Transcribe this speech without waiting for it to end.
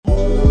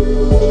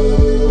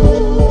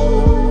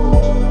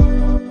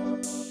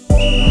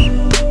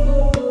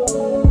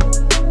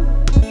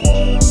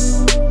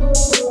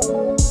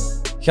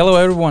Hello,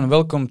 everyone.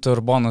 Welcome to our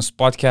bonus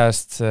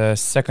podcast.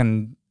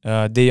 Second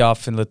day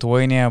off in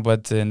Lithuania,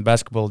 but in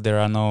basketball there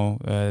are no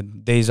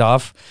days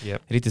off.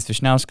 Yep. Rytis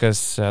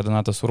Vyšniauskas,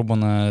 Donatas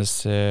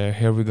Urbonas.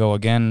 Here we go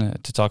again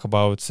to talk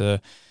about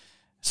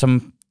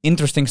some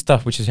interesting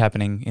stuff which is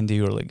happening in the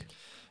EuroLeague.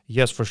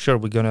 Yes, for sure.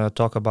 We're going to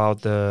talk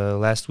about the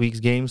last week's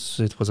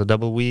games. It was a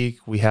double week.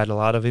 We had a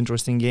lot of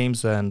interesting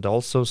games and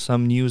also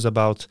some news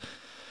about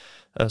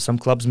some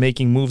clubs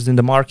making moves in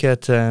the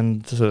market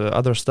and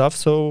other stuff.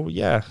 So,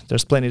 yeah,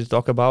 there's plenty to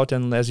talk about.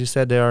 And as you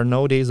said, there are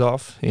no days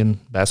off in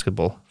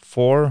basketball.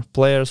 4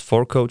 players,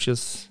 4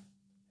 coaches,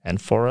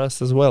 and for us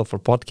as well, for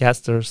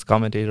podcasters,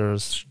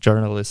 commentators,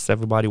 journalists.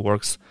 Everybody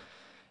works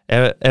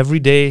every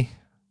day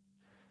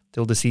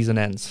till the season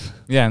ends.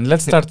 Yeah, and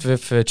let's start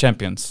with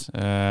champions.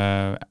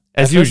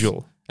 As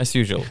usual. As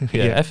usual.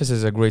 Yeah, FS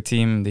is a great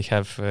team. They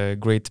have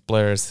great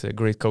players, a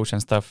great coach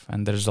and stuff.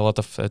 And there's a lot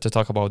of to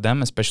talk about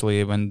them,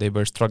 especially when they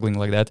were struggling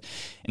like that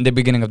in the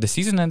beginning of the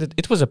season. And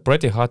it was a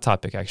pretty hot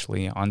topic,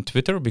 actually, on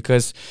Twitter.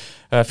 Because,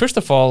 first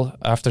of all,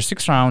 after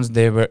 6 rounds,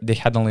 they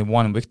had only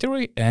 1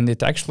 victory. And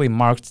it actually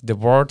marked the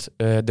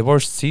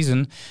worst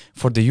season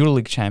for the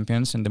EuroLeague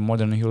champions in the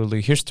modern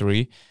EuroLeague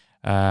history,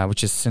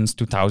 which is since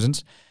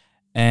 2000s.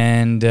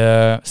 And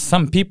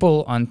some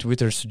people on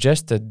Twitter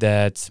suggested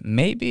that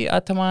maybe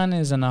Ataman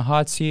is on a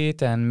hot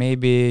seat and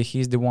maybe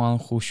he's the one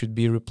who should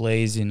be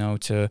replaced,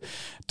 to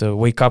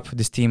wake up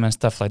this team and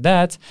stuff like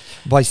that.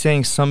 By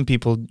saying some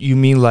people, you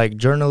mean like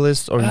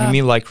journalists or you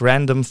mean like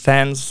random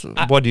fans?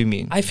 What do you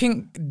mean? I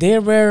think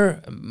there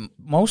were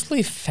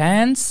mostly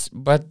fans,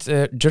 but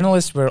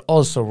journalists were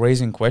also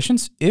raising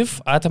questions if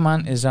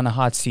Ataman is on a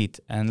hot seat.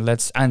 And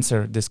let's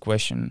answer this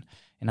question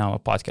in our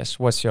podcast.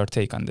 What's your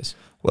take on this?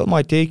 Well,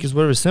 my take is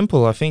very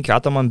simple. I think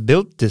Ataman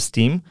built this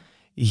team.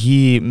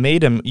 He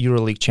made them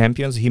EuroLeague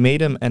champions. He made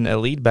them an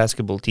elite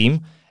basketball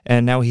team.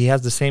 And now he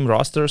has the same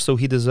roster, so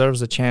he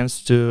deserves a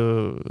chance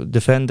to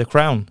defend the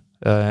crown.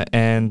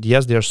 And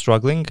yes, they're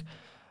struggling,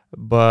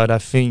 but I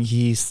think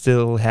he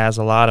still has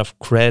a lot of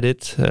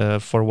credit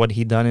for what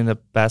he done in the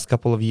past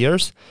couple of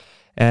years.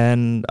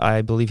 And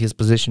I believe his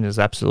position is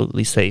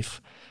absolutely safe.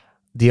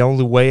 The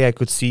only way I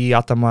could see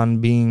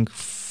Ataman being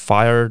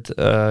fired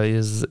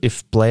is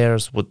if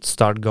players would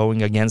start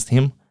going against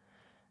him,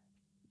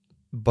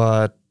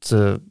 but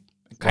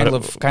kind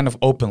of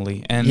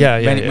openly, and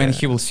when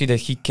he will see that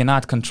he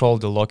cannot control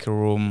the locker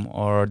room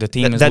or the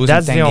team is losing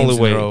 10 games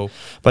in a row.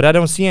 But I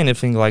don't see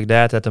anything like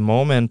that at the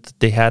moment.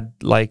 They had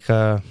like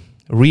a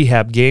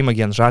rehab game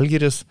against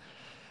Zalgiris.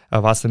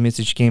 Vasa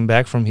Micic came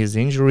back from his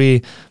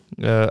injury.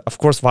 Of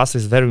course, Vasa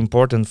is very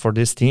important for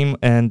this team,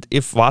 and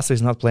if Vasa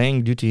is not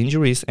playing due to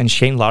injuries and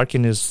Shane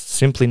Larkin is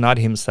simply not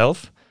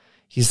himself,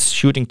 he's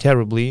shooting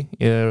terribly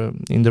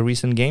in the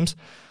recent games,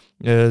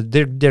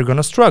 they're going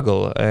to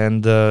struggle.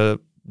 And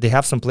they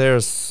have some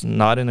players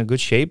not in a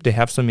good shape. They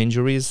have some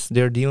injuries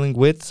they're dealing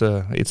with.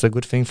 It's a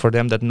good thing for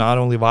them that not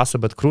only Vasa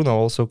but Kruna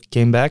also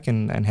came back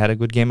and had a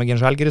good game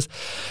against Zalgiris.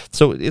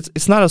 So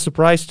it's not a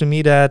surprise to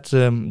me that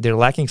they're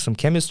lacking some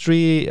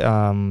chemistry.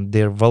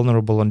 They're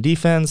vulnerable on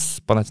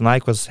defense.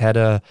 Panathinaikos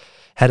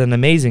had an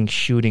amazing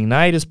shooting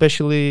night,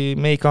 especially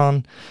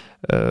Macon.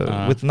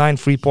 With 9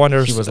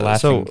 3-pointers. He was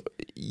laughing. So,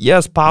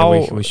 yes, Pau. The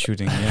way he was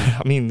shooting, yeah.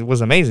 I mean, it was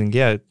amazing.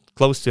 Yeah,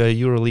 close to a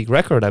EuroLeague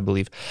record, I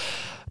believe.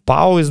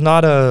 Pau is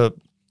not a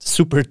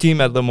super team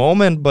at the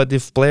moment, but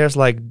if players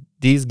like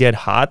these get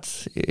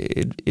hot,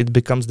 it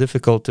becomes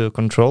difficult to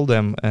control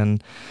them.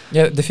 And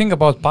yeah, the thing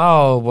about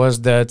Pau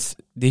was that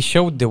they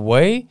showed the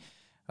way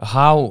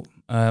how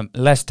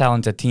less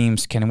talented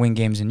teams can win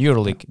games in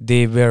EuroLeague.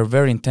 They were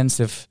very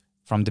intensive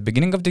from the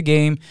beginning of the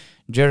game.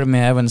 Jeremy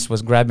Evans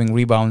was grabbing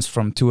rebounds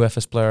from 2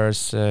 FS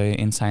players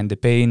inside the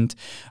paint.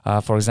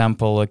 For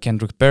example,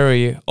 Kendrick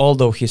Perry,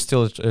 although he's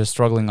still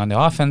struggling on the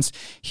offense,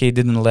 he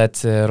didn't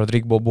let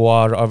Rodrigo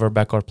Bobois, other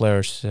backcourt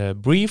players,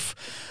 breathe.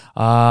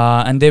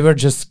 And they were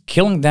just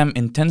killing them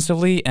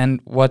intensively.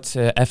 And what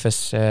where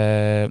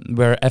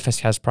FS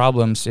has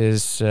problems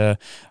is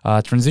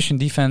transition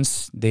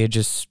defense. They're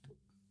just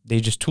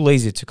too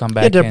lazy to come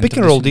back. Yeah, their pick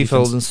and roll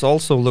defense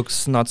also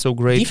looks not so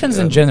great. Defense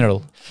in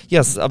general.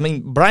 Yes, I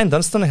mean, Brian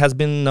Dunstan has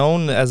been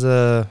known as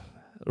a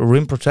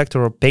rim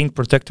protector or paint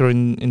protector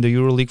in the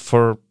EuroLeague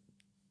for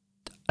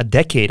a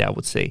decade, I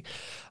would say.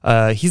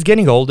 He's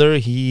getting older.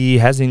 He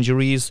has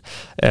injuries.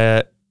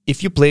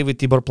 If you play with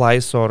Tibor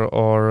Plais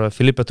or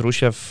Filip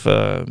Petrushev,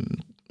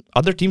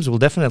 other teams will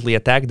definitely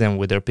attack them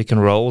with their pick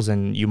and rolls,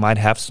 and you might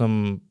have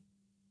some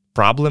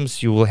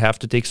problems. You will have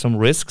to take some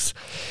risks.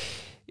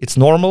 It's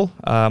normal.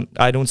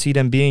 I don't see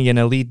them being an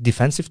elite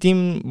defensive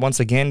team. Once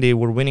again, they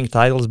were winning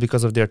titles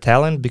because of their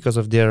talent, because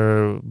of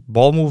their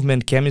ball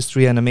movement,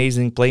 chemistry, and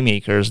amazing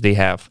playmakers they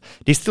have.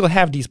 They still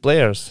have these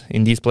players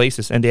in these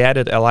places, and they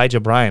added Elijah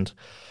Bryant,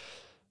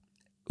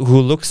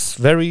 who looks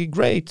very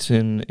great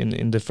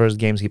in the first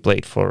games he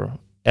played for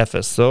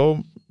FS.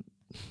 So,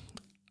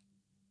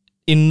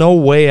 in no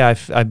way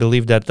I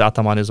believe that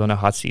Ataman is on a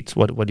hot seat.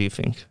 What do you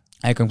think?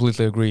 I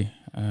completely agree.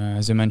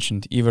 As you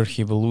mentioned, either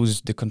he will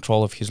lose the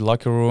control of his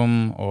locker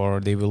room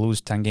or they will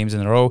lose 10 games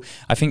in a row.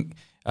 I think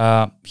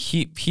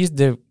he's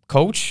the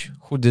coach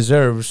who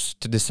deserves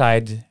to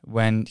decide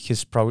when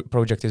his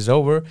project is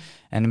over,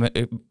 and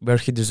where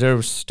he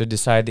deserves to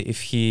decide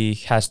if he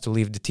has to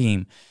leave the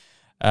team.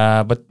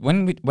 But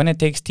when it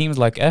takes teams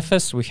like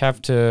Efes, we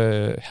have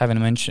to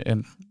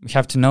we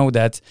have to know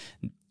that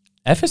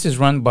Efes is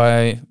run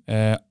by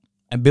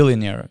a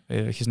billionaire.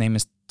 His name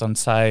is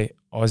Tonsai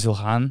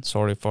Ozilhan.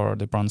 Sorry for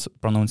the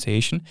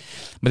pronunciation,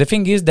 but the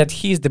thing is that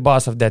he's the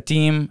boss of that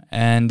team,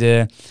 and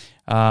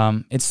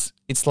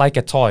it's like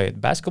a toy. The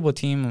basketball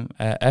team,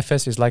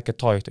 Efes, is like a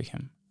toy to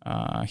him.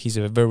 He's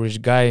a very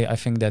rich guy. I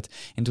think that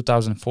in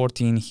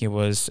 2014 he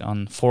was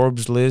on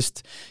Forbes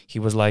list. He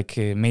was like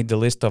made the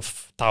list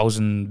of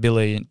 1,000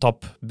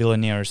 top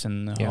billionaires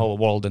in the whole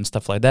world and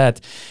stuff like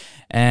that.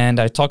 And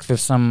I talked with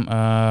some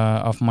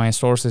of my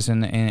sources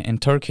in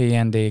Turkey,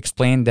 and they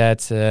explained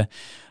that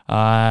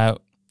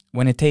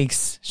when it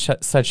takes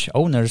such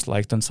owners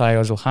like Tonsay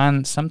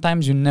Ozilhan,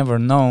 sometimes you never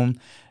know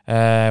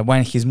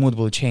when his mood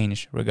will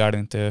change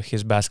regarding to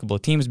his basketball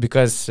teams,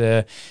 because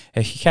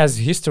he has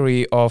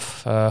history of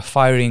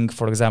firing,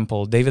 for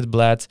example, David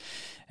Blatt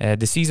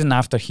the season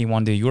after he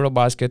won the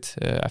Eurobasket.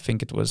 I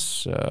think it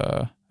was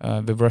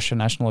the Russian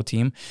national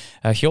team.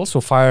 He also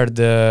fired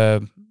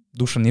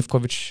Dusan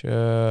Ivkovic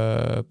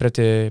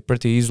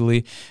pretty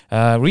easily.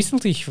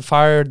 Recently, he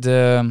fired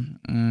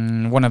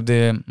one of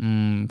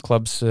the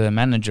club's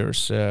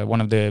managers,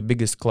 one of the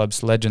biggest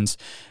club's legends,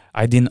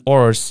 Aydin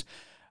Ors.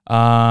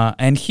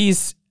 And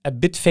he's a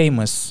bit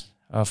famous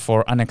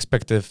for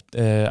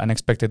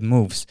unexpected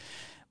moves.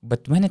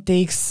 But when it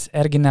takes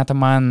Ergin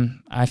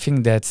Ataman, I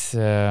think that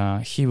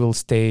he will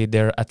stay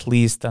there at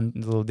least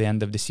until the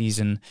end of the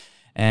season.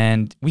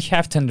 And we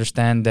have to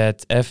understand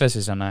that Efes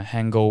is on a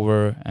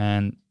hangover,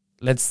 and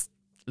let's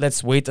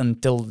wait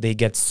until they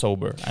get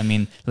sober. I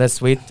mean,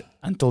 let's wait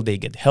until they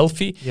get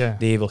healthy. Yeah.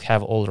 They will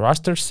have all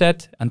roster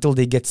set until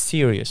they get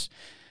serious.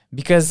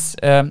 Because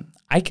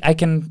I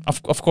can,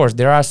 of course,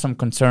 there are some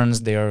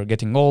concerns. They are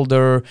getting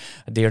older.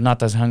 They are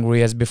not as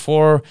hungry as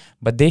before,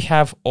 but they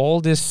have all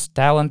this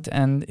talent,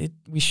 and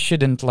we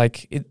shouldn't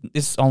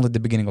it's only the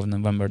beginning of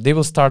November. They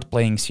will start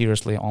playing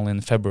seriously only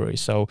in February.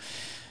 So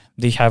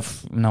they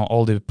have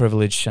all the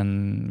privilege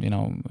and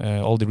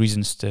all the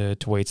reasons to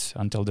wait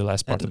until the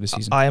last part of the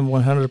season. I am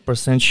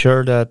 100%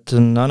 sure that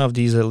none of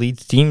these elite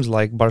teams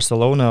like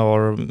Barcelona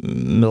or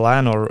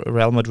Milan or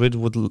Real Madrid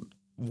would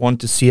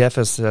want to see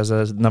Efes as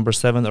a number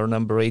 7 or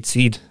number 8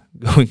 seed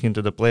going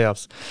into the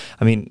playoffs.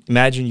 I mean,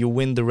 imagine you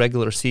win the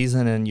regular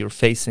season and you're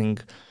facing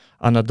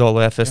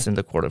Anadolu Efes in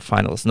the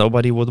quarterfinals.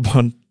 Nobody would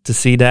want to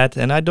see that,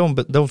 and I don't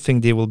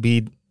think they will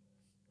be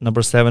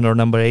number 7 or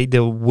number 8. They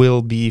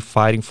will be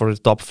fighting for the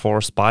top 4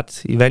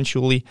 spot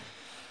eventually.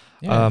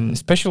 Yeah,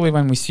 especially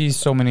when we see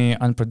so many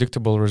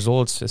unpredictable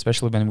results,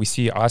 especially when we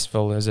see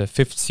Asvel as a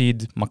 5th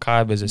seed,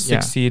 Maccabi as a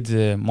 6th seed,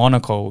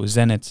 Monaco,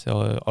 Zenit,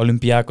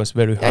 Olympiacos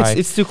very high.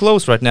 It's too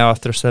close right now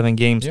after 7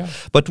 games. Yeah.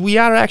 But we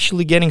are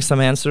actually getting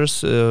some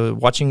answers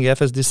watching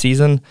Efes this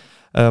season.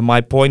 My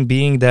point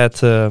being that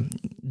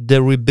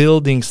the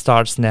rebuilding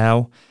starts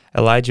now.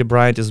 Elijah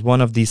Bryant is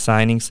one of these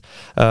signings.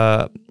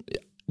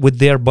 With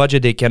their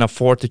budget, they can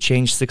afford to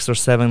change 6 or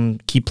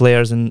 7 key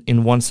players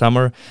in one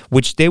summer,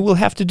 which they will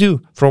have to do.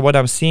 From what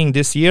I'm seeing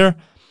this year,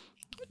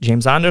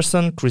 James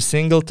Anderson, Chris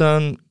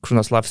Singleton,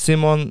 Krunoslav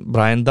Simon,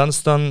 Brian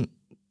Dunston,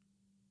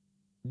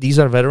 these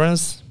are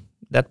veterans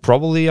that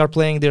probably are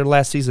playing their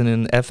last season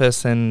in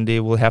Efes, and they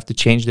will have to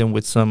change them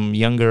with some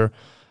younger,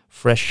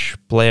 fresh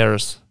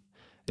players.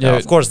 Yeah,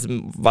 of course,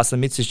 Vasa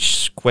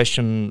Micic's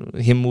question,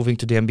 him moving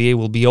to the NBA,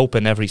 will be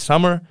open every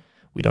summer.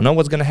 We don't know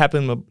what's going to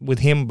happen with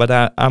him, but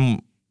I'm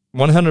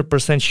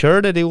 100%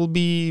 sure that they will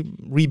be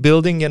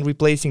rebuilding and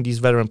replacing these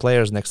veteran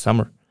players next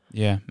summer.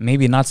 Yeah,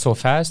 maybe not so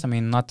fast. I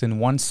mean, not in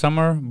one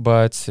summer,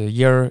 but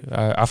year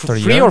after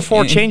year. 3 or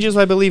 4 changes,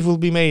 I believe, will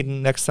be made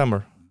next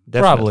summer.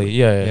 Definitely. Probably,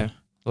 yeah.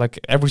 Like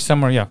every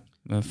summer,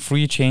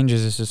 3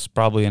 changes is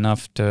probably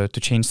enough to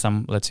change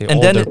some, let's say,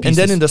 older pieces. And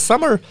then in the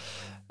summer,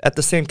 at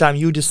the same time,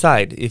 you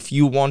decide if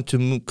you want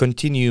to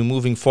continue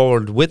moving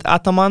forward with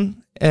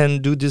Ataman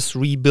and do this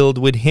rebuild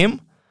with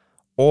him,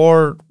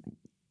 or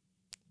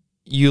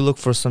you look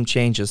for some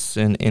changes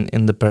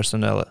in the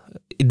personnel.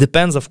 It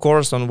depends, of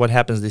course, on what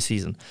happens this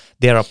season.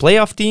 They are a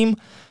playoff team.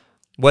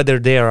 Whether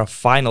they are a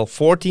Final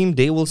Four team,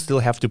 they will still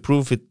have to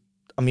prove it.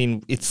 I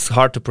mean, it's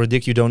hard to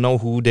predict. You don't know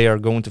who they are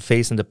going to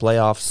face in the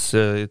playoffs.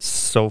 It's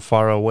so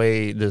far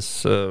away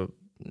this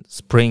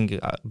spring.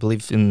 I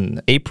believe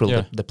in April.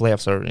 Yeah. The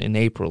playoffs are in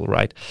April,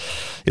 right?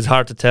 It's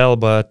hard to tell,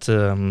 but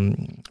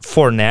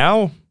for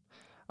now,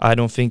 I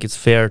don't think it's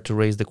fair to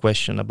raise the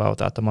question about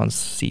Ataman's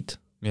seat.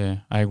 Yeah,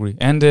 I agree.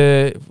 And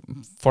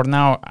for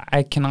now,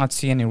 I cannot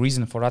see any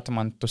reason for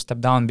Ataman to step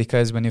down,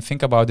 because when you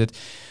think about it,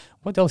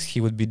 what else he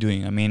would be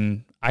doing? I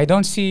mean, I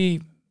don't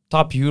see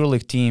top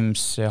EuroLeague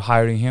teams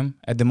hiring him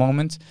at the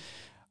moment.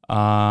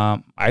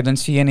 I don't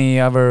see any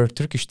other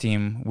Turkish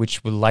team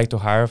which would like to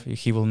hire.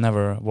 He will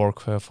never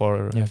work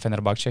for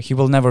Fenerbahce. He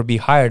will never be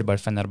hired by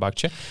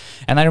Fenerbahce.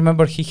 And I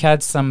remember he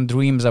had some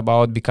dreams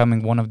about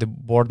becoming one of the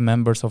board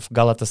members of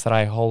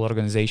Galatasaray whole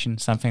organization,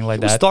 something like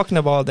that. He was talking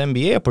about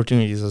NBA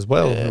opportunities as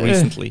well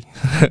recently.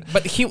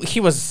 But he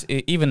was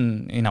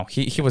even,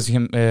 he was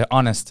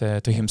honest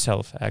to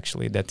himself,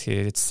 actually, that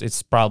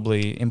it's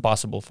probably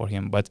impossible for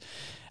him. But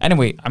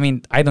anyway, I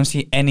mean, I don't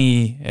see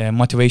any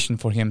motivation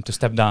for him to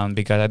step down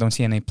because I don't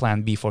see any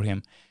plan B for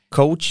him.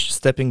 Coach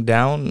stepping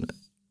down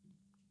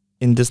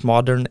in this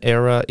modern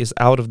era is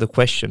out of the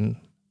question.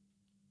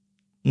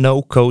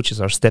 No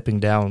coaches are stepping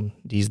down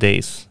these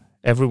days.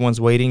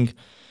 Everyone's waiting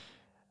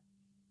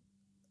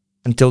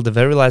until the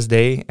very last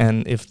day,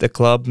 and if the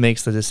club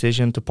makes the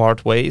decision to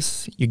part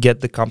ways, you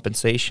get the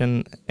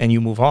compensation and you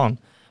move on.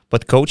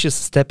 But coaches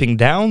stepping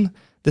down,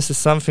 this is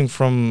something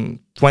from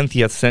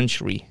 20th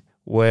century,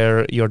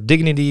 where your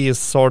dignity is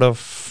sort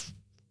of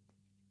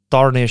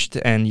tarnished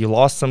and you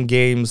lost some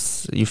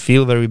games, you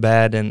feel very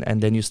bad,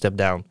 and then you step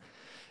down.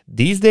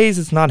 These days,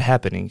 it's not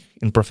happening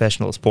in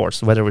professional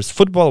sports, whether it's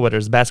football, whether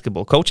it's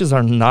basketball. Coaches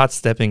are not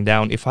stepping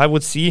down. If I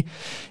would see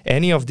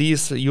any of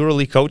these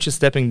EuroLeague coaches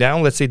stepping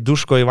down, let's say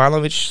Duško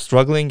Ivanović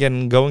struggling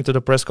and going to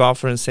the press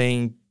conference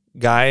saying,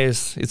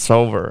 guys, it's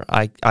over.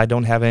 I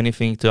don't have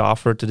anything to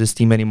offer to this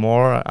team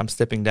anymore. I'm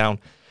stepping down.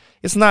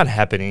 It's not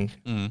happening.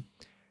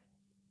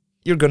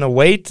 You're going to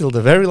wait till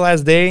the very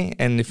last day.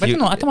 But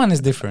Ataman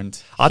is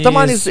different.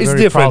 Ataman is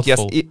different, yes.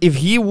 proudful. If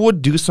he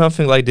would do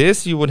something like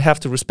this, you would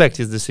have to respect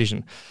his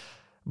decision.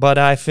 But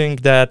I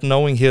think that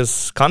knowing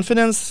his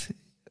confidence,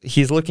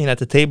 he's looking at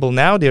the table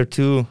now. They're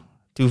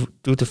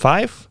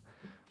 2-5.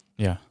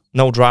 Yeah.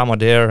 No drama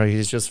there.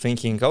 He's just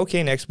thinking,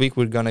 okay, next week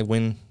we're going to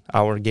win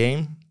our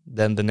game.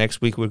 Then the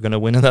next week we're going to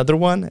win another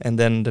one. And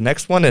then the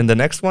next one and the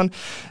next one.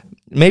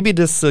 Maybe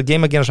this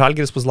game against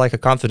Zalgiris was like a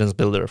confidence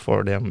builder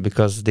for them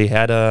because they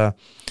had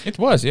It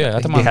was, yeah.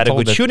 they had a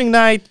good shooting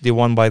night. They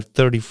won by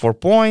 34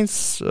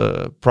 points.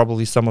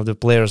 Probably some of the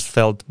players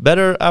felt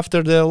better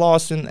after the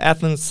loss in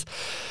Athens.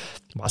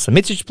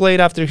 Vasamicic played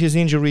after his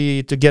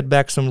injury to get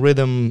back some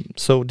rhythm.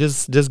 So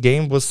this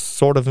game was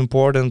sort of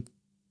important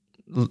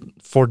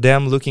for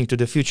them looking to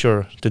the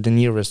future, to the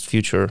nearest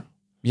future.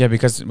 Yeah,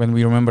 because when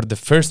we remember the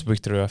first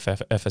victory of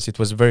FS, it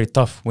was a very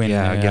tough win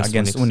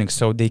against Unix.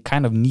 So they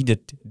kind of needed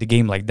the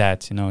game like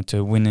that,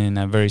 to win in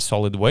a very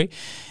solid way.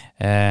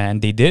 And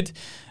they did.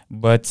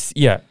 But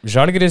yeah,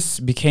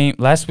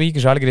 last week,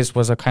 Zalgiris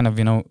was a kind of,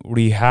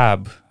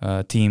 rehab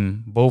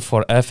team, both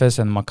for FS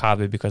and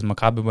Maccabi, because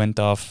Maccabi went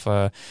off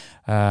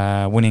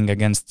winning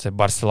against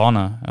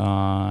Barcelona.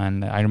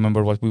 And I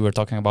remember what we were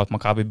talking about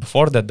Maccabi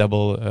before that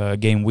double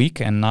game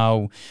week, and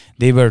now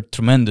they were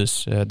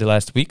tremendous the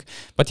last week.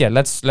 But yeah,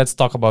 let's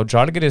talk about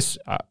Zalgiris.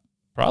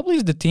 Probably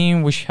is the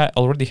team which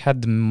already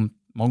had the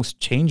most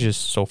changes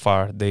so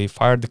far. They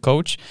fired the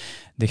coach.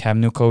 They have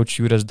new coach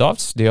Juras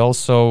Dovs. They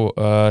also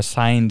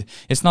signed.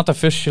 It's not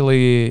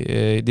officially.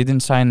 They didn't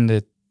sign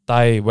the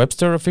Ty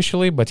Webster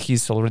officially, but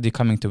he's already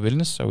coming to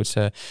Vilnius, so it's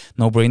a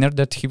no-brainer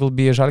that he will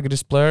be a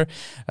Žalgiris player.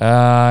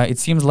 It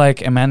seems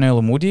like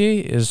Emmanuel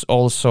Moody is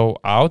also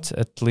out,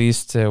 at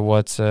least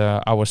what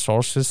our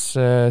sources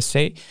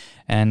say,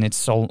 and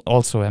it's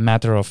also a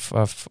matter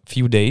of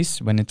few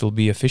days when it will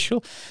be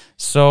official.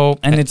 So,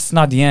 and it's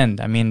not the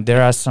end. I mean,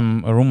 there are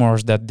some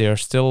rumors that they're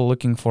still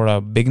looking for a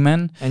big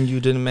man. And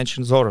you didn't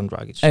mention Zoran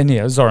Dragic. And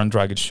yeah, Zoran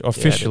Dragic,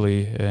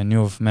 officially a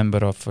new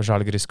member of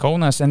Žalgiris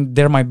Kaunas. And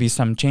there might be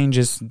some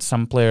changes.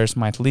 Some players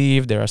might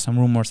leave. There are some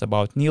rumors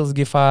about Niels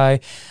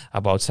Giffey,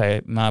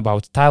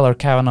 about Tyler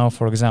Cavanaugh,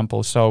 for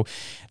example. So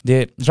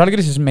the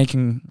Žalgiris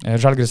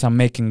are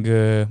making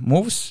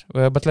moves.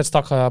 But let's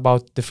talk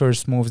about the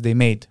first moves they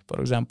made.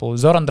 For example,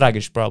 Zoran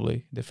Dragic,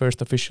 probably the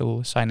first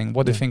official signing.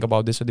 What do you think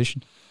about this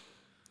addition?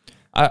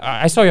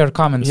 I saw your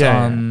comments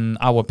on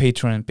our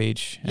Patreon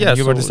page. And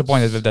you were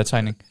disappointed with that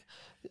signing.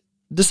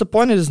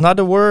 Disappointed is not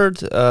a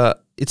word.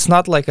 It's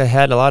not like I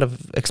had a lot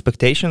of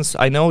expectations.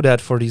 I know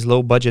that for these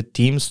low-budget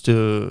teams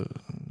to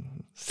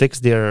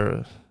fix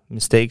their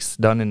mistakes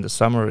done in the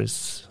summer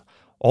is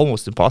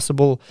almost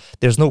impossible.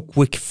 There's no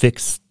quick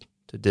fix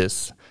to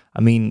this.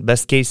 I mean,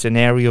 best case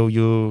scenario,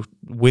 you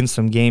win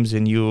some games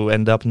and you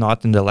end up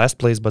not in the last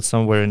place, but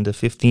somewhere in the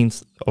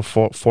 15th or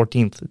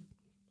 14th.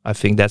 I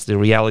think that's the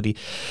reality.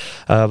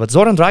 But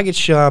Zoran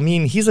Dragic, I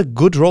mean, he's a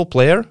good role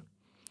player,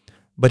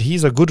 but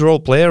he's a good role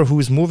player who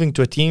is moving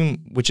to a team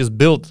which is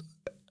built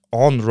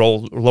on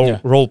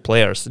role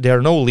players. There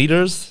are no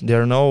leaders.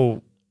 There's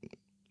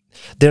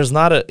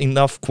not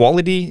enough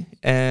quality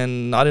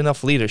and not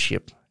enough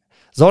leadership.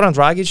 Zoran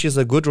Dragic is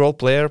a good role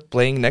player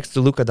playing next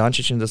to Luka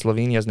Doncic in the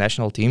Slovenia's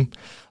national team.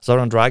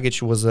 Zoran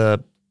Dragic was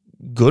a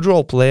good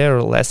role player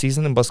last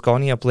season in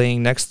Baskonia,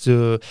 playing next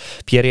to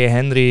Pierre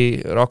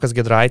Henry, Rokas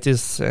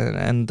Giedraitis,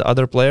 and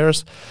other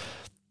players.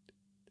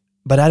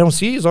 But I don't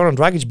see Zoran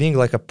Dragic being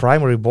like a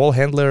primary ball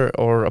handler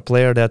or a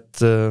player that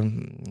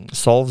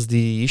solves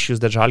the issues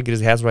that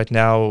Zalgiris has right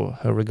now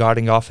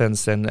regarding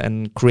offense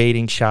and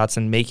creating shots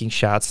and making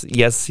shots.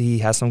 Yes, he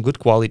has some good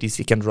qualities.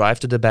 He can drive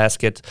to the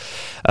basket.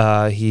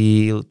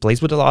 He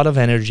plays with a lot of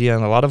energy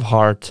and a lot of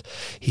heart.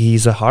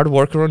 He's a hard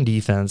worker on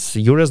defense.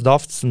 Juras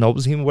Dovts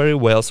knows him very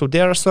well. So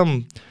there are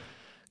some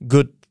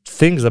good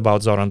things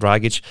about Zoran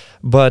Dragic.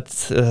 But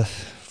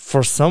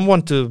for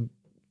someone to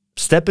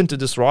step into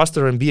this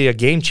roster and be a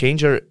game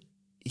changer,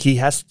 he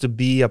has to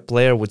be a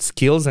player with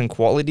skills and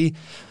quality,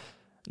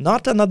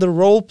 not another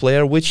role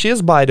player, which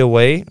is, by the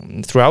way,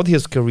 throughout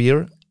his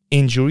career,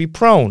 injury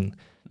prone,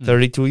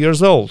 32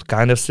 years old,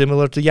 kind of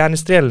similar to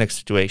Janis Strelnik's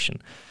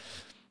situation.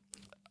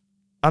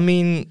 I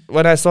mean,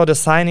 when I saw the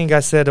signing,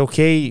 I said,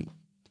 okay,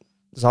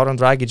 Zoran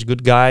Dragic,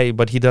 good guy,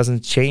 but he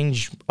doesn't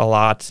change a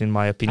lot, in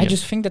my opinion. I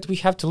just think that we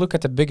have to look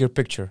at the bigger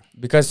picture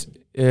because,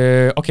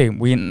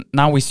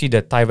 we see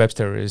that Ty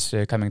Webster is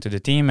coming to the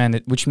team,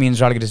 and which means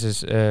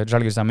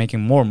Zalgiris are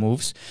making more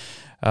moves,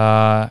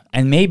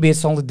 and maybe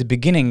it's only the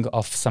beginning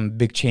of some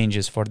big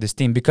changes for this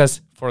team.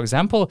 Because, for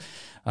example,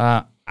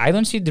 I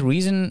don't see the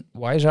reason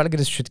why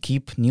Zalgiris should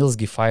keep Niels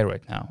Giffey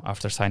right now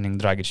after signing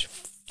Dragic.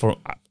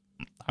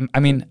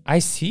 I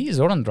see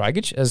Zoran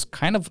Dragic as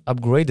kind of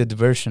upgraded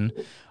version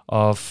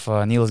of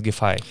Niels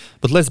Giffey.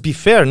 But let's be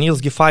fair,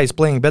 Niels Giffey is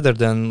playing better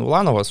than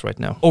Ulanovas right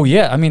now. Oh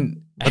yeah,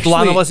 but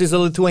Ulanovas is a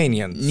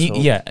Lithuanian.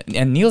 Yeah,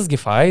 and Niels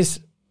Giffey is,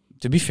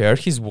 to be fair,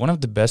 he's one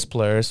of the best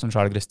players on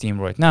Žalgiris team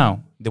right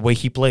now. The way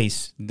he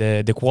plays,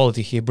 the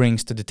quality he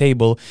brings to the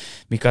table,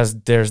 because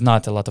there's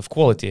not a lot of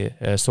quality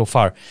so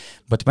far.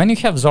 But when you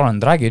have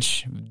Zoran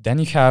Dragic, then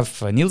you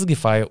have Niels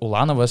Giffey,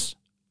 Ulanovas.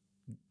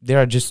 They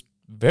are just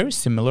very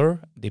similar.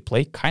 They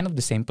play kind of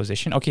the same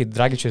position. Okay,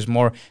 Dragic is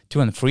more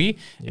 2 and 3.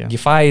 Yeah.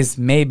 Giffey is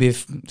maybe,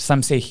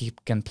 some say he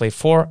can play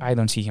 4. I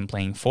don't see him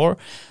playing 4.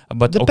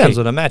 But depends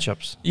on the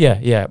matchups.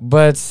 Yeah.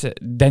 But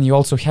then you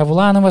also have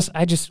Ulanovas.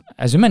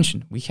 As you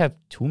mentioned, we have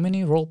too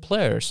many role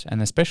players,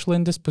 and especially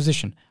in this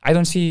position. I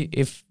don't see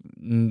if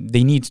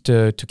they need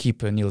to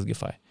keep Niels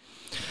Giffey.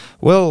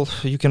 Well,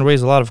 you can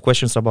raise a lot of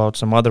questions about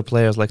some other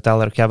players like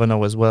Tyler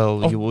Cavanaugh as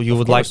well. You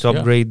would like to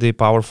upgrade the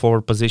power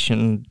forward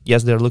position.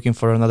 Yes, they're looking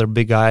for another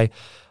big guy.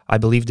 I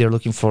believe they're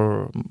looking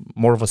for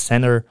more of a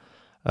center.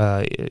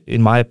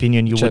 In my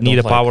opinion, you would need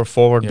a power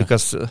forward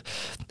because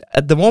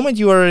at the moment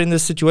you are in the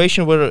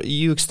situation where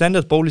you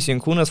extended Paulius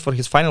Jankūnas for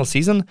his final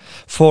season,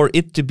 for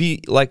it to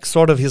be like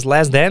sort of his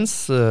last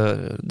dance.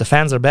 The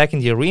fans are back in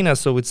the arena,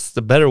 so it's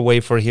the better way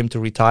for him to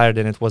retire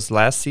than it was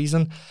last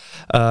season.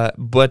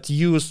 But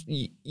you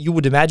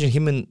would imagine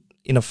him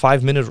in a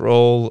 5-minute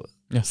role,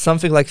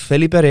 something like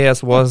Felipe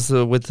Reyes was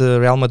with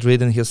Real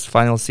Madrid in his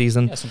final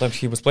season. Yeah, sometimes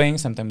he was playing,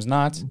 sometimes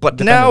not. But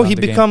now he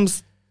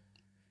becomes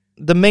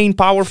the main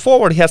power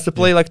forward. He has to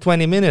play like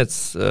 20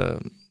 minutes,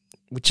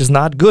 which is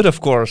not good, of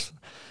course.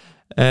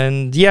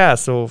 And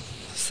so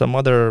some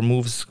other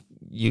moves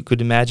you could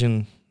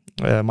imagine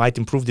might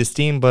improve this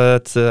team,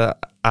 but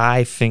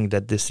I think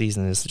that this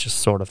season is just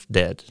sort of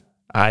dead.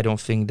 I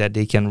don't think that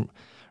they can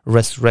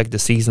resurrect the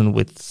season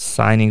with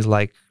signings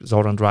like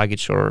Zoran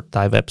Dragic or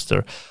Ty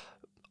Webster.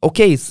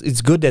 Okay,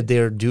 it's good that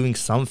they're doing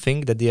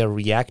something, that they are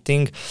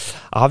reacting.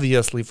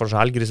 Obviously, for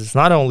Žalgiris, it's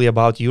not only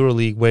about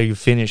EuroLeague where you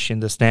finish in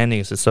the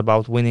standings. It's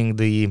about winning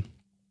the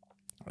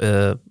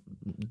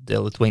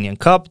Lithuanian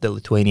Cup, the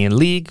Lithuanian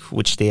League,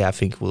 which they, I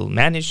think, will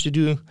manage to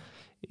do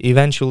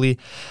eventually.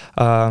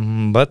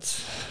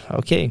 But,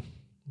 okay,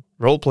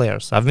 role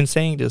players. I've been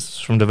saying this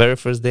from the very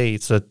first day.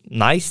 It's a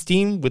nice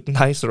team with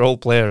nice role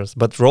players.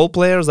 But role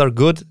players are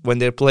good when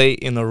they play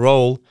in a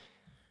role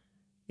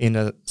in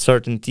a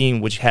certain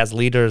team which has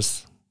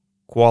leaders,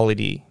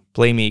 quality,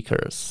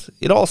 playmakers.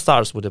 It all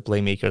starts with the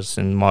playmakers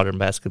in modern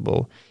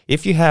basketball.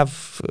 If you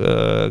have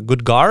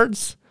good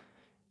guards,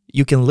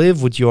 you can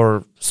live with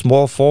your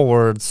small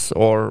forwards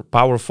or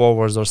power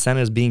forwards or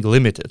centers being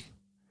limited.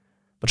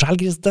 But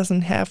Žalgiris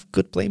doesn't have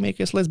good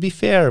playmakers, let's be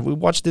fair. We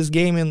watched this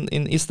game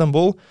in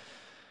Istanbul.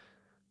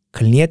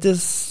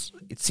 Kalnietis,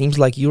 it seems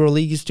like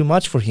EuroLeague is too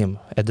much for him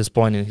at this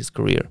point in his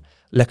career.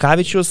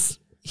 Lekavičius,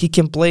 he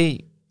can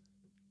play.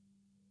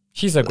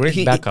 He's a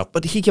great backup.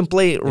 But he can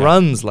play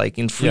runs like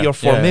in 3 or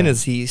 4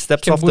 minutes. He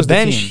steps off the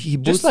bench. He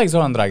boosts. Just like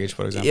Zoran Dragic,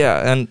 for example.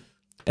 Yeah,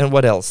 and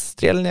what else?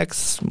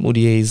 Strelnieks,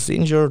 Moutier is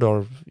injured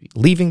or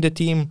leaving the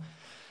team.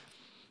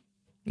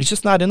 It's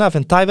just not enough.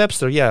 And Ty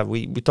Webster,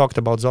 we talked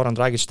about Zoran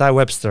Dragic, Ty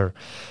Webster.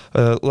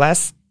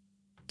 Last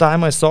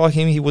time I saw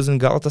him, he was in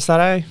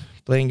Galatasaray,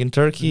 playing in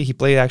Turkey. He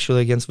played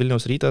actually against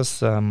Vilnius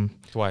Rytas.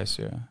 Twice,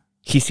 yeah.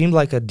 He seemed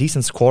like a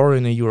decent scorer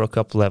in a Euro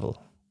Cup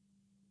level.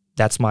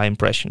 That's my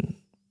impression.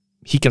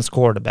 He can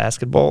score the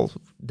basketball,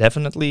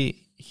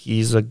 definitely.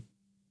 He's a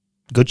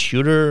good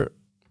shooter.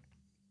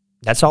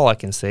 That's all I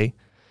can say.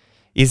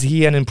 Is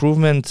he an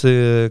improvement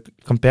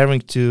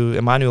comparing to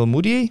Emmanuel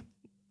Moutier?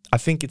 I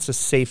think it's a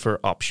safer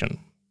option.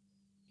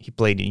 He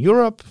played in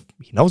Europe.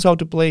 He knows how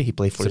to play. He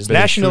played for his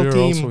national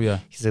team. Also,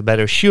 He's a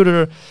better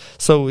shooter.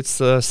 So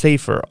it's a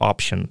safer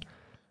option.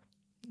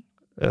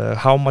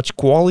 How much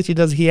quality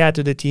does he add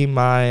to the team?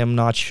 I am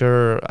not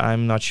sure.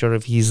 I'm not sure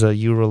if he's a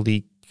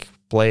EuroLeague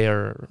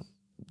player.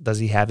 Does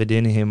he have it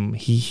in him?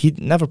 He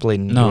never played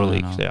in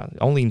EuroLeague. No. Yeah,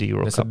 only in the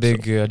Euro It's Cup. a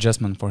big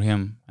adjustment for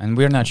him, and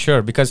we're not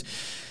sure because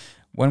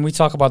when we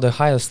talk about the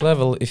highest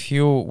level, if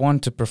you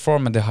want to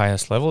perform at the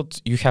highest level,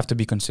 you have to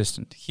be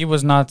consistent. He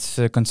was not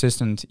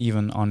consistent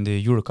even on the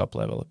Euro Cup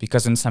level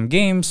because in some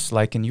games,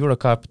 like in Euro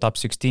Cup top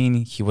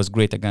 16, he was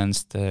great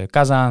against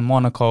Kazan,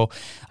 Monaco.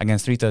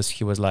 Against Ritas,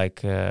 he was like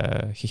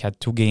he had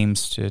two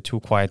games, two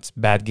quite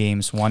bad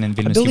games. One in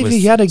Vilnius, I believe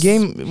he had a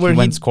game where he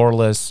went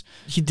scoreless.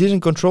 He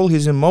didn't control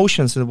his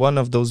emotions in one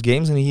of those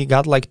games, and he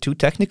got like 2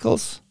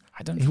 technicals.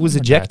 He was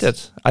ejected.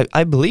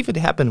 I believe it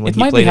happened when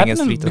he played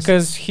against Ritas.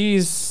 Because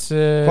he's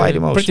quite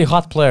emotional. Pretty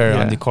hot player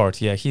on the court.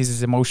 Yeah,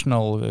 he's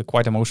emotional,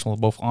 quite emotional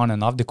both on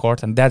and off the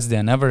court, and that's the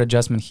another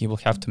adjustment he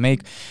will have to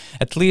make.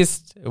 At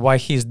least why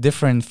he's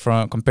different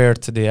from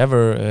compared to the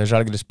other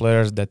Žalgiris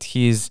players, that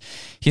he's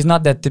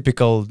not that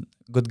typical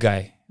good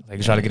guy.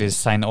 Like Žalgiris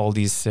signed all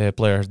these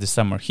players this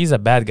summer. He's a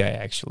bad guy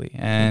actually,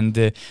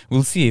 and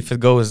we'll see if it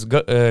goes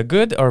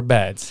good or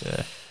bad.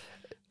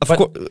 Of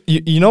course,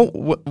 you know,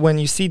 when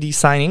you see these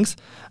signings,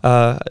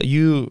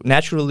 you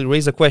naturally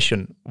raise a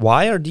question.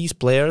 Why are these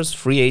players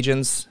free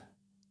agents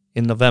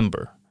in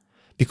November?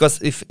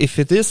 Because if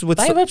it is with...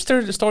 Ty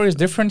Webster's story is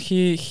different.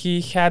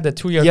 He had a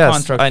 2-year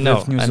contract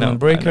with New Zealand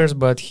Breakers,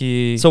 but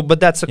he... But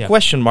that's a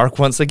question mark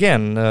once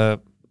again.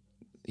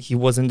 He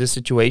was in this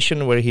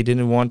situation where he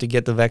didn't want to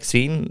get the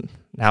vaccine.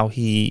 Now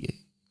he's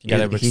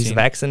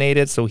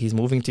vaccinated, so he's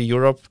moving to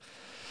Europe.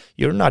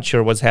 You're not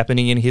sure what's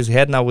happening in his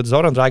head now with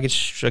Zoran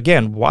Dragic.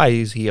 Again, why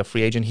is he a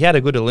free agent? He had a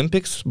good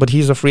Olympics, but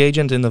he's a free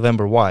agent in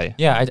November. Why?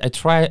 Yeah, I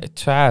try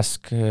to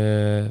ask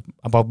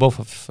about both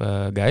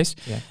of guys.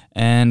 Yeah.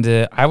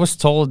 And I was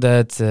told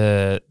that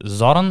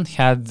Zoran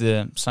had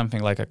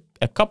something like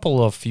a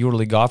couple of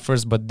EuroLeague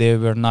offers, but they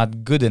were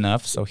not good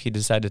enough, so he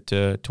decided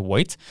to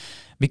wait.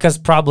 Because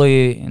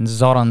probably in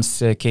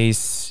Zoran's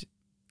case...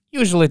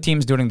 Usually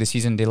teams during the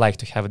season, they like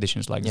to have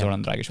additions like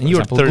Zoran Dragic. And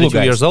you're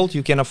 32 years old,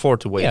 you can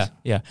afford to wait.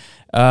 Yeah.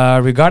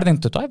 Regarding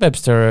to Ty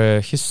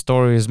Webster, his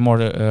story is more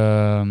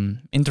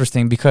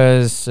interesting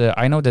because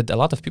I know that a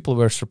lot of people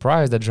were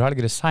surprised that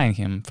Žalgiris signed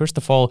him. First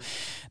of all,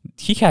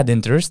 he had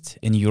interest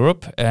in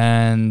Europe,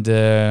 and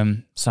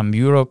some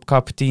Europe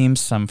Cup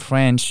teams, some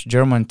French,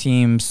 German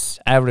teams,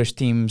 average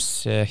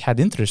teams had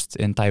interest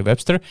in Ty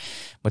Webster.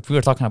 But we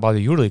were talking about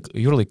the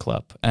EuroLeague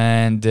club.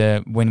 And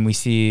when we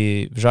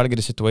see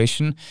Žalgiris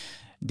situation,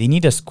 they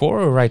need a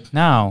scorer right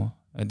now.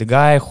 The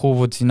guy who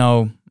would,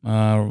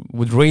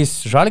 would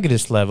raise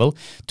Žalgiris level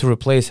to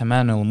replace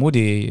Emmanuel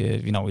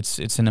Moody.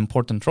 It's an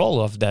important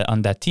role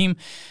on that team.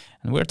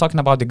 And we're talking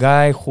about the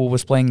guy who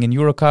was playing in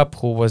Eurocup,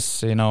 who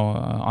was,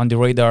 on the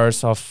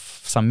radars of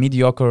some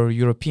mediocre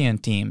European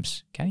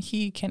teams. Can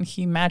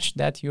he match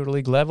that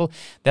EuroLeague level?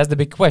 That's the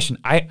big question.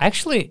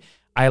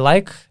 I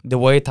like the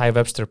way Ty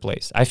Webster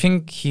plays. I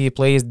think he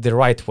plays the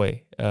right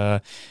way.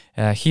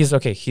 He's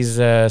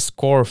a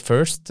scorer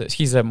first.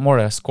 He's more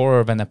a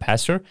scorer than a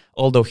passer.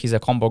 Although he's a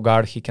combo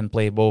guard, he can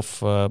play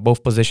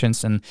both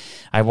positions. And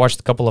I watched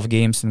a couple of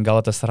games in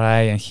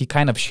Galatasaray, and he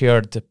kind of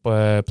shared the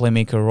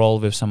playmaker role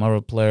with some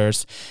other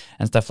players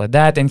and stuff like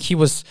that. And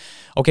he's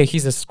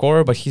a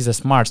scorer, but he's a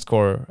smart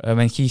scorer.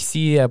 When he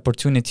sees an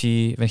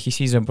opportunity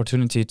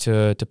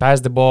to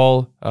pass the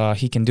ball,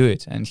 he can do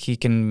it, and he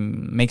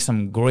can make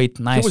some nice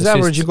assists. He was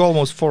averaging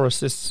almost 4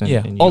 assists.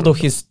 Although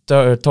his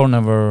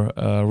turnover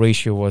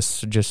ratio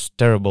was just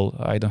terrible.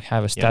 I don't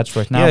have a stats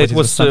right now. Yeah, it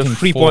was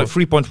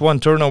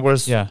 3.1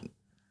 turnovers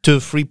to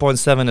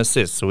 3.7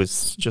 assists, so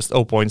it's just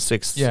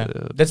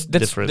 0.6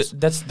 difference.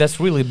 That's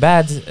really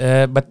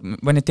bad. But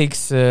when it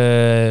takes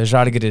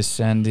Žalgiris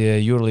and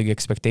the EuroLeague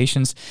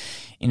expectations,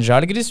 in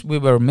Žalgiris we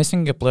were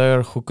missing a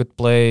player who could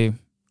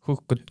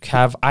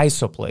have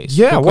ISO plays.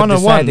 Yeah,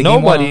 one-on-one.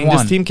 Nobody in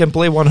this team can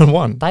play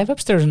one-on-one. Ty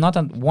Webster is not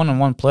a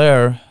one-on-one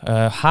player.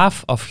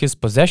 Half of his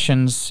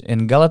possessions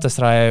in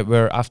Galatasaray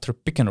were after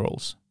pick and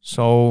rolls.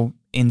 So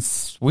in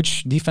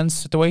switch defense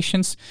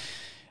situations,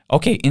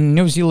 in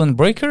New Zealand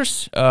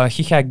Breakers,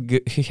 he had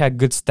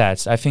good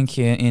stats. I think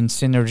in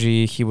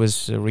Synergy he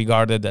was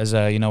regarded as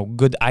a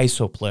good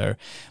ISO player.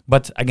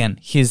 But again,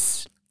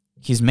 his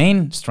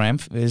main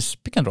strength is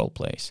pick and roll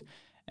plays.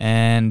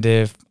 And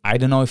I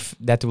don't know if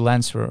that will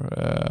answer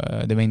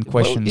the main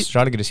questions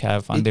Žalgiris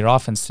have on their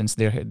offense, since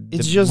they're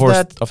the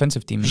worst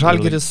offensive team.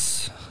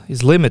 Žalgiris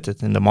is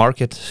limited in the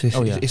market.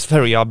 It's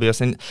very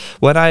obvious. And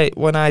when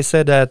I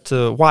said that,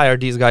 why are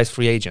these guys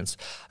free agents?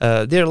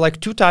 There are like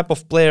 2 type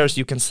of players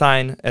you can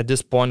sign at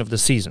this point of the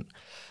season.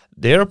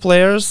 There are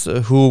players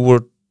who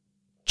were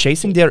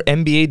chasing their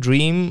NBA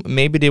dream.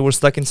 Maybe they were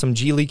stuck in some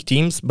G League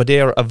teams, but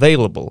they are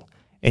available,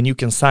 and you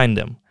can sign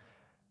them.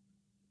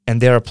 And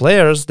there are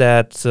players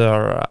that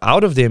are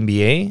out of the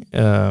NBA,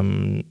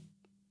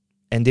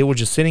 and they were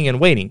just sitting and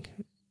waiting,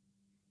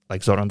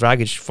 like Zoran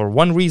Dragic for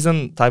one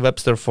reason, Ty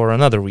Webster for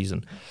another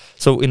reason.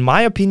 So in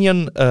my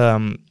opinion,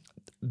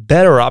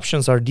 better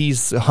options are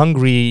these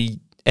hungry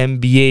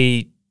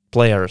NBA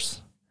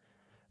players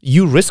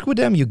you risk with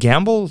them, you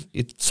gamble.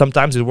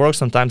 Sometimes it works,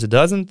 sometimes it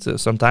doesn't.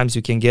 Sometimes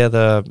you can get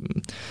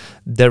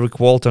Derek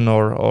Walton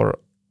or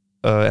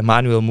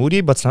Emmanuel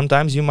Moody, but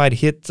sometimes you might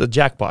hit a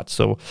jackpot.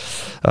 So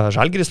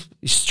Žalgiris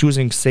is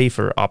choosing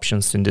safer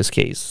options in this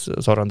case.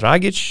 Zoran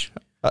Dragic,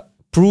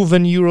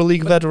 proven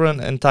EuroLeague veteran,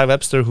 and Ty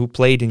Webster, who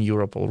played in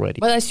Europe already.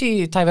 But I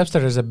see Ty Webster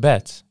as a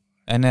bet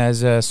and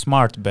as a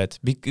smart bet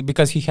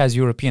because he has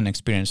European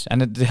experience,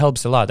 and it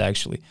helps a lot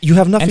actually. You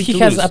have nothing to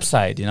lose. And he has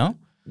upside, you know?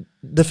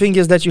 The thing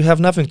is that you have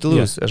nothing to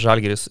lose,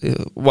 Žalgiris.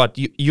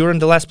 You're in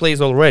the last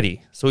place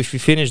already. So if you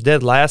finish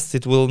dead last,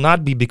 it will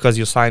not be because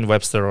you signed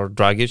Webster or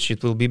Dragic.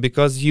 It will be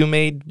because you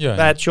made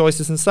bad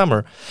choices in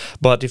summer.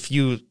 But if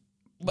you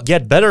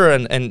get better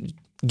and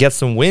get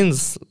some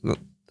wins,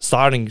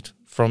 starting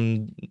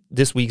from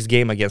this week's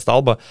game against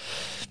Alba,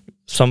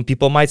 some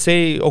people might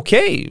say,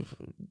 okay,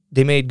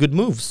 they made good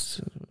moves.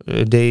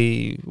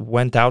 They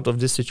went out of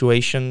this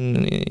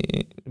situation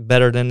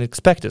better than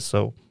expected.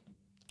 So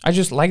I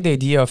just like the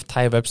idea of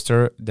Ty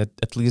Webster, that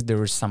at least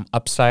there is some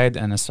upside,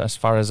 and as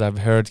far as I've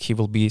heard, he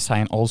will be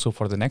signed also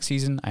for the next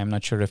season. I'm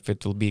not sure if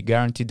it will be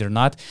guaranteed or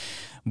not,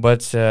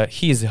 but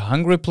he is a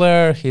hungry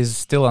player. He's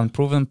still an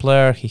unproven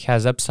player. He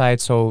has upside,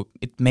 so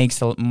it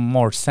makes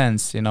more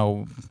sense, you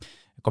know,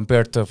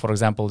 compared to, for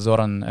example,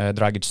 Zoran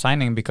Dragic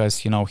signing,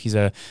 because, you know, he's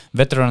a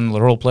veteran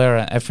role player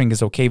and everything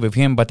is okay with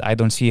him, but I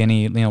don't see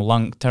any, you know,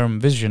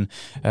 long-term vision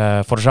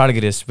for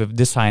Žalgiris with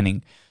this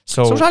signing.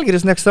 So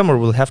Žalgiris next summer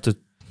will have to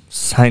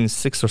sign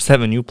 6 or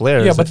 7 new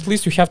players. Yeah, but at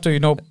least you have to, you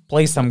know,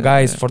 play some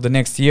guys for the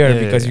next year,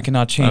 because you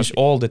cannot change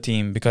all the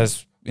team,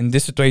 because in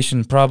this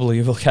situation probably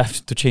you will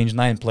have to change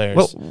 9 players.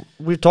 Well,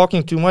 we're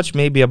talking too much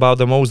maybe about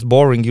the most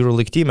boring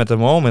EuroLeague team at the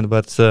moment,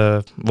 but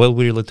well,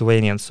 we're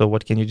Lithuanians, so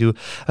what can you do?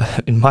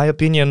 In my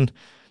opinion,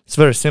 it's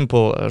very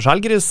simple.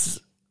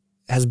 Žalgiris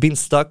has been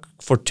stuck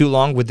for too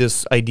long with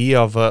this idea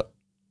of a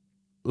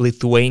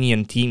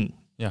Lithuanian team.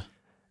 Yeah.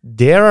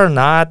 There are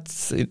not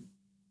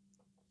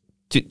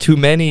too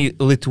many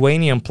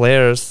Lithuanian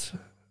players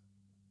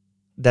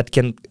that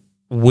can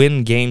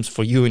win games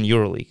for you in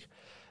EuroLeague.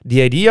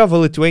 The idea of a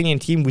Lithuanian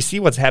team, we see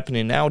what's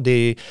happening now.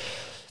 They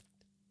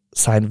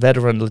signed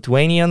veteran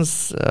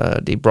Lithuanians.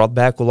 They brought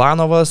back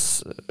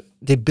Ulanovas.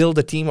 They build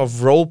a team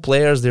of role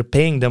players. They're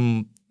paying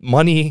them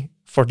money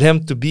for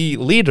them to be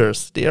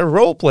leaders. They are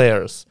role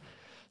players.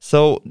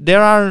 So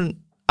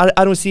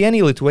I don't see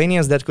any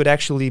Lithuanians that could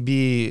actually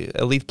be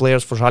elite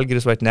players for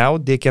Žalgiris right now.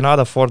 They cannot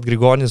afford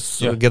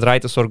Grigonis,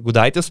 Giedraitis, or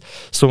Gudaitis.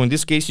 So in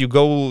this case, you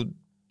go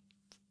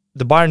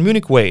the Bayern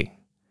Munich way.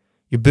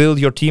 You build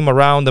your team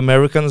around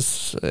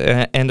Americans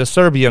and a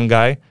Serbian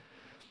guy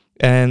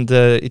and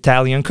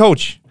Italian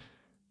coach.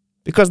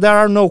 Because there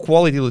are no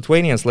quality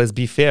Lithuanians, let's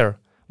be fair.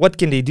 What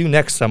can they do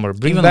next summer?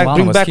 Bring back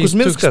Kuzminskas. He's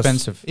too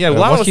expensive. Yeah,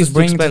 what he's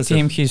bringing to the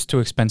team, he's too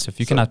expensive.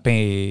 You cannot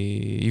pay.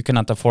 You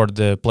cannot afford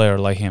the player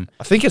like him.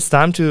 I think it's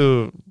time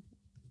to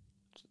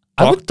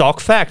talk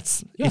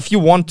facts. Yeah. If you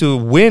want to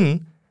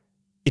win,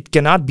 it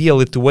cannot be a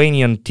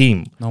Lithuanian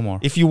team. No more.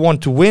 If you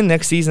want to win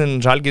next season,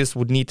 Žalgiris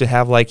would need to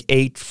have like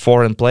 8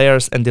 foreign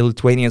players, and the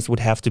Lithuanians would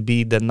have to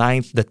be the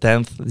 9th, the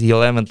 10th, the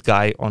 11th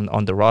guy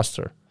on the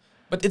roster.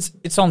 But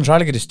it's on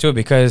Žalgiris too,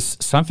 because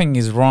something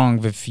is wrong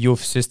with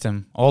youth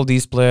system. All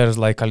these players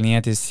like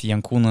Kalnietis,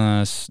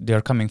 Jankūnas,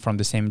 they're coming from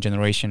the same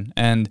generation.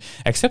 And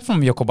except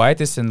from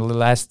Jokubaitis in the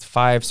last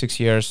 5-6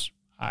 years,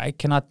 I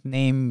cannot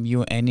name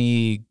you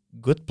any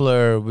good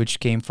player which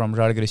came from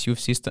Žalgiris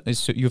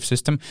youth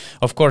system.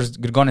 Of course,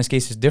 Grigonis'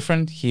 case is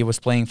different. He was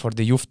playing for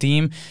the youth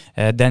team.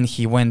 Then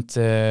he went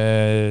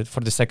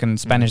for the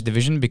second Spanish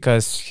division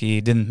because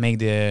he didn't make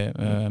the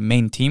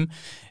main team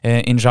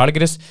in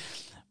Žalgiris.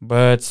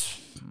 But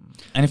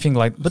anything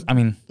like, I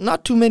mean,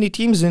 not too many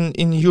teams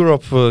in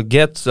Europe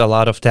get a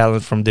lot of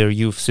talent from their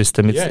youth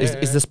system.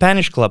 It's the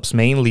Spanish clubs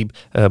mainly,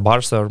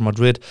 Barca or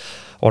Madrid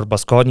or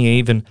Baskonia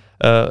even.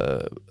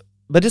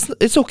 But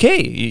it's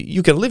okay.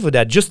 You can live with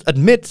that. Just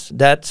admit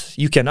that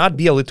you cannot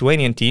be a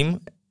Lithuanian team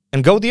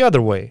and go the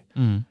other way.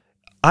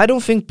 I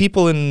don't think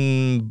people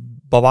in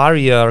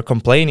Bavaria are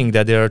complaining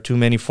that there are too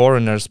many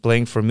foreigners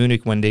playing for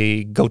Munich when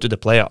they go to the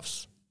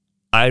playoffs.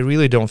 I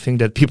really don't think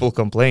that people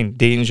complain.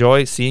 They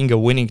enjoy seeing a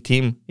winning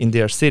team in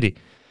their city.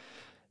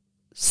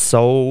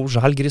 So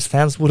Žalgiris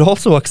fans would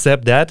also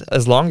accept that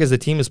as long as the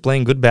team is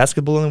playing good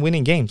basketball and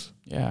winning games.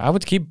 Yeah, I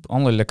would keep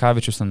only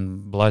Lekavičius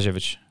and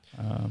Blažević,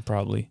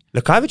 probably.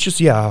 Lekavičius,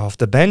 off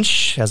the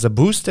bench as a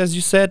boost, as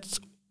you said.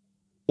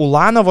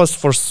 Ulanovas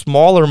for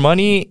smaller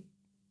money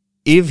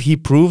if he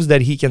proves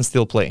that he can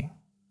still play.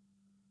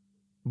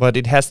 But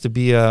it has to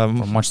be for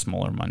much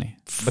smaller money.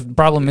 But the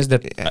problem is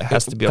that it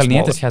has to be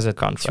Kalnietis has a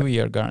contract.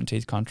 2-year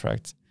guaranteed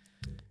contract.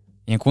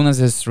 Jankūnas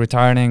is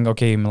retiring.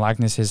 Okay,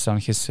 Milaknis is on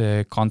his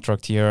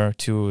contract year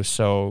too.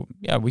 So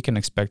yeah, we can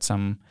expect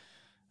some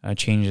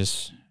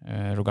changes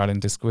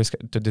regarding this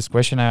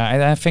question.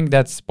 I think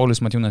that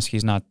Paulius Matiūnas,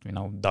 he's not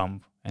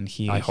dumb, and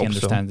he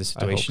understands the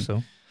situation. I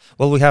hope so.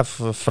 Well, we have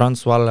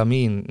François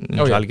Lamy in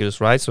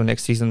Žalgiris, right? So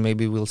next season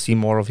maybe we'll see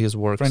more of his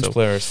work. French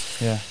players,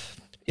 yeah.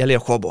 Eli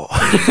Kobo.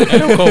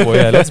 Eli Kobo,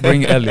 yeah, let's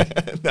bring Eli.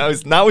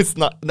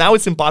 Now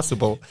it's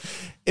impossible.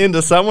 In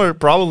the summer,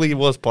 probably it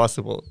was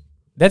possible.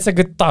 That's a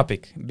good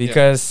topic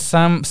because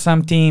some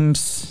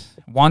teams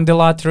won the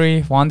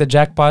lottery, won the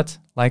jackpot,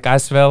 like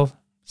as well.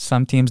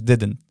 Some teams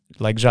didn't,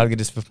 like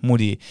Zalgiris with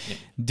Moody. Yeah.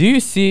 Do you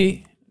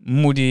see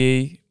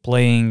Moody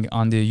playing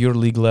on the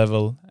EuroLeague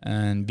level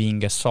and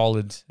being a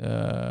solid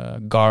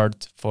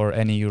guard for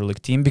any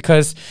EuroLeague team?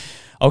 Because,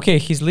 okay,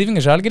 he's leaving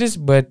Zalgiris,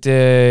 but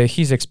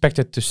he's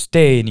expected to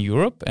stay in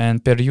Europe,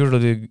 and per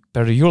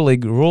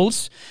EuroLeague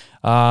rules,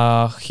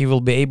 he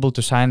will be able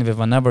to sign with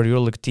another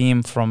EuroLeague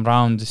team from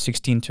round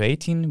 16 to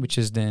 18, which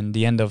is then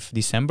the end of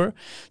December.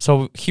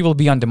 So he will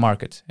be on the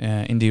market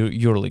in the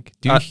EuroLeague.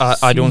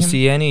 I don't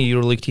see any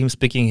EuroLeague teams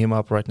picking him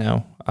up right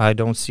now. I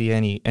don't see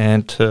any.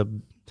 And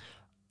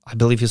I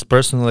believe his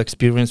personal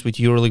experience with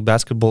EuroLeague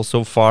basketball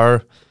so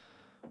far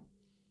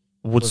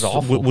would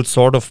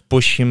sort of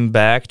push him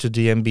back to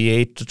the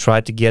NBA to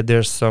try to get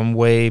there some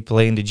way,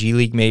 play in the G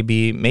League.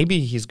 Maybe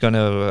he's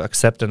gonna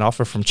accept an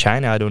offer from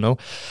China. I don't know,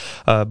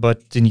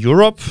 but in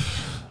Europe,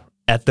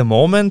 at the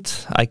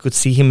moment, I could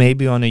see him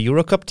maybe on a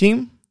Eurocup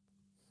team.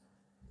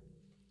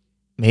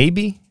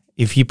 Maybe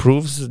if he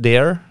proves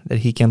there that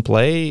he can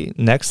play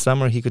next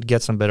summer, he could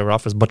get some better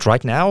offers. But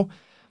right now,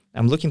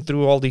 I'm looking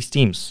through all these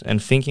teams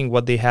and thinking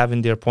what they have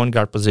in their point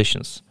guard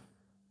positions.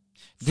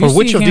 For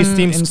which of these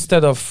teams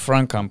instead of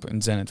Frankamp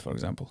in Zenit, for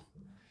example?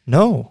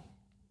 No,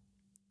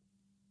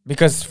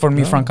 because for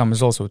me, Frankamp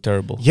is also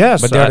terrible.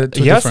 Yes, but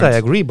I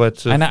agree.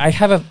 But and I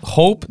have a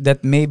hope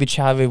that maybe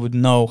Xavi would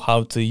know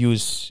how to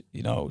use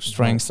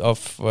strengths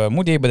of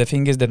Moody. But the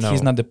thing is that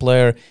he's not the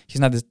player.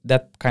 He's not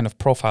that kind of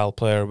profile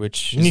player.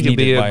 Which you need to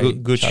be a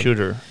good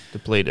shooter to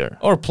play there,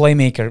 or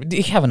playmaker.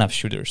 They have enough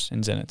shooters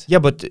in Zenit. Yeah,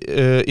 but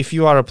if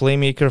you are a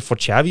playmaker for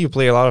Xavi, you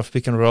play a lot of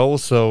pick and roll.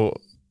 So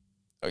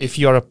if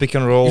you are a pick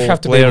and roll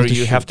player,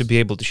 you have to be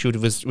able to shoot,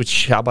 which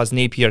Shabazz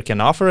Napier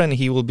can offer, and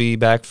he will be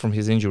back from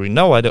his injury.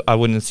 No, I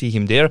wouldn't see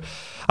him there.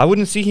 I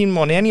wouldn't see him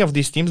on any of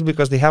these teams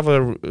because they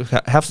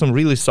have some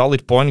really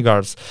solid point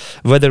guards.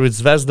 Whether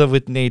it's Zvezda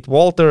with Nate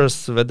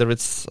Walters, whether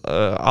it's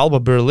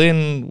Alba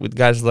Berlin with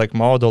guys like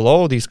Mao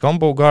Dolo, these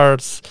combo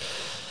guards.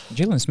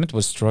 Jalen Smith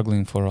was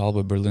struggling for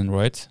Alba Berlin,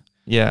 right?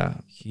 Yeah.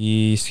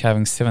 He's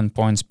having 7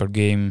 points per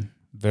game.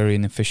 Very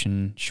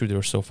inefficient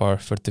shooter so far,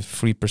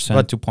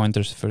 33%, 2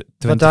 pointers for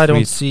 23. But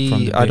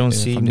I don't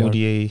see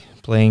Moutier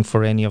playing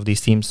for any of these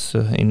teams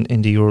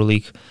in the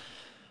EuroLeague.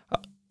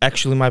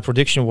 Actually, my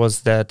prediction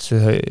was that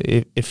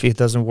if it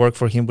doesn't work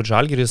for him with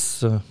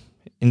Zalgiris,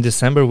 in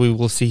December we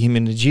will see him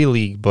in the G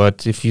League.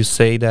 But if you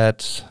say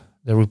that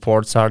the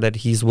reports are that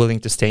he's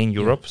willing to stay in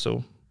Europe,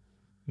 so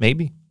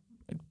maybe.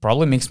 It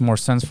probably makes more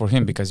sense for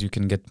him because you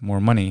can get more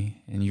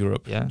money in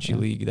Europe. Yeah, G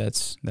League,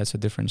 that's a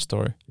different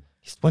story.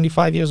 He's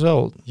 25 years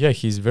old. Yeah,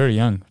 he's very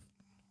young.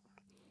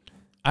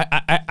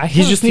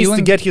 He just needs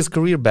to get his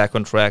career back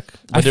on track.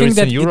 I think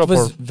that it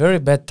was very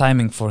bad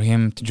timing for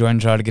him to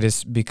join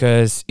Zalgiris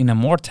because in a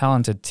more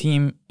talented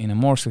team, in a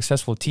more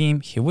successful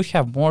team, he would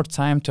have more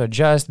time to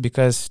adjust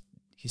because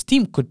his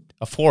team could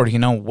afford,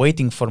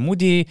 waiting for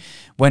Moody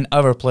when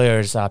other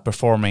players are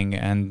performing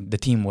and the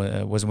team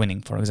was winning,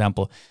 for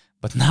example.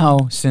 But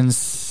now,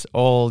 since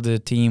all the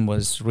team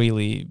was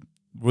really,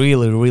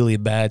 really, really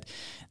bad,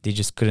 they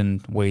just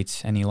couldn't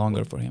wait any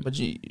longer for him. But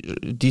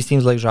these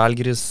teams like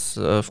Zalgiris,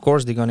 of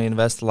course, they're going to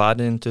invest a lot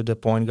into the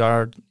point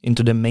guard,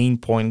 into the main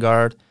point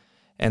guard,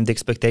 and the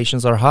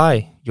expectations are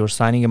high. You're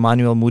signing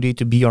Emmanuel Moody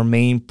to be your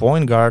main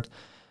point guard,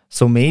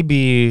 so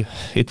maybe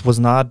it was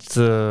not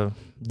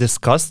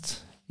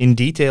discussed in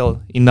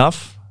detail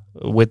enough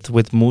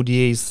with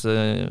Moody's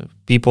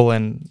people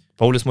and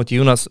Paulius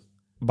Motiejūnas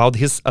about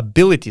his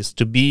abilities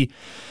to be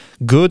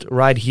good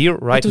right here,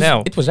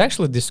 now. It was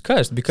actually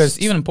discussed because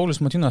even Paulius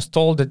Motiejūnas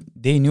told that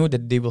they knew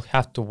that they will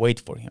have to wait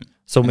for him.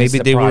 So maybe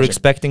they were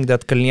expecting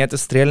that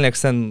Kalnietis,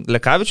 Strelnieks and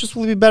Lekavičius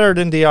will be better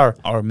than they are.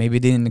 Or maybe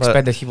they didn't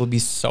expect that he will be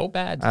so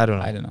bad. I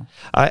don't know.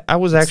 I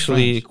was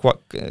actually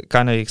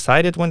kind of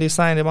excited when they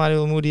signed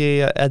Emmanuel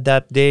Moody at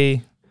that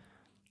day.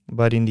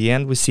 But in the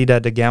end, we see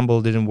that the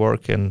gamble didn't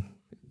work and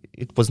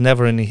it was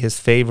never in his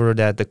favor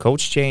that the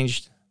coach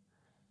changed.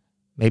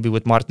 Maybe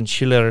with Martin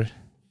Schiller,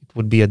 it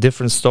would be a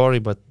different story,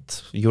 but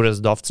Juras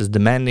Dovts is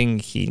demanding.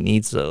 He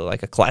needs a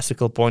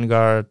classical point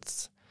guard,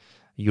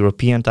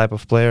 European type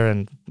of player,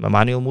 and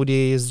Emmanuel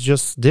Moody is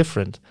just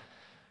different.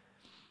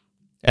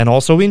 And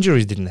also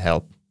injuries didn't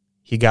help.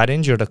 He got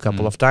injured a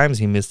couple of times.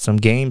 He missed some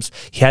games.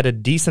 He had a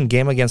decent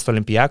game against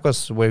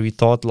Olympiacos where we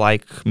thought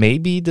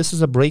maybe this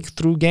is a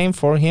breakthrough game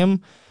for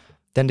him.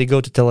 Then they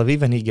go to Tel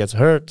Aviv and he gets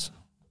hurt.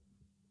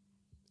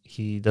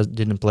 He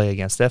didn't play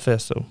against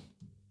Efes, so...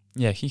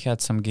 Yeah, he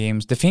had some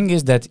games. The thing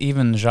is that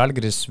even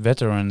Zalgiris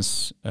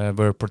veterans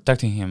were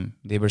protecting him.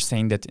 They were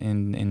saying that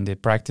in the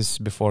practice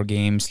before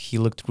games, he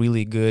looked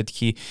really good.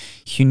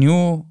 He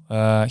knew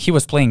he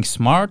was playing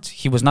smart.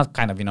 He was not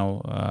kind of,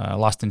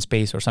 lost in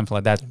space or something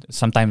like that.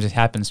 Sometimes it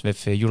happens with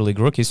EuroLeague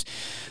rookies.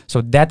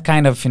 So that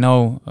kind of,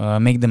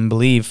 make them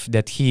believe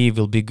that he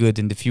will be good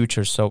in the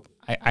future. So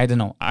I don't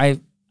know.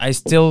 I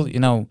still,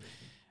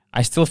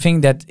 I still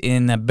think that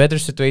in a better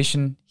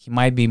situation, he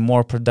might be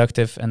more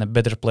productive and a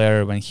better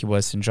player when he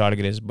was in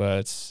Zalgiris,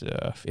 but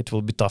it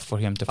will be tough for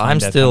him to find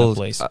that kind of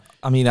place.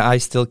 I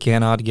still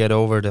cannot get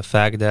over the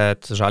fact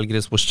that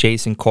Zalgiris was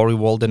chasing Corey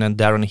Walden and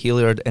Darren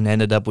Hilliard and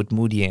ended up with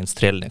Moody and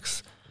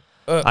Strelniks.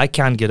 I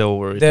can't get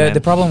over it.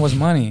 The problem was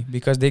money,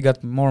 because they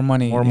got more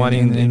money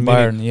in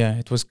Bayern. Yeah,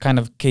 it was kind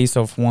of case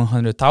of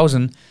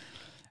 100,000.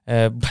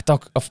 But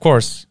of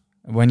course,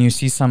 when you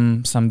see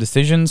some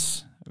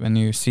decisions, when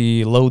you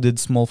see loaded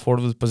small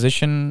forward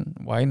position,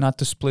 why not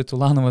to split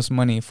Ulanov's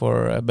money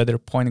for a better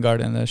point guard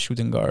and a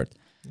shooting guard?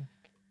 Yeah.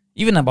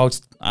 Even about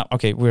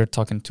we're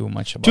talking too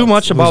much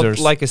about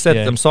like I said,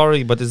 I'm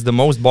sorry, but it's the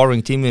most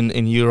boring team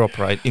in Europe,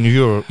 right? In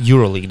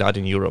EuroLeague, not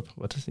in Europe,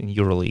 but in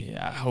EuroLeague.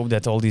 Yeah, I hope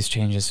that all these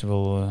changes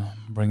will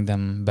bring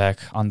them back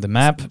on the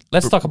map.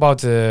 Let's talk about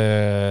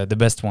the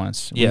best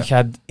ones. Yeah. We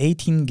had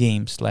 18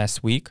 games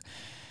last week.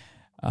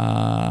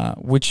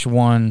 Which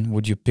one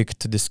would you pick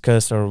to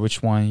discuss, or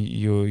which one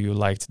you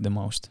liked the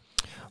most?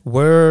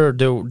 Where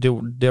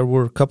there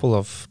were a couple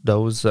of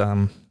those.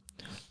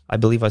 I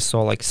believe I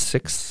saw like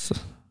 6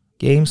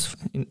 games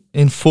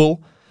in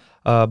full,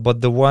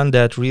 but the one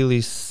that really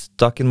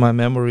stuck in my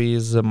memory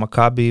is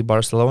Maccabi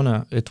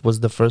Barcelona. It was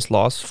the first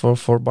loss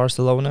for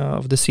Barcelona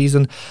of the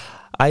season.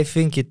 I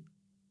think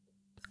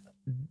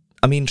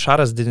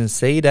Sharas didn't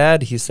say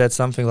that. He said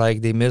something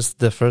like they missed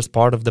the first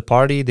part of the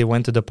party. They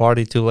went to the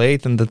party too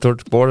late in the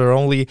third quarter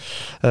only.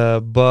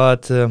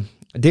 But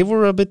they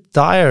were a bit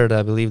tired,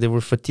 I believe. They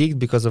were fatigued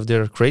because of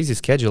their crazy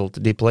schedule.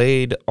 They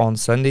played on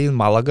Sunday in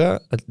Malaga,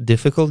 a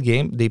difficult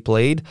game. They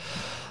played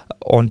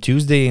on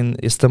Tuesday in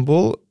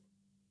Istanbul,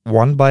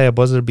 won by a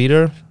buzzer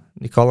beater.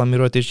 Nikola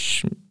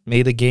Mirotic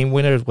made a game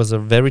winner. It was a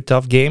very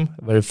tough game,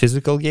 very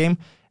physical game.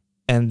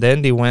 And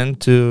then they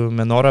went to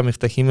Menora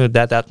Miftahim with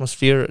that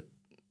atmosphere.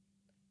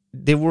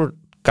 They were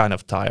kind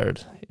of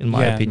tired, in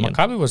my opinion.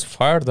 Maccabi was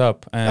fired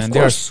up, and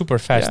they're a super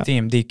fast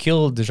team. They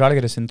killed the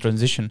Zalgiris in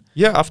transition.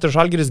 Yeah, after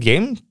Zalgiris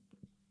game,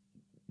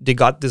 they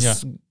got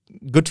this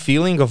good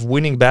feeling of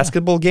winning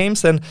basketball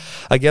games, and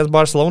against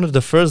Barcelona,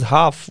 the first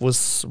half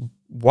was,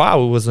 it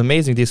was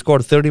amazing. They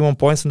scored 31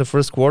 points in the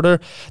first quarter.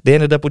 They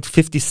ended up with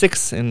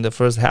 56 in the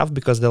first half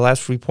because the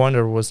last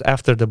 3-pointer was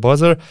after the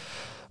buzzer.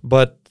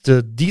 But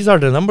these are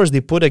the numbers they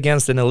put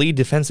against an elite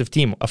defensive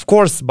team. Of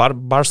course,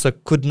 Barca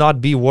could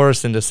not be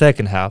worse in the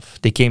second half.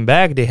 They came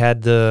back. They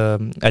had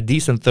a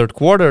decent third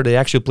quarter. They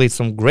actually played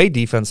some great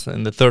defense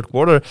in the third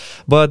quarter,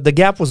 but the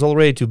gap was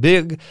already too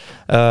big.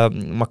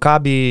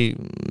 Maccabi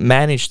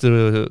managed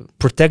to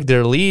protect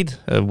their lead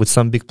with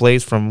some big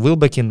plays from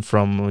Wilbekin,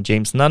 from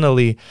James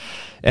Nunnally.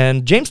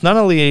 And James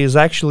Nunnally is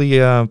actually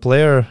a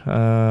player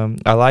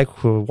I like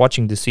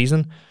watching this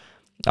season.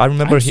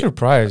 I'm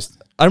surprised.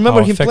 I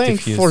remember him playing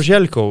for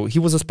Željko. He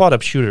was a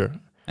spot-up shooter.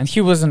 And he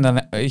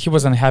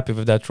wasn't happy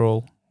with that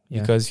role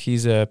because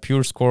he's a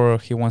pure scorer.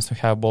 He wants to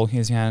have ball in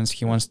his hands.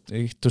 He wants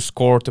to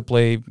score, to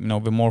play,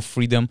 with more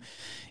freedom.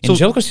 In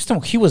Željko's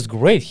system, he was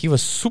great. He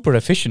was super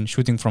efficient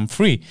shooting from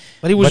free.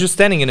 But he was just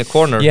standing in a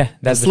corner. Yeah,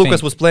 that's the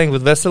Lucas thing. was playing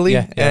with Vesely,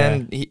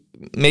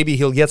 maybe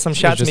he'll get some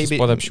shots, maybe a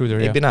spot-up shooter,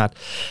 maybe not.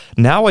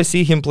 Now I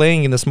see him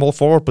playing in the small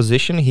forward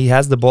position. He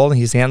has the ball in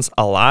his hands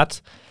a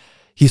lot.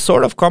 He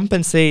sort of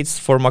compensates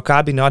for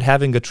Maccabi not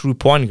having a true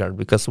point guard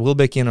because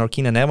Wilbekin or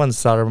Keenan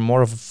Evans are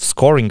more of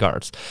scoring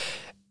guards.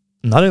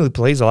 Not only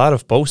plays a lot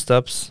of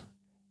post-ups,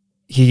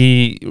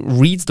 he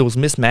reads those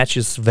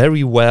mismatches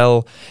very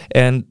well.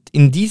 And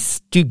in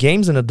these 2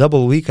 games in a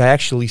double week, I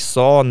actually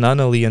saw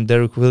Nunnally and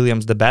Derek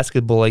Williams, the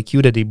basketball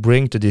IQ that they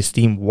bring to this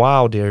team.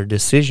 Wow, their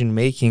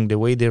decision-making, the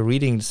way they're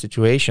reading the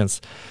situations.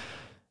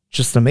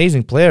 Just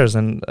amazing players.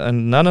 And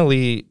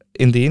Nunnally,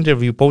 in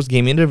the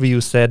post-game interview,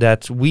 said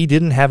that we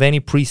didn't have any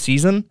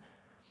preseason,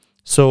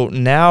 so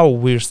now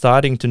we're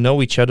starting to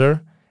know each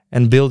other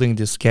and building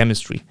this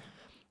chemistry.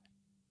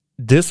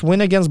 This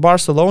win against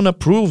Barcelona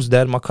proves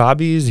that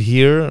Maccabi is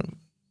here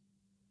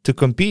to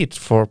compete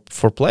for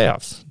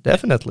playoffs,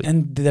 definitely.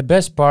 And the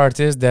best part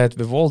is that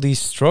with all these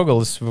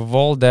struggles, with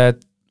all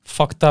that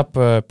fucked up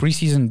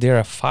preseason,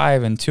 they're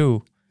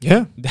 5-2.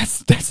 Yeah,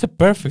 that's a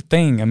perfect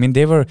thing. I mean,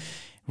 they were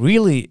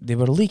really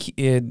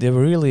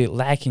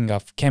lacking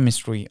of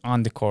chemistry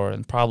on the court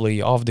and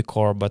probably off the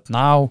court. But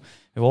now,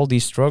 with all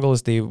these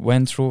struggles they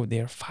went through,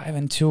 they're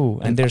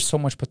 5-2, and there's so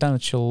much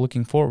potential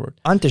looking forward.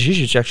 Ante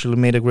Žižić actually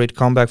made a great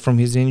comeback from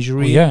his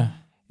injury. Yeah.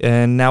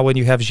 And now when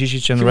you have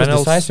Žižić and Reynolds... He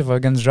was decisive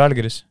against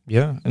Žalgiris.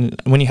 Yeah, and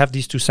when you have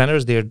these 2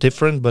 centers, they're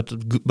different, but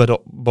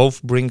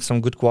both bring some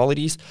good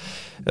qualities.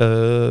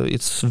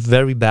 It's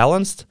very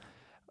balanced.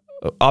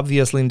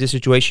 Obviously, in this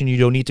situation, you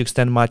don't need to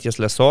extend Matias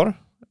Lesor.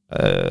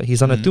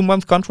 He's on a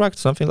 2-month contract,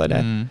 something like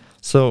that.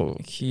 So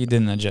he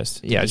didn't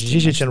adjust. Yeah,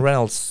 Žižić and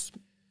Reynolds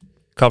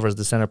covers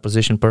the center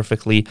position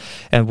perfectly.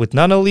 And with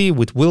Nunnally,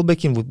 with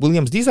Wilbekin, with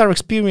Williams, these are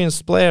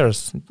experienced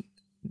players.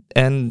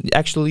 And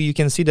actually, you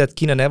can see that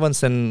Keenan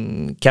Evans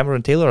and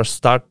Cameron Taylor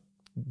start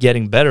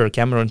getting better.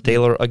 Cameron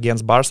Taylor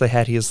against Barca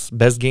had his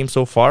best game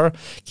so far.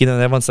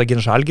 Keenan Evans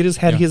against Žalgiris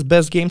had his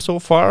best game so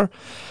far.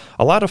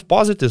 a lot of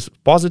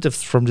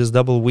positives from this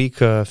double week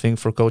thing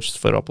for Coach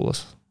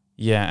Sferopoulos.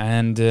 Yeah,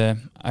 and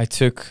I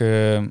took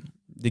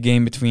the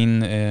game between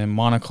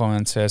Monaco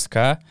and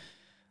CSKA.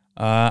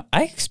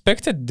 I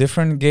expected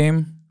different game.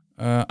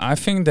 I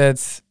think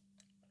that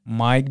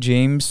Mike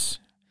James,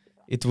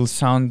 it will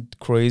sound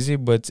crazy,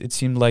 but it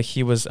seemed like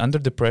he was under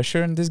the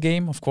pressure in this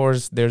game. Of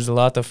course, there's a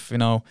lot of,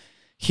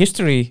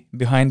 history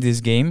behind this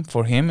game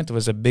for him. It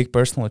was a big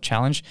personal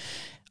challenge.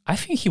 I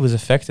think he was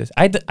affected.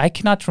 I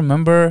cannot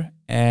remember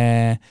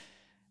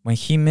when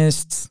he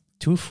missed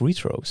 2 free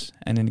throws.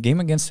 And in the game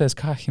against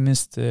CSKA, he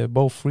missed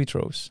both free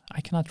throws. I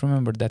cannot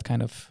remember that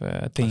kind of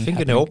thing. I think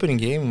in the opening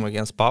game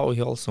against Pau,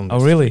 he also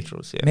missed really? free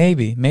throws. Yeah.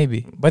 Maybe.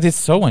 But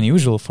it's so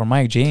unusual for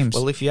Mike James.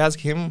 Well, if you ask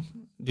him,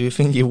 do you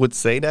think he would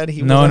say that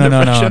he No. was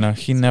under pressure?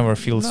 He never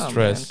feels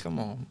stress. Man, come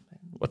on.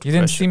 What You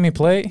pressure? didn't see me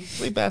play?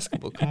 Play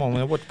basketball. Come on,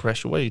 man. What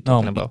pressure? What are you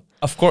talking about?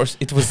 Of course,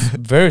 it was a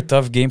very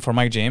tough game for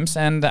Mike James,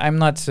 and I'm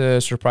not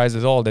surprised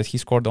at all that he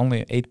scored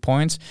only 8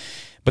 points.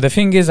 But the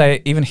thing is,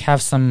 I even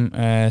have some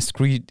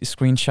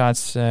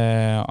screenshots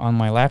on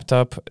my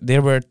laptop.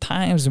 There were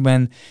times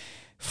when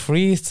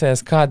 3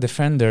 CSKA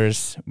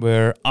defenders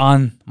were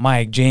on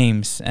Mike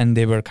James, and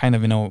they were kind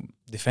of,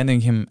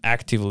 defending him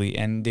actively,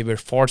 and they were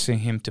forcing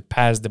him to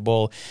pass the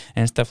ball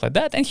and stuff like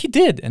that. And he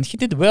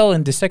did well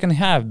in the second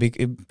half.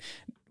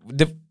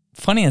 The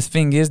funniest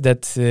thing is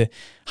that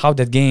how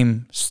that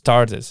game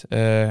started.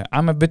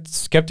 I'm a bit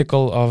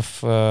skeptical of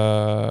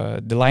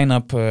the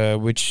lineup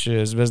which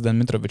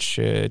Zvezdan Mitrovic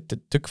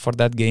took for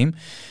that game.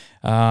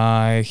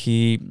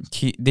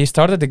 They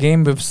started the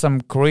game with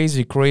some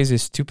crazy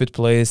stupid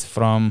plays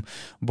from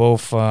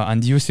both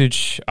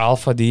Andjusic,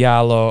 Alpha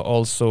Diallo,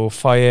 also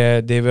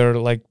Faye.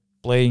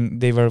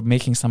 They were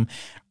making some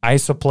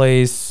ISO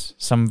plays,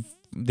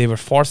 they were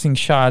forcing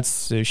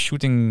shots,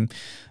 shooting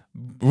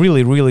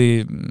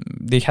really,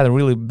 they had a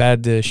really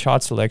bad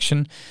shot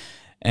selection.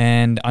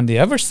 And on the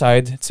other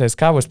side,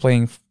 CSKA was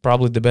playing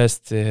probably the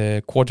best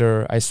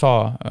quarter I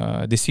saw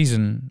this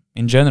season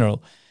in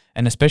general,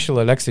 and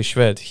especially Alexei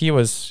Shved.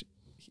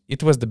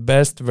 It was the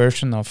best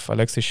version of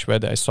Alexei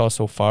Shved I saw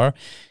so far.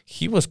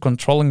 He was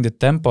controlling the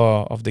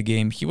tempo of the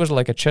game. He was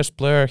like a chess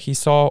player. He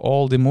saw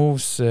all the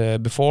moves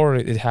before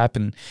it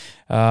happened.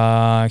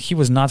 He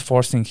was not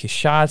forcing his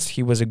shots.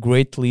 He was a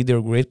great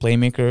leader, great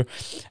playmaker.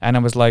 And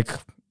I was like,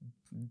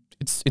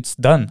 it's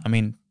done. I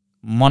mean,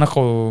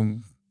 Monaco,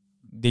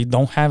 they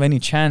don't have any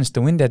chance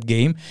to win that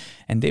game.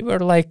 And they were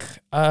like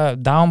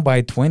down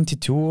by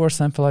 22 or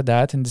something like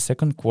that in the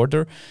second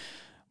quarter.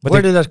 But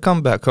Where did that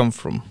comeback come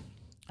from?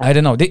 I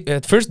don't know.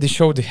 At first, they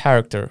showed the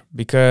character,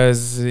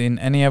 because in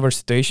any other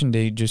situation,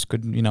 they just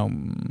could,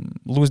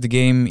 lose the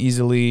game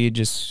easily,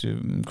 just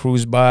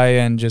cruise by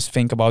and just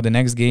think about the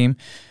next game.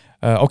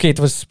 It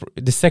was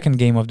the second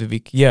game of the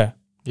week. Yeah.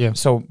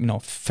 So,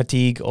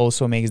 fatigue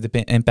also makes the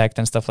impact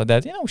and stuff like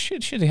that.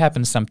 Should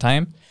happen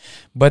sometime.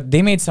 But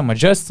they made some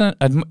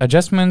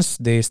adjustments.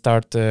 They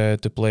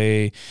started to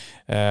play.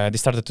 They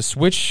started to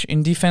switch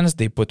in defense.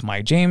 They put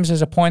Mike James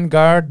as a point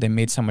guard. They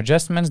made some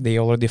adjustments. They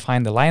already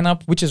defined the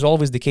lineup, which is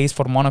always the case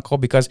for Monaco,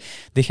 because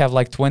they have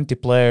like 20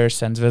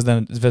 players, and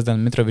Zvezdan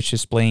Mitrovic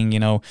is playing,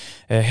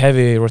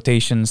 heavy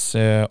rotations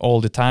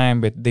all the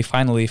time. But they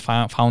finally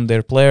found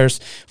their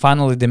players.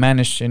 Finally, they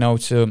managed,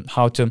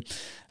 to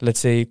let's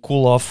say,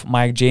 cool off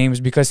Mike James,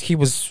 because he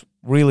was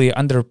really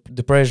under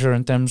the pressure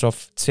in terms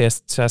of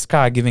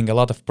CSKA giving a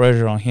lot of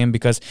pressure on him,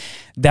 because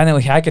Daniel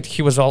Hackett,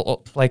 he was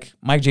all like,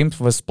 Mike James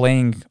was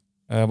playing,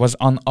 was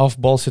on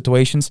off-ball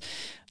situations.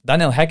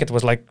 Daniel Hackett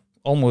was like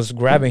almost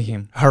grabbing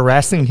him.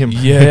 Harassing him.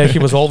 Yeah, he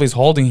was always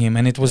holding him,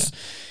 and it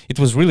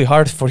was really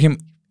hard for him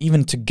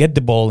even to get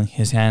the ball in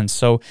his hands.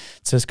 So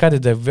CSKA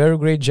did a very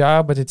great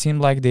job, but it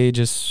seemed like they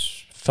just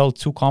felt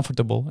too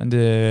comfortable in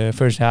the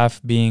first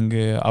half, being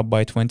up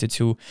by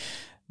 22.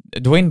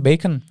 Dwayne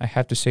Bacon, I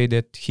have to say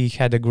that he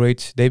had a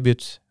great debut.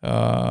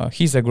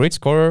 He's a great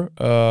scorer,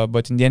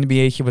 but in the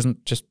NBA, he was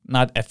just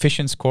not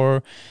efficient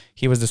scorer.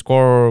 He was the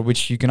scorer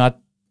which you cannot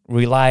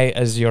rely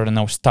as your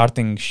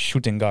starting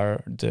shooting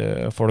guard.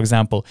 For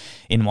example,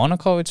 in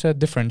Monaco, it's a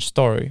different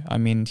story. I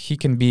mean, he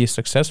can be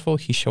successful.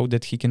 He showed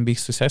that he can be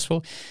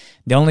successful.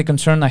 The only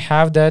concern I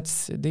have that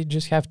they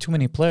just have too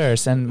many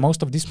players, and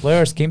most of these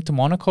players came to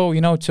Monaco,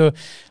 to,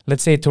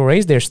 let's say, to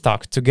raise their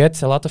stock, to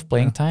get a lot of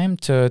playing time,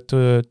 to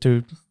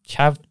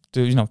have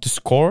to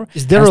score.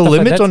 Is there a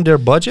limit on their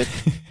budget?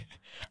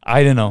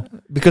 I don't know,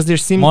 because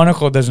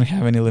Monaco doesn't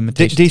have any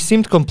limitations. They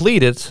seemed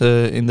completed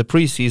in the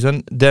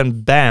preseason.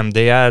 Then, bam,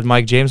 they add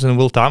Mike James and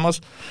Will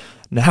Thomas.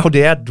 Now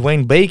they add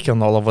Dwayne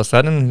Bacon all of a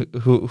sudden,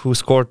 who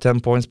scored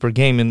 10 points per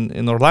game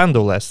in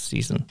Orlando last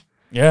season.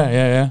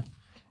 Yeah.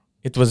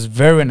 It was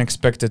very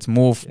unexpected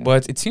move,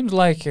 but it seems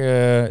like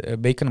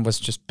Bacon was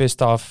just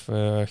pissed off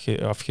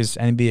of his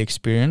NBA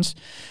experience.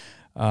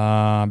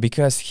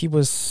 Because he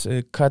was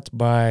cut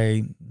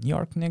by New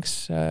York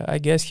Knicks, I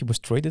guess. He was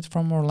traded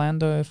from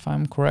Orlando, if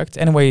I'm correct.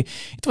 Anyway,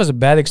 it was a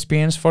bad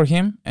experience for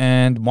him,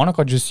 and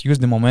Monaco just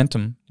used the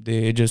momentum.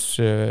 They just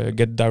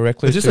get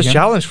directly. It's just a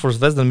challenge for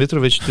Zvezdan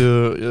Mitrovic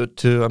to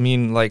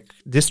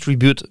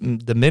distribute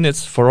the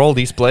minutes for all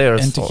these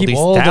players and to keep these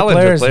all the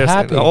players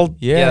happy.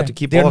 To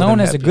keep they're all known of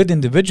them as happy. good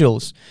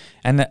individuals.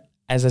 And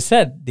as I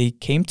said, they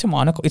came to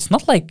Monaco. It's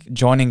not like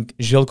joining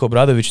Željko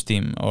Obradović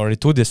team or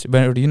Itudis,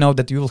 where you know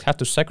that you will have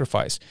to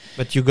sacrifice.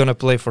 But you're gonna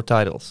play for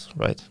titles,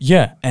 right?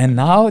 Yeah, and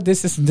now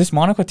this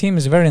Monaco team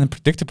is very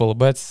unpredictable,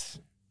 but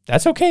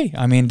that's okay.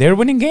 I mean, they're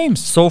winning games.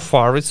 So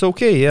far, it's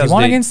okay. Yes, they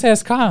won against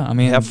CSKA. I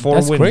mean, have 4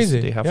 that's wins.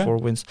 crazy. They have 4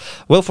 wins.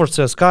 Well, for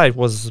CSKA, it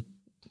was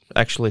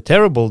actually a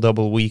terrible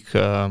double week.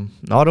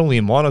 Not only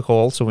in Monaco,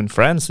 also in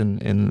France,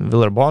 in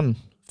Villeurbanne,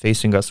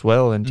 facing us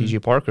well, and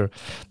TJ Parker.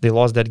 They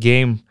lost that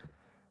game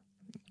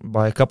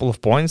by a couple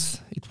of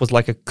points. It was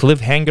like a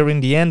cliffhanger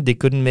in the end. They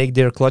couldn't make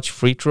their clutch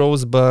free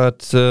throws,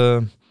 but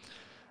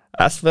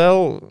as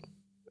well,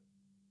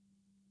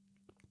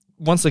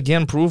 once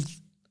again proved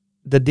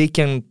that they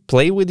can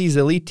play with these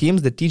elite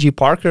teams, that TJ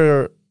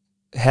Parker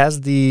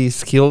has the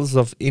skills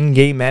of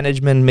in-game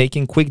management,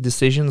 making quick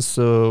decisions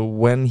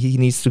when he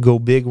needs to go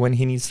big, when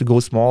he needs to go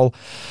small,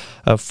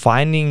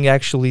 finding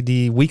actually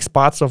the weak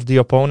spots of the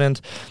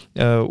opponent.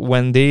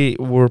 When they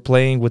were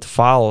playing with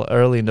Foul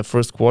early in the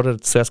first quarter,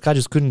 CSKA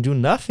just couldn't do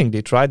nothing.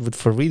 They tried with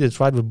Farid, they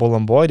tried with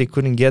Bolomboy, they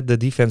couldn't get the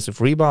defensive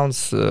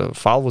rebounds.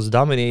 Foul was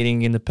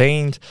dominating in the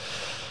paint.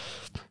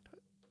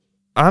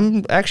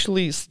 I'm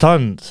actually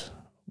stunned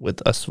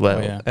with us well.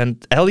 Oh, yeah.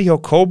 And Elio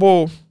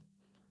Kobo,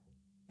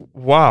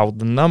 wow,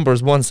 the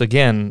numbers once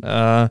again.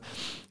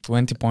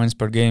 20 points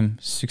per game,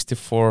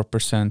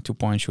 64%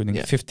 2-point shooting,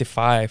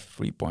 55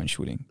 3-point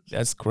shooting.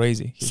 That's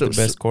crazy. He's the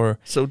best scorer.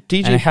 So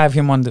TJ, and I have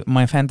him on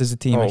my fantasy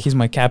team. Oh. He's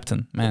my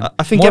captain, man.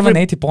 I think more than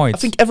 80 points.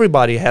 I think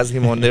everybody has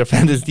him on their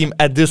fantasy team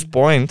at this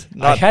point.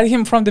 I had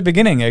him from the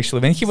beginning,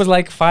 actually, when he was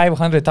like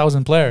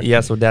 500,000 player. Yeah,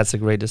 so that's a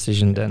great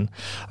decision then.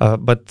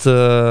 But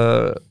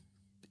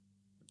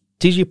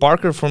TJ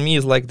Parker for me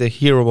is like the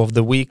hero of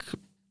the week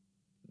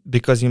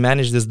because you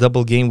managed this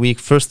double game week,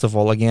 first of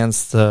all,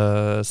 against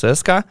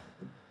CSKA,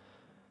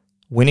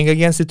 winning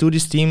against the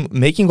Tudis team,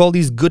 making all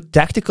these good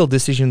tactical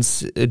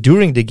decisions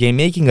during the game,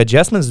 making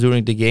adjustments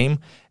during the game,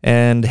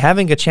 and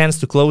having a chance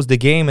to close the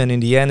game. And in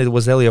the end, it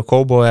was Elio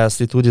Kobo, as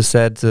the Tudis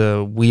said,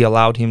 we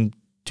allowed him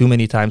too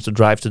many times to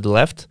drive to the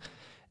left.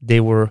 They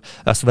were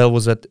as well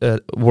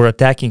were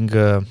attacking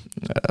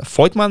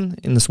Voigtman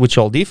in the switch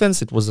all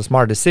defense. It was a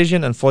smart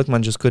decision, and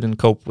Voigtman just couldn't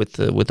cope with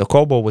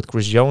Okobo, with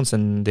Chris Jones,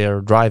 and they're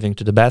driving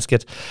to the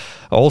basket.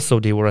 Also,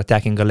 they were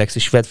attacking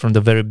Alexis Shved from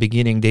the very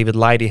beginning. David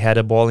Lighty had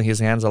a ball in his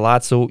hands a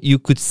lot, so you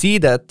could see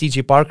that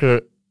TJ Parker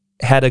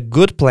had a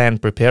good plan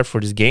prepared for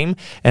this game,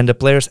 and the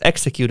players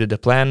executed the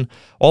plan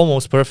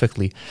almost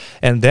perfectly.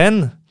 And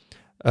then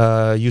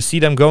you see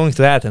them going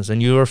to Athens,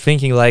 and you are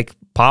thinking like,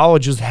 Pau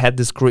just had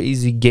this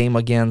crazy game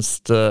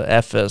against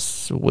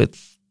Efes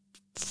with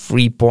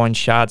 3-point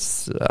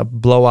shots, a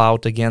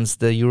blowout against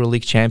the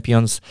EuroLeague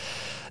champions.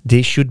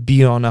 They should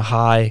be on a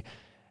high,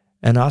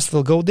 and us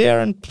will go there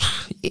and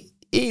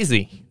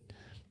easy.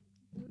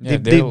 Yeah,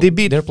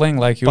 they're playing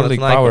like EuroLeague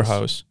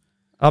powerhouse.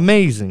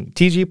 Amazing.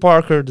 TJ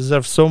Parker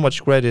deserves so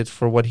much credit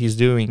for what he's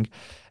doing,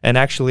 and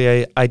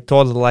actually, I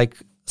thought like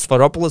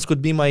Svaropoulos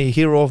could be my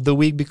hero of the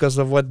week because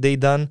of what they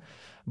done.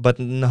 But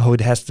no,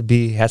 it has to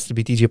be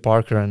TJ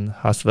Parker and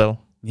Hasvel.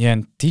 Yeah,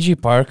 and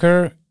TJ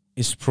Parker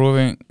is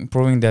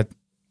proving that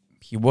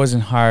he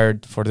wasn't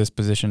hired for this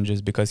position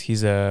just because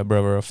he's a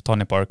brother of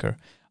Tony Parker.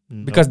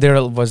 No. Because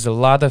there was a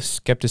lot of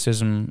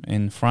skepticism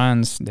in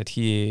France that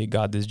he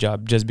got this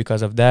job just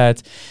because of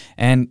that.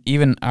 And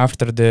even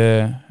after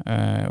the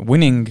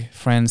winning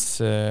French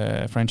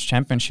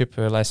championship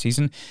last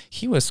season,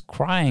 he was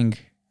crying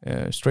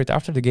straight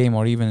after the game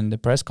or even in the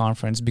press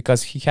conference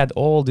because he had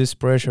all this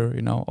pressure,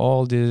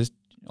 all this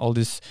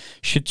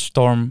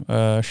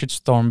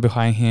shitstorm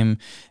behind him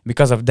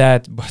because of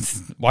that.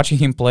 But watching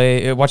him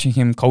play, watching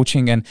him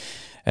coaching, and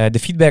the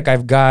feedback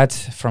I've got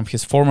from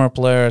his former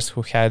players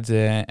who had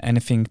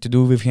anything to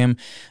do with him,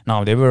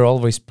 now they were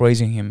always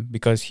praising him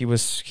because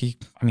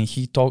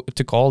he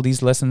took all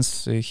these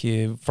lessons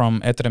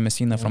from Etere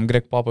Messina, from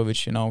Greg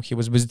Popovich. He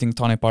was visiting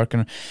Tony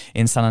Parker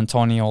in San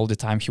Antonio all the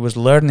time. He was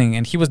learning,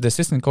 and he was the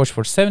assistant coach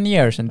for 7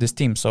 years in this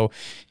team, so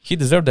he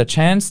deserved a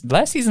chance.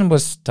 Last season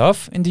was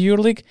tough in the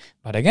EuroLeague,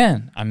 but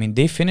again,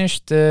 they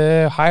finished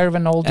higher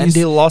than all these. And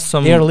they lost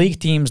some their league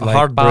teams like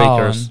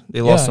heartbreakers.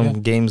 They lost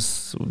some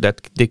games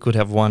that they could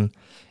have won.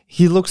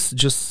 He looks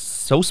just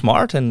so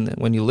smart, and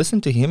when you listen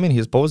to him in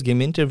his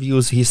post-game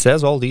interviews, he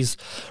says all these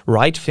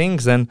right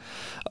things, and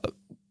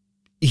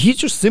he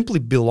just simply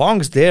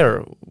belongs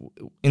there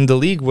in the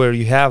league where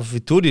you have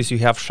Vitudis, you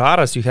have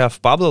Charas, you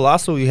have Pablo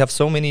Lasso, you have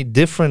so many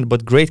different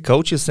but great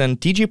coaches, and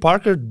TJ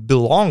Parker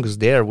belongs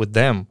there with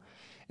them.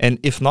 And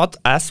if not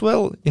as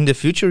well, in the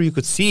future, you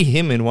could see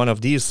him in one of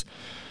these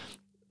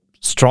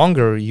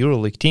stronger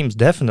EuroLeague teams,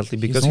 definitely,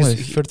 because he's only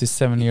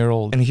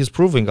 37-year-old. And he's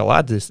proving a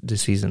lot this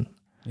season.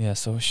 Yeah,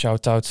 so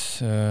shout out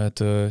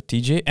to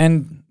TJ.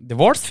 And the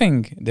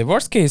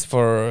worst case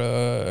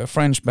for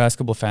French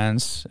basketball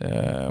fans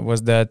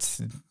was that,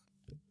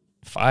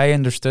 if I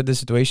understood the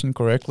situation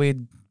correctly,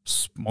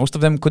 most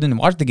of them couldn't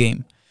watch the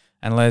game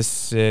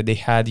unless they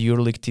had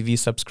EuroLeague TV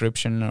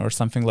subscription or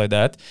something like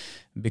that.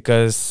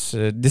 Because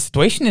the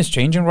situation is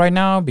changing right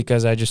now,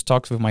 because I just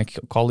talked with my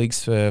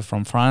colleagues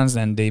from France,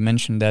 and they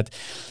mentioned that,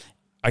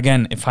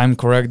 again, if I'm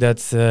correct,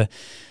 that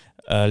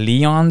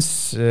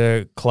Lyon's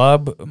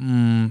club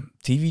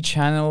TV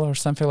channel or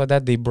something like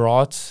that, they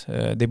bought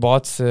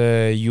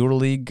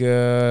EuroLeague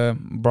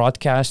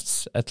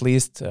broadcasts, at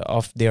least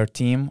of their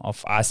team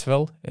of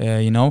Asvel.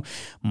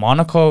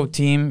 Monaco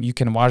team, you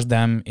can watch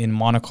them in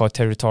Monaco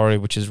territory,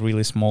 which is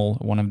really small,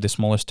 one of the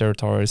smallest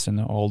territories in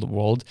the whole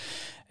world.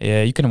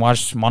 You can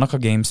watch Monaco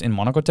games in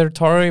Monaco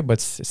territory,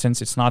 but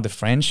since it's not the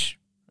French,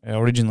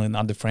 originally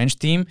not the French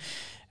team,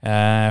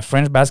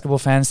 French basketball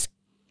fans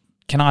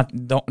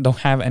don't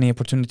have any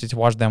opportunity to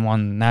watch them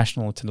on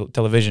national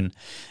television,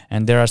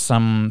 and there are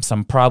some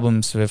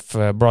problems with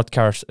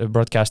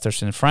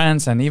broadcasters in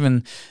France, and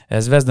even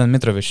Zvezdan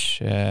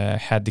Mitrovic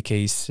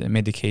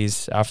made the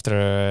case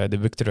after the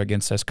victory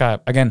against CSKA.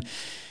 Again,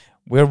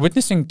 we're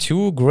witnessing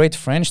two great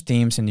French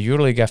teams in the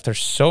EuroLeague after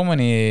so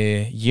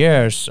many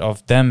years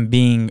of them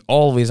being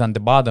always on the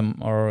bottom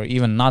or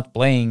even not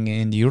playing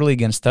in the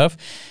EuroLeague and stuff.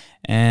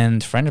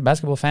 And French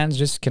basketball fans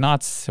just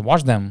cannot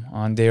watch them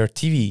on their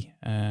TV.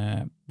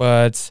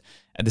 But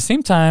at the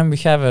same time, we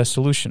have a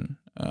solution.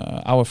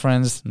 Our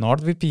friends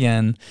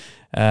NordVPN.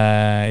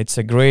 It's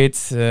a great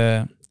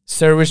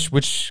service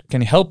which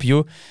can help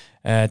you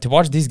to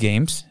watch these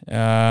games,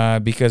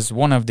 because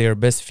one of their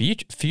best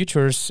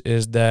features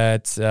is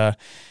that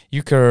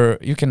you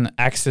can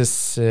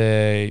access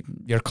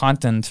your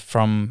content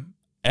from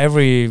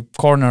every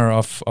corner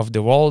of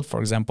the world.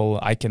 For example,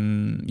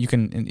 you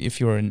can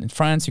if you're in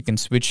France, you can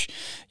switch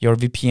your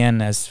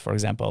VPN as, for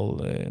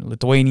example,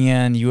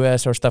 Lithuanian,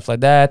 US or stuff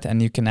like that,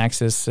 and you can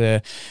access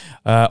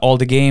all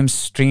the games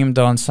streamed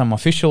on some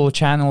official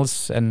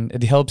channels, and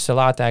it helps a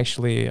lot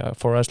actually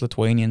for us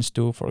Lithuanians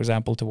too, for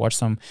example, to watch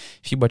some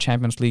FIBA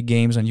Champions League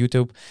games on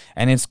YouTube.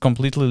 And it's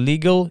completely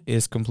legal,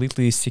 it's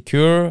completely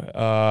secure.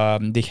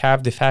 They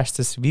have the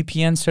fastest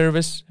VPN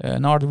service,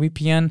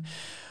 NordVPN.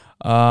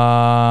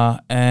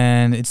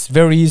 And it's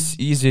very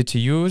easy to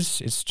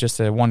use. It's just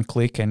a one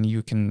click, and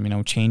you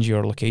can change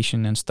your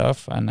location and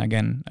stuff. And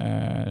again,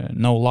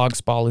 no logs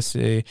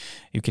policy.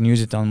 You can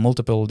use it on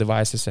multiple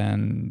devices,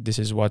 and this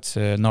is what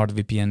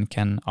NordVPN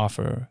can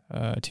offer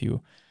to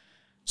you.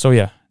 So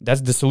yeah,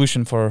 that's the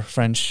solution for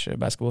French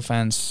basketball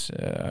fans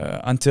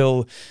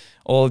until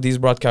all these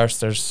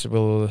broadcasters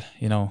will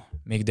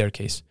make their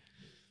case.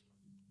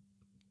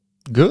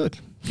 Good.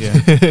 Yeah.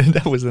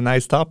 That was a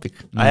nice topic.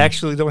 I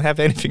actually don't have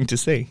anything to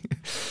say.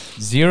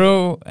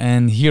 Zero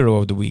and hero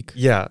of the week.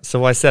 Yeah,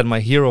 so I said my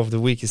hero of the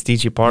week is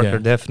TJ Parker,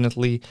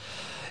 definitely.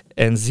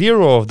 And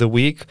zero of the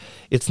week,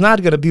 it's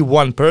not going to be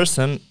one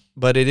person,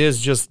 but it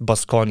is just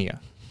Baskonia.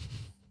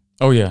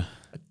 Oh, yeah.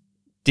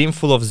 Team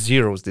full of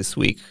zeros this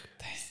week.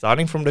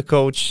 Starting from the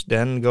coach,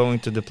 then going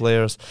to the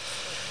players.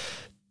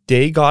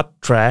 They got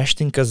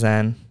trashed in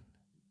Kazan.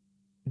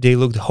 They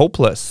looked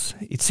hopeless.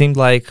 It seemed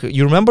like,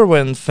 you remember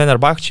when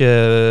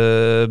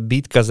Fenerbahce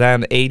beat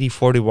Kazan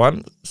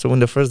 80-41? So in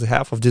the first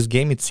half of this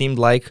game, it seemed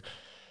like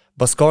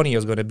Baskonia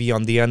is going to be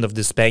on the end of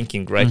the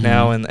spanking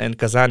now, and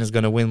Kazan is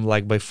going to win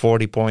like by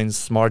 40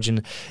 points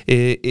margin.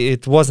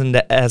 It wasn't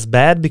as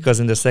bad because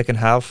in the second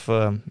half,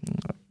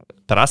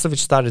 Tarasovic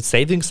started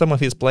saving some of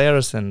his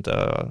players, and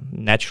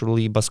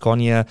naturally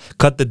Baskonia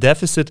cut the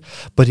deficit,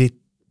 but he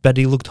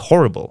looked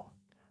horrible.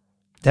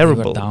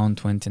 Terrible. They were down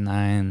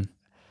 29.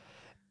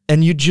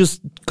 And you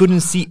just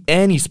couldn't see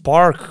any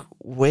spark.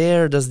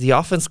 Where does the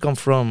offense come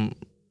from?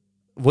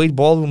 Wade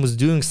Baldwin was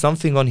doing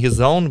something on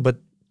his own, but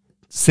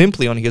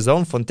simply on his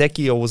own.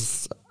 Fontecchio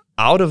was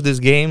out of this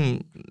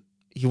game.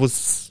 He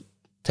was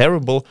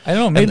terrible. I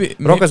don't know, maybe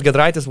Rokas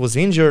Giedraitis was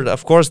injured.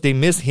 Of course, they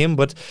miss him,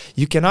 but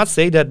you cannot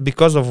say that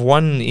because of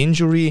one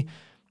injury,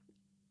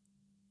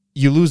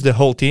 you lose the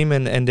whole team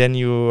and then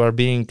you are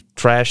being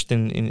trashed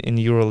in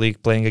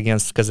EuroLeague playing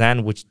against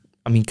Kazan, which,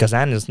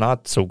 Kazan is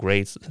not so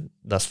great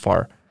thus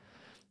far.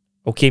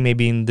 Okay,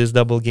 maybe in this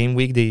double game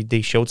week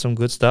they showed some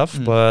good stuff,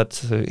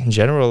 but in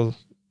general,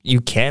 you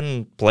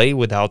can play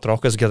without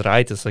Rokas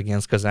Giedraitis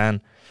against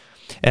Kazan.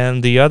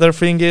 And the other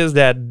thing is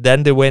that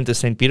then they went to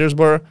St.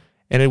 Petersburg,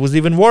 and it was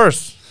even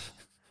worse.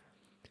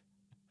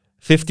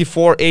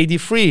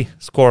 54-83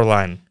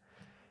 scoreline.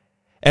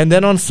 And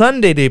then on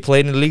Sunday, they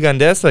played in Liga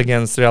Endesa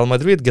against Real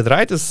Madrid.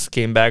 Giedraitis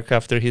came back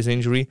after his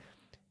injury,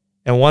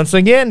 and once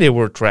again, they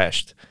were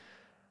trashed.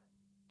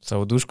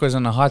 So Duško is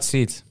on a hot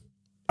seat.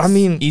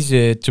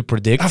 Easy to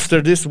predict.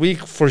 After this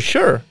week, for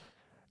sure.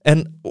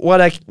 And what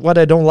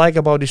I don't like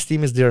about this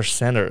team is their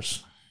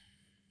centers.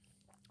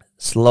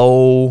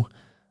 Slow,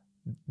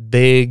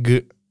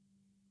 big,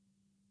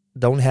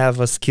 don't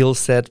have a skill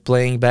set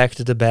playing back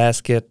to the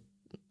basket.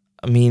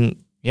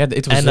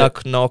 It was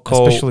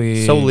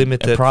especially so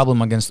limited. A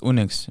problem against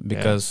Unix,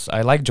 because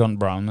I like John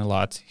Brown a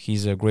lot.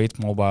 He's a great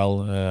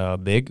mobile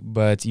big,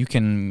 but you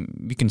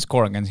can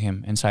score against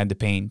him inside the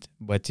paint.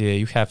 But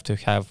you have to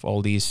have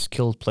all these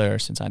skilled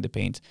players inside the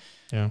paint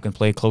who can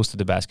play close to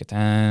the basket.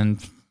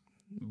 And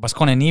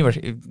Baskonia never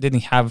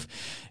didn't have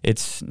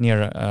it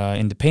near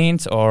in the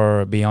paint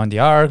or beyond the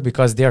arc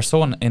because they are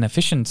so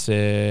inefficient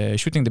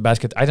shooting the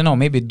basket. I don't know,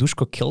 maybe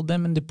Duško killed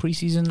them in the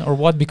preseason or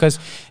what, because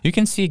you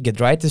can see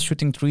Giedraitis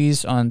shooting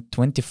threes on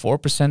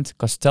 24%,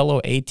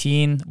 Costello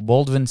 18%,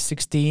 Baldwin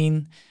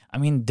 16%. I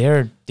mean,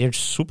 they're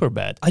super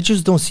bad. I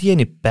just don't see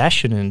any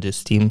passion in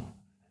this team.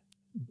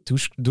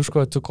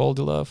 Duško took all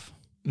the love.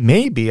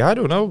 Maybe, I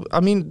don't know. I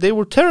mean, they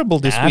were terrible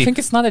this week. I think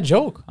it's not a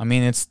joke. I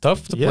mean, it's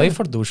tough to play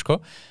for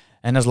Duško.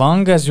 And as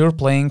long as you're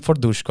playing for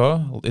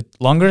Duško,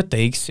 longer it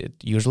takes, it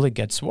usually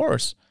gets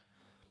worse.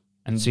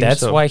 And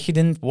that's why he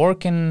didn't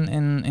work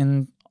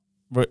in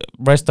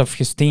rest of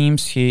his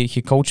teams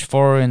he coached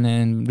for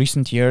in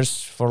recent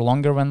years for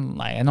longer than,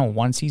 I don't know,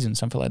 one season,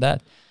 something like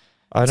that.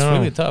 It's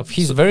really tough.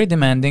 He's very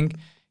demanding.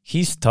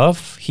 He's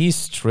tough. He's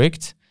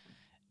strict.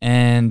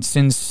 And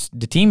since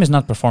the team is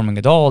not performing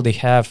at all, they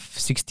have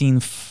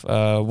 16th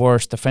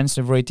worst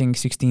offensive rating,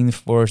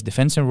 16th worst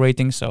defensive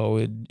rating. So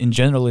in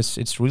general,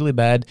 it's really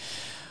bad.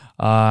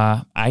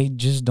 I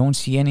just don't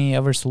see any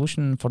other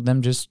solution for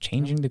them just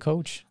changing the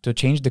coach, to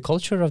change the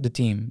culture of the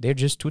team. They're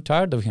just too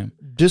tired of him.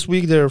 This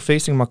week they're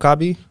facing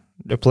Maccabi.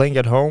 They're playing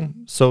at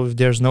home. So if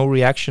there's no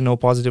reaction, no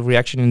positive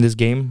reaction in this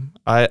game,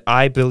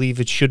 I believe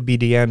it should be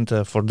the end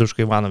for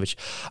Duško Ivanović.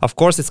 Of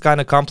course, it's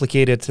kind of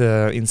complicated.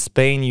 In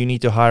Spain, you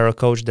need to hire a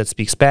coach that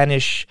speaks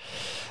Spanish.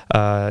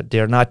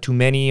 There are not too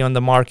many on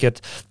the market.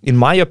 In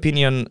my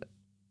opinion,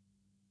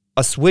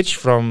 a switch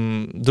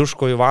from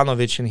Duško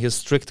Ivanović and his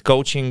strict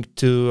coaching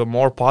to a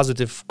more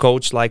positive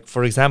coach, like,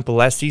 for example,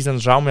 last season,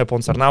 Jaume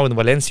Ponsarnau in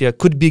Valencia,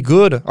 could be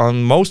good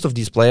on most of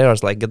these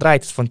players, like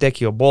Giedraitis,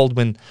 Fontecchio,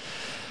 Baldwin.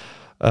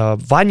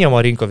 Vanya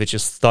Marinkovic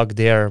is stuck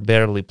there,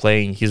 barely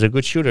playing. He's a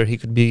good shooter. He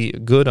could be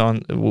good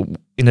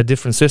in a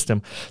different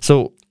system.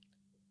 So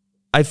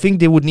I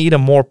think they would need a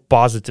more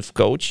positive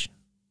coach.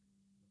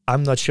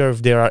 I'm not sure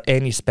if there are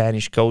any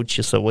Spanish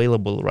coaches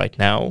available right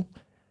now.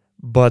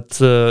 But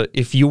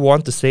if you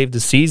want to save the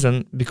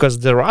season, because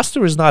the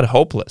roster is not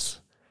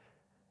hopeless,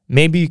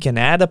 maybe you can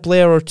add a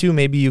player or two.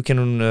 Maybe you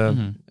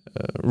can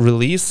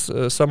release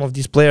some of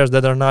these players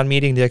that are not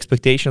meeting the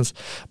expectations.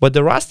 But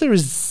the roster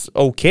is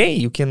okay.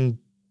 You can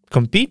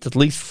compete at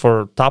least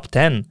for top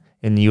 10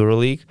 in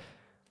EuroLeague.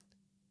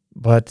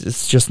 But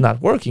it's just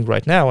not working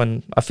right now.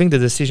 And I think the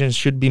decision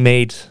should be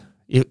made,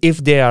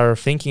 if they are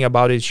thinking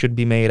about it, should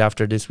be made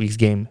after this week's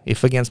game.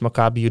 If against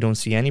Maccabi you don't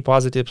see any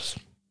positives,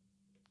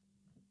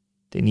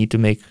 they need to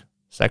make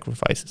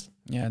sacrifices.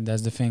 Yeah,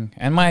 that's the thing.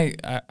 And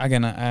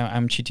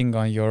I'm cheating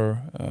on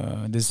your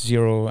this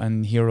zero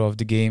and hero of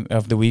the game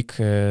of the week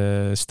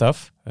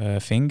stuff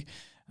thing.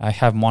 I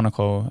have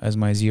Monaco as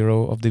my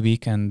zero of the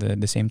week and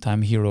at the same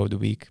time hero of the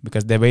week,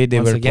 because the way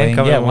they were playing.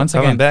 Once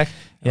again, back.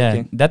 Yeah,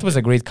 okay. That was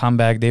a great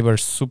comeback. They were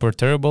super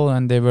terrible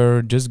and they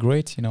were just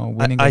great.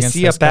 Winning. I against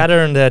see a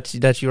pattern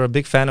that you're a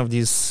big fan of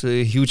these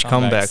huge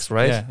comebacks,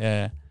 right?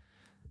 Yeah.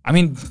 I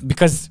mean,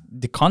 because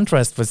the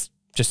contrast was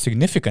just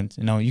significant.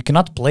 You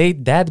cannot play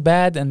that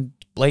bad and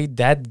play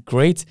that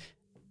great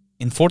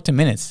in 40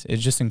 minutes.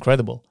 It's just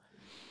incredible.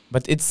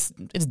 But it's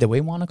the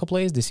way Monaco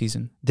plays this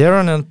season. They're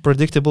an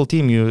unpredictable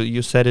team.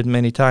 You said it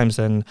many times,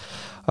 and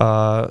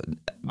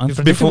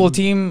unpredictable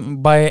team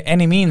by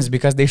any means,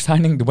 because they're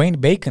signing Dwayne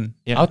Bacon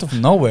out of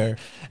nowhere.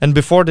 And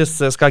before this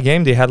SKA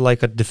game, they had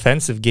like a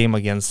defensive game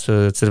against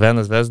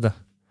Crvena Zvezda,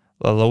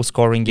 a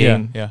low-scoring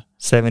game,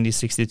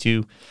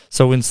 70-62.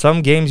 So in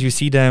some games you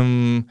see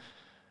them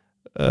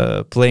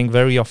playing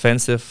very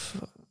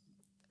offensive.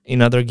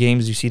 In other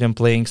games, you see them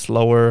playing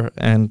slower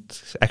and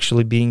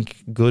actually being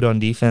good on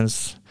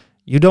defense.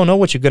 You don't know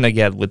what you're going to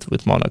get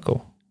with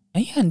Monaco.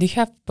 And they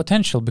have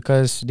potential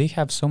because they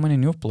have so many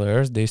new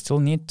players. They still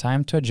need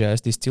time to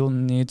adjust. They still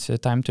need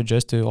time to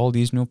adjust to all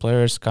these new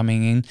players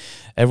coming in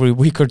every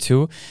week or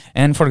two.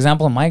 And for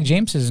example, Mike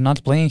James is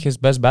not playing his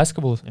best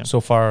basketball so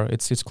far.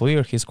 It's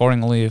clear. He's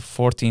scoring only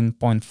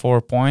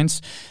 14.4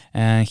 points.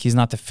 And he's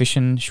not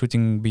efficient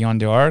shooting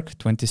beyond the arc,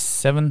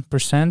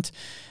 27%.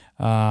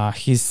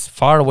 He's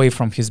far away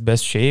from his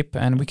best shape,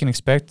 and we can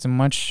expect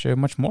much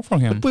more from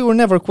him. But we were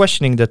never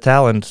questioning the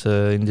talent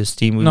in this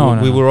team.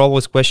 We were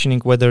always questioning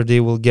whether they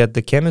will get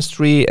the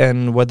chemistry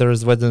and whether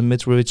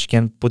Mitrovic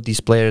can put these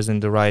players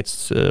in the right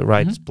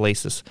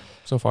places.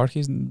 So far,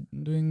 he's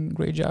doing a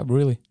great job,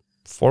 really.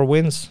 4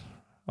 wins,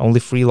 only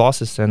 3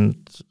 losses, and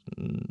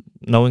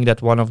knowing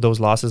that one of those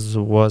losses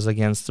was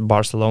against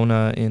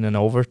Barcelona in an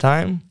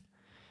overtime,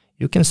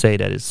 you can say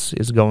that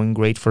it's going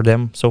great for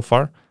them so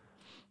far.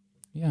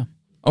 Yeah.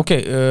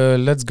 Okay,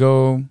 let's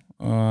go.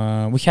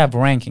 We have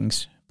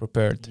rankings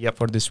prepared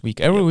for this week.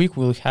 Every week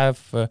we'll have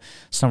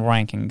some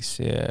rankings,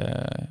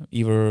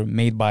 either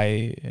made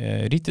by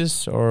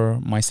Rytis or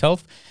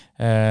myself.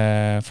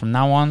 From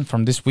now on,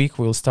 from this week,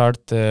 we'll start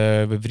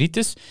with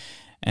Rytis.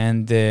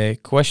 And the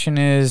question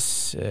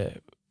is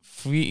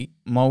 3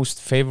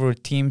 most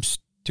favorite teams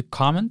to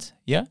comment.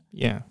 Yeah?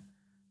 Yeah.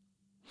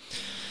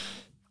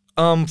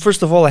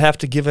 First of all, I have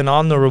to give an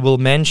honorable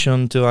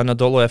mention to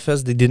Anadolu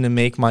Efes. They didn't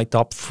make my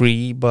top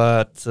 3,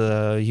 but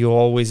you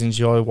always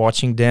enjoy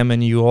watching them,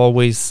 and you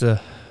always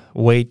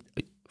wait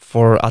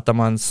for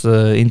Ataman's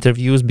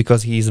interviews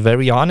because he's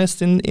very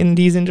honest in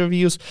these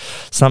interviews.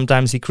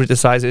 Sometimes he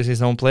criticizes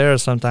his own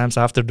players. Sometimes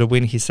after the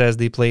win, he says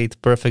they played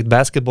perfect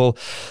basketball.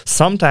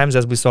 Sometimes,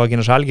 as we saw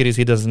against Zalgiris,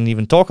 he doesn't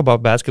even talk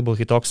about basketball.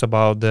 He talks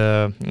about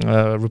the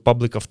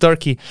Republic of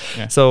Turkey.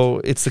 Yeah.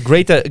 So it's a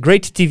great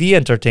TV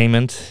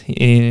entertainment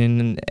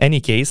in any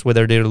case,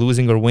 whether they're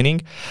losing or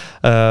winning.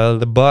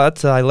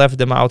 But I left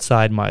them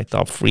outside my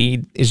top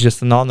three. It's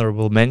just an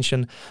honorable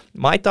mention.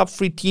 My top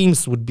three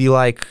teams would be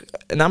like,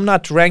 and I'm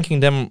not ranking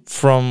them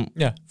from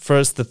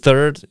first to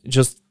third,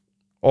 just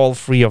all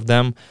three of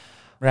them.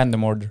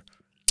 Random order.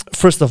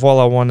 First of all,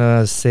 I want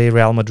to say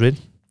Real Madrid.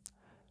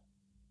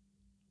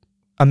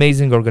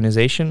 Amazing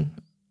organization,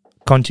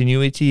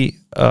 continuity.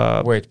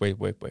 Wait.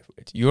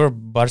 You're a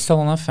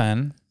Barcelona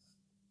fan.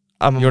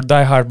 You're a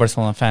diehard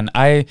Barcelona fan.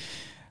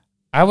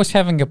 I was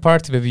having a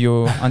party with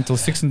you until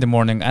 6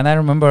 a.m, and I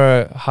remember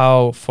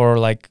how for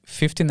like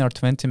 15 or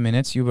 20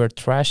 minutes you were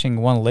trashing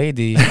one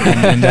lady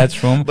in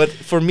that room. But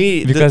for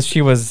me, because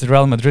she was a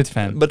Real Madrid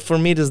fan. But for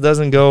me, this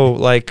doesn't go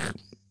like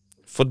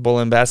football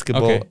and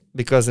basketball,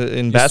 because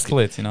in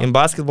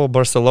basketball,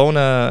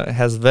 Barcelona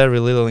has very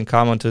little in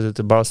common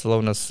to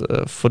Barcelona's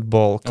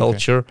football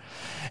culture.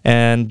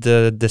 And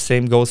the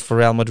same goes for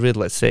Real Madrid.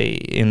 Let's say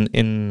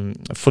in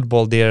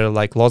football, they're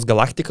like Los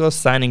Galacticos,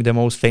 signing the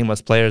most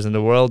famous players in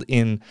the world.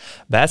 In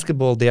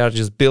basketball, they are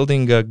just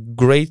building a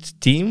great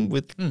team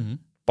with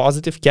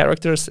positive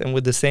characters and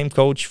with the same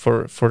coach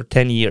for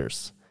 10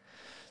 years.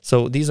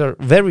 So these are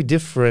very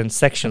different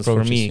sections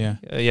for me.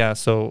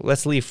 So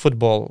let's leave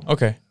football.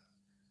 Okay.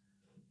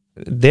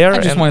 There, I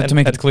just wanted to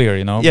make it clear,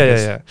 you know.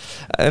 Yeah.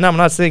 And I'm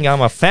not saying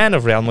I'm a fan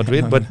of Real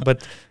Madrid,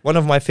 but one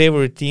of my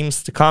favorite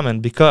teams to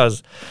comment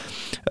because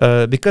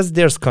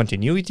there's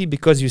continuity,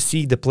 because you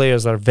see the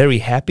players are very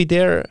happy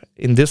there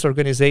in this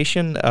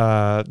organization.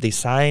 They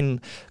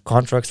sign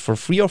contracts for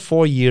 3 or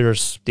 4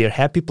 years. They're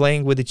happy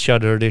playing with each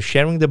other. They're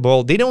sharing the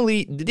ball. They don't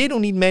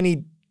need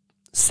many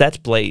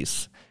set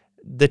plays.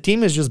 The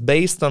team is just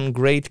based on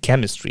great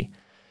chemistry.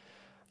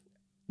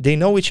 They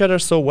know each other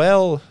so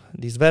well.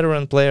 These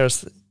veteran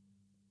players.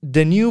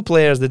 The new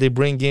players that they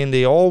bring in,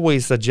 they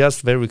always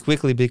adjust very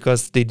quickly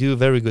because they do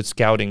very good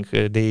scouting.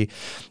 They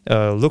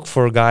look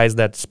for guys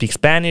that speak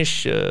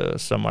Spanish,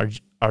 some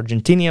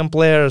Argentinian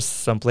players,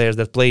 some players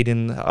that played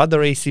in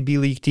other ACB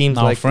league teams.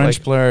 Now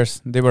French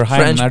players. They were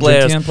hiring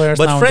Argentinian players.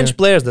 But French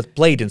players that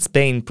played in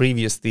Spain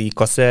previously,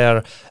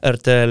 Coser,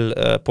 Ertel,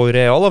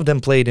 Poiré, all of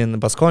them played in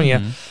Baskonia.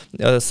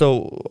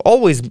 So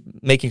always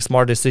making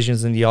smart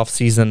decisions in the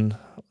off-season.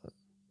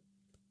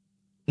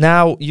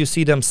 Now you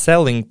see them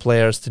selling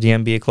players to the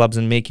NBA clubs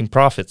and making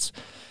profits.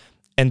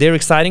 And they're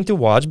exciting to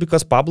watch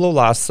because Pablo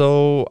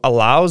Lasso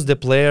allows the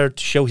player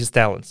to show his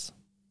talents.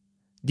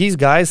 These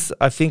guys,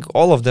 I think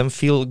all of them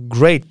feel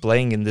great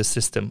playing in this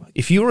system.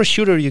 If you're a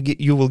shooter,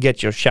 you will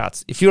get your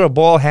shots. If you're a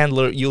ball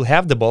handler, you'll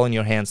have the ball in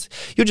your hands.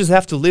 You just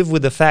have to live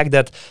with the fact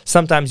that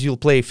sometimes you'll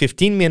play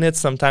 15 minutes,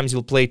 sometimes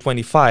you'll play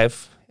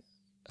 25.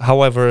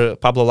 However,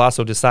 Pablo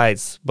Lasso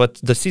decides. But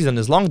the season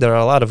is long. There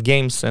are a lot of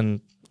games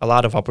and a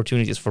lot of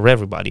opportunities for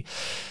everybody.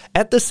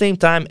 At the same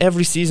time,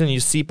 every season you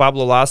see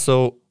Pablo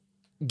Lasso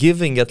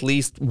giving at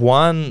least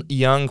one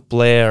young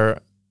player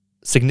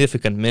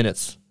significant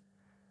minutes.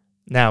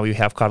 Now you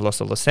have Carlos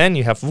Olsen,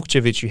 you have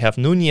Vukcevic, you have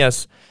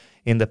Nunez.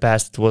 In the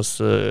past it was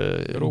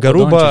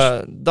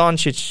Garuba,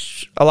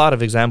 Doncic, a lot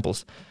of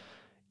examples.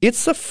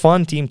 It's a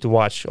fun team to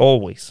watch,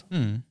 always.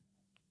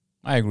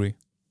 I agree.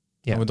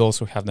 I would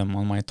also have them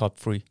on my top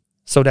 3.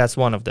 So that's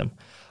one of them.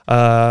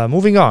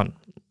 Moving on.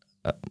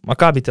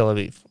 Maccabi Tel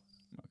Aviv.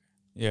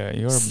 Yeah,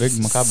 you're a big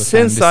Maccabi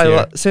fan this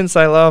year. Since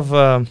I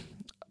love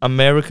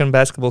American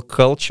basketball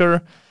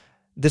culture,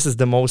 this is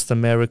the most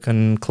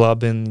American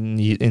club in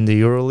the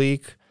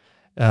EuroLeague.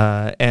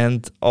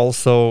 And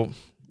also...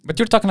 But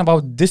you're talking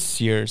about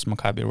this year's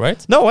Maccabi,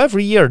 right? No,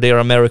 every year they are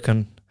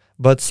American.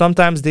 But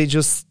sometimes they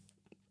just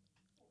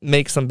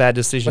make some bad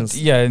decisions.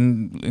 But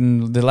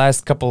in the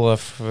last couple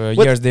of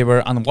years, they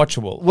were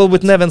unwatchable. Well,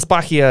 with Neven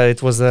Spahia,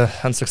 it was an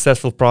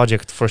unsuccessful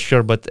project for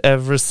sure. But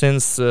ever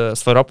since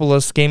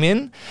Sfairopoulos came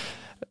in,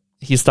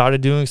 he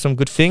started doing some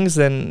good things,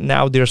 and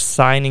now they're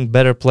signing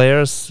better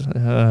players,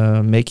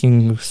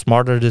 making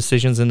smarter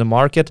decisions in the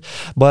market.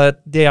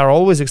 But they are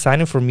always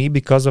exciting for me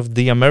because of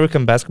the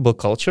American basketball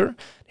culture.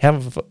 They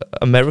have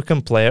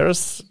American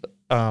players,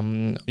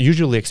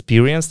 usually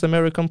experienced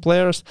American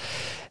players,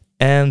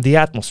 and the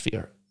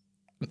atmosphere.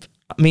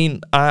 I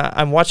mean,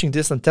 I'm watching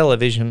this on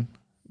television,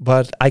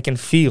 but I can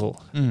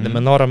feel the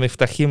Menorah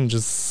Miftahim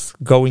just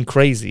going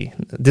crazy.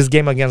 This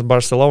game against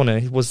Barcelona,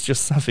 it was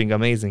just something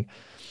amazing.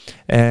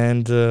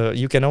 And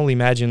you can only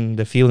imagine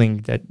the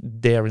feeling that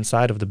they are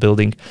inside of the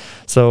building.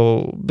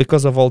 So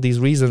because of all these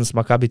reasons,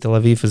 Maccabi Tel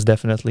Aviv is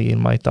definitely in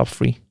my top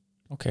 3.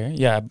 Okay,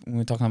 yeah, when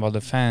we're talking about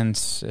the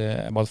fans,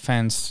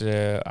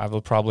 I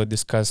will probably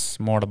discuss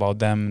more about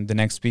them the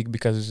next week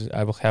because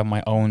I will have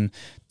my own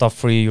top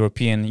 3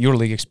 European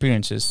EuroLeague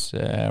experiences,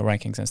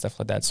 rankings and stuff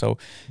like that. So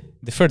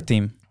the third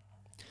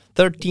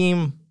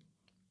team,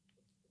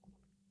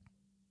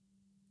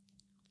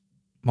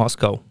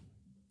 Moscow.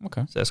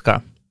 Okay.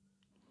 CSKA.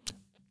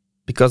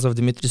 Because of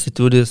Dimitris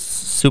Itoudis'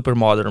 super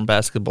modern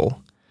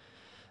basketball.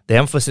 The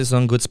emphasis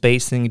on good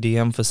spacing, the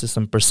emphasis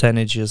on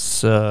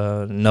percentages,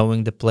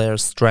 knowing the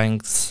players'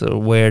 strengths,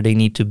 where they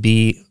need to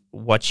be,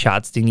 what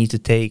shots they need to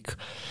take.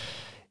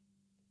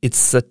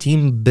 It's a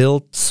team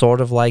built sort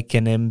of like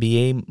an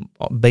NBA,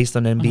 based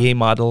on NBA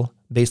model,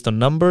 based on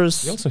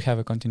numbers. They also have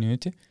a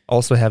continuity.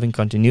 Also having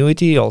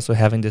continuity, also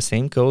having the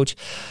same coach.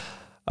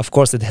 Of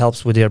course, it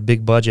helps with their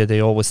big budget. They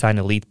always sign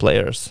elite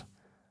players.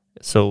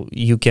 So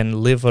you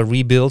can live a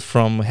rebuild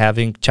from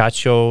having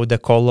Chacho,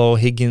 DeColo,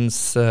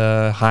 Higgins,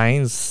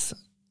 Hines,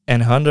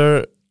 and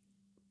Hunter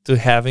to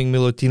having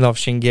Milutinov,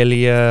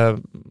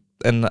 Shengelia,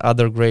 and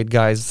other great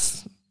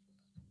guys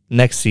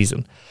next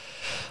season.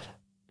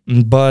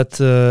 But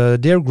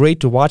they're great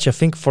to watch. I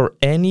think for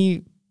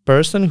any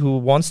person who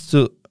wants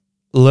to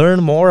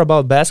learn more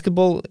about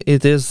basketball,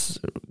 it is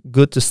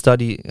good to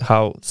study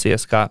how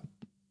CSKA,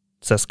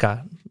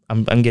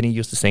 I'm getting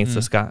used to saying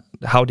CSKA,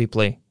 how they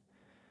play.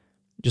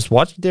 Just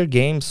watch their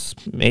games,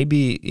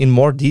 maybe in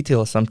more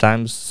detail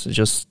sometimes.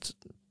 Just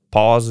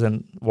pause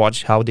and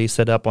watch how they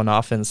set up on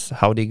offense,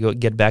 how they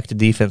get back to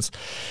defense.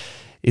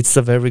 It's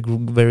a very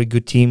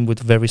good team with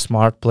very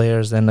smart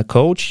players and a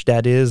coach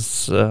that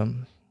is,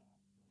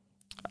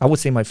 I would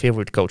say, my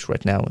favorite coach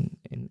right now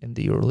in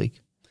the EuroLeague.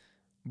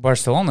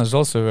 Barcelona is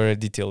also a very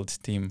detailed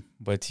team,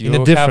 but you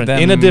in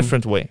a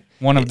different way.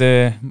 One of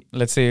the,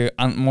 let's say,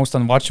 most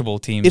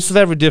unwatchable teams. It's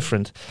very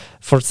different.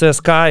 For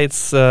CSKA,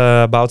 it's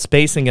about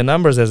spacing and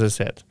numbers, as I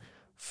said.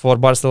 For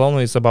Barcelona,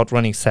 it's about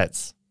running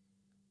sets.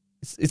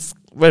 It's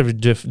very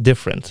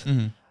different.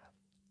 Mm-hmm.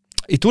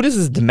 Itoudis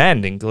is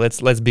demanding.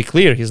 Let's be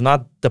clear. He's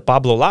not the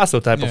Pablo Lasso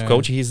type of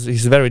coach.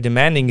 He's very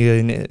demanding.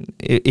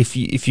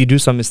 If you do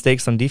some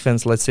mistakes on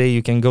defense, let's say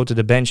you can go to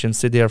the bench and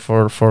sit there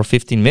for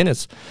 15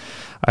 minutes.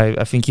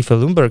 I think if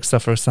Lundberg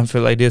suffered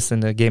something like this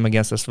in the game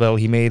against us, well,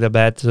 he made a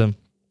bad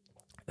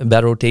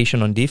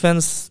rotation on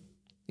defense.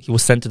 He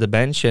was sent to the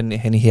bench and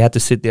he had to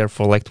sit there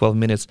for like 12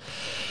 minutes.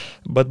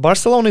 But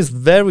Barcelona is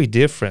very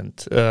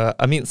different.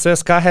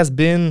 CSKA has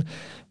been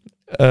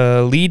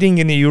leading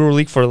in the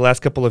EuroLeague for the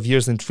last couple of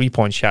years in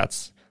 3-point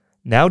shots.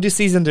 Now this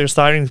season they're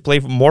starting to play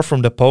more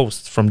from the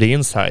post, from the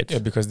inside. Yeah,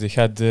 because they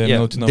had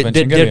Milutinov and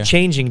Shengelia. They're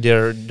changing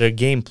their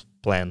game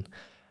plan.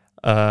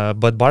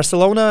 But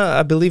Barcelona,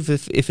 I believe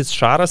if it's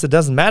Charas, it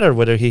doesn't matter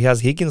whether he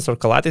has Higgins or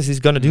Coates, he's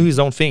going to do his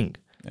own thing.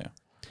 Yeah.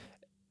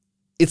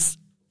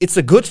 It's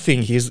a good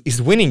thing.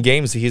 He's winning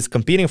games. He's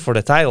competing for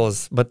the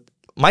titles. But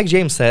Mike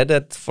James said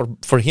that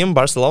for him,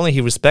 Barcelona,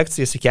 he respects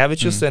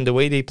Jasikevicius and the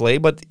way they play,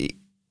 but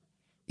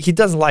he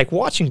doesn't like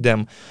watching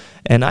them.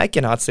 And I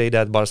cannot say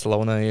that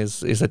Barcelona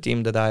is a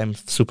team that I am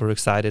super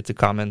excited to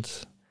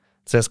comment.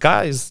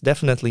 CSKA is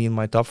definitely in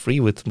my top 3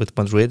 with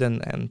Madrid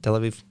and Tel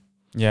Aviv.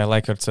 Yeah, I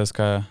like your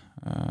CSKA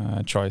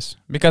choice.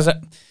 Because I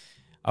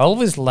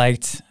always love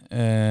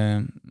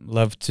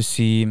to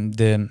see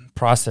the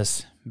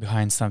process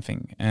behind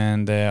something,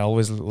 and I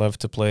always love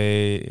to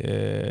play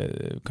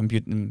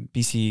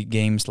PC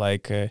games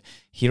like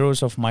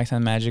Heroes of Might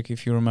and Magic,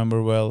 if you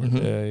remember well.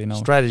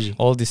 Strategy,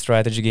 all these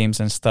strategy games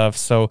and stuff.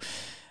 So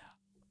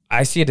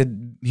I see the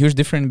huge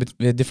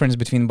difference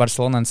between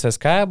Barcelona and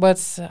CSKA,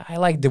 but I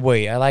like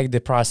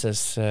the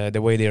process,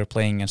 the way they are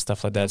playing and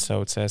stuff like that.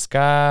 So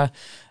CSKA,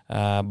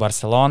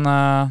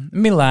 Barcelona,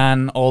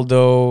 Milan,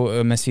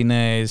 although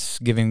Messina is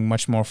giving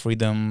much more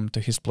freedom to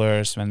his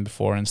players than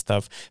before and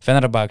stuff.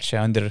 Fenerbahce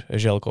under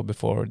Željko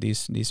before.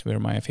 These were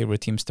my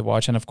favorite teams to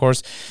watch. And of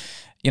course,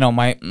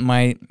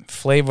 my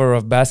flavor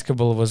of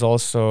basketball was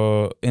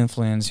also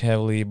influenced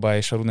heavily by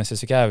Šarūnas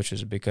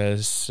Jasikevičius,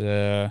 because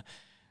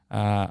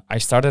I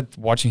started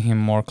watching him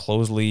more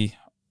closely,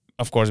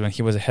 of course, when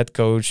he was a head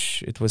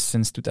coach. It was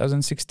since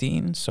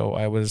 2016, so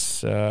I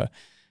was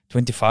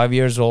 25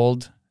 years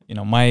old.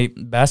 My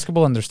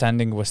basketball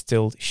understanding was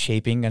still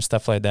shaping and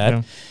stuff like that.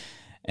 Yeah.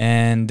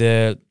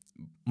 And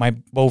my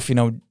both,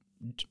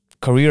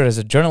 career as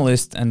a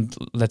journalist and,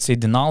 let's say,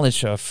 the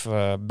knowledge of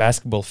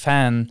basketball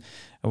fan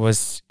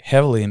was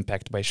heavily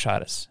impacted by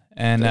Charas.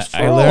 And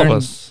I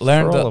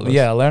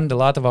learned a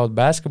lot about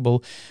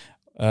basketball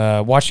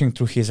watching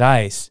through his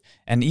eyes.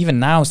 And even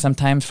now,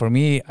 sometimes for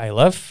me, I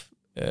love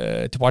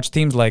to watch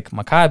teams like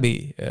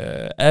Maccabi,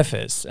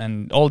 Efes,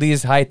 and all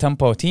these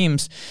high-tempo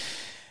teams.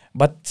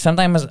 But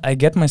sometimes I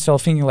get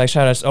myself thinking like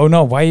Charas, oh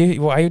no, why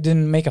you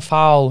didn't make a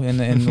foul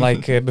in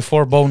like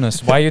before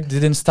bonus? Why you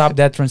didn't stop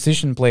that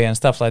transition play and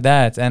stuff like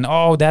that? And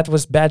that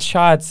was bad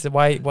shots.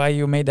 Why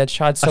you made that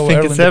shot so early?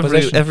 I think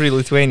it's every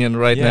Lithuanian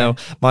now.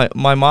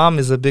 My mom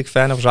is a big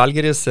fan of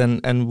Zalgiris,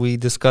 and we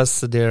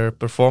discuss their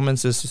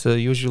performances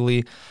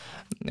usually.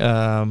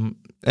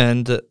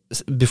 And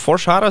before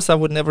Charas, I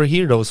would never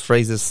hear those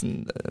phrases.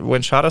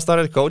 When Charas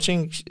started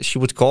coaching, she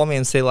would call me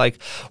and say, like,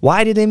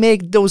 why did they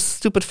make those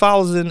stupid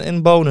fouls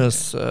in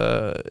bonus?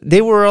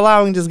 They were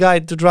allowing this guy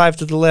to drive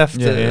to the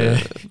left.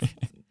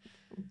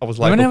 I was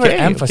like, never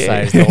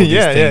emphasized all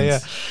these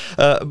things.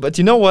 But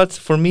you know what?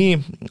 For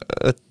me,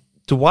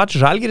 to watch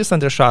Žalgiris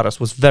under Charas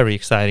was very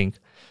exciting.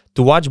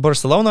 to watch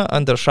Barcelona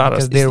under Šaras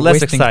Because is they're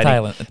less wasting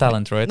exciting.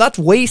 talent, right? Not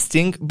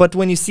wasting, but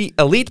when you see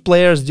elite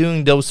players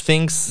doing those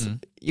things,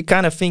 you're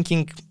kind of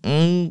thinking,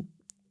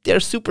 they're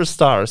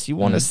superstars. You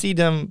want to see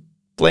them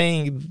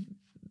playing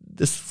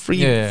this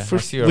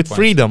with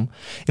freedom.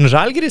 In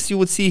Žalgiris, you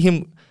would see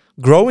him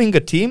growing a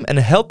team and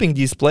helping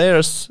these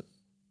players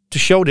to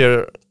show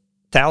their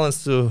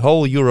talents to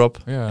whole Europe.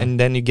 Yeah. And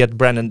then you get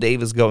Brandon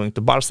Davis going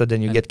to Barca,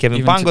 then you get Kevin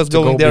even Pangos to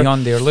going go there.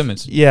 beyond their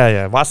limits.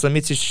 Yeah. Vasa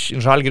Micic in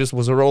Žalgiris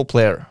was a role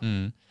player.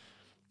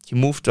 He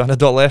moved to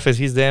Anadolu Efes,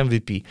 he's the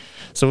MVP.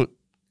 So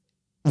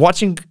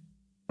watching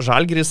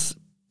Žalgiris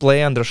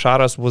play under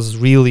Šaras was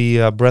really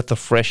a breath of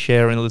fresh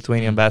air in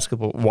Lithuanian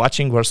basketball.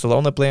 Watching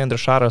Barcelona play under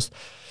Šaras,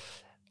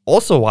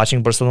 also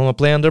watching Barcelona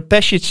play under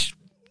Pešić,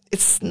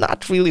 it's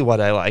not really what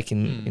I like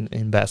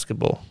in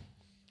basketball.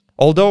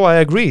 Although I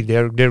agree,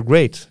 they're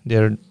great.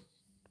 They're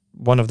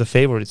one of the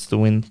favorites to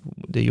win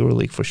the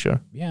EuroLeague for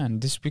sure. Yeah,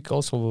 and this week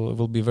also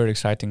will be very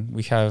exciting.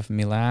 We have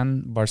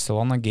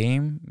Milan-Barcelona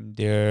game.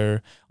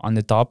 They're on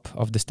the top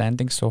of the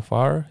standings so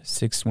far,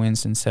 6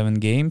 wins in 7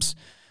 games.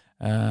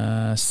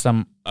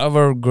 Some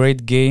other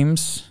great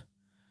games.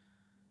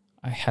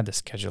 I had the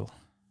schedule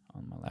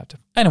on my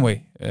laptop.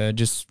 Anyway,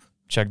 just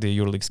check the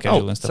EuroLeague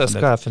schedule and stuff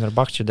like that. CSKA,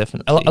 Fenerbahce,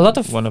 definitely. A lot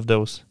of one of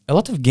those. A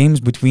lot of games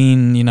between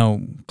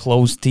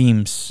close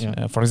teams.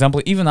 Yeah. For example,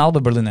 even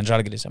Alba Berlin and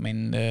Žalgiris. I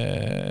mean,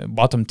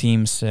 bottom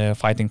teams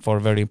fighting for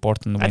very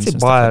important wins. I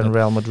think Bayern,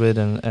 Real Madrid,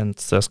 and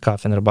CSKA,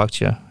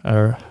 Fenerbahce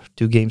are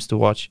 2 games to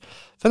watch.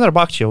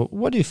 Fenerbahce,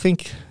 what do you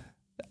think?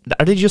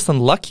 Are they just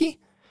unlucky,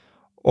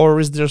 or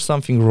is there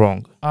something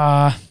wrong?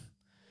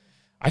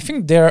 I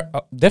think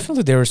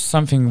definitely there is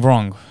something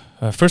wrong.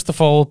 First of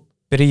all,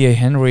 Perrier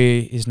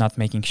Henry is not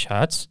making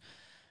shots.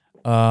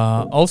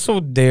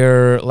 Also,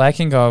 they're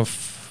lacking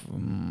of,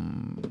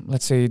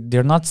 let's say,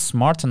 they're not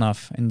smart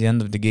enough in the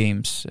end of the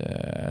games,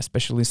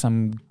 especially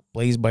some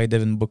plays by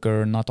Devin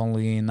Booker, not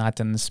only in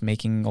Athens,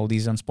 making all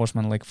these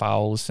unsportsmanlike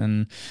fouls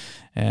and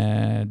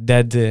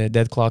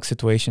dead clock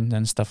situations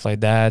and stuff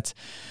like that.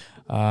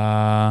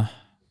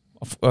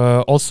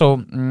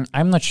 Also,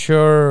 I'm not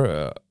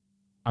sure.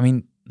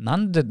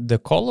 Nando De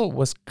Colo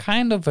was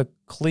kind of a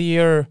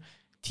clear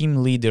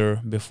team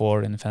leader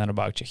before in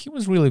Fenerbahce. He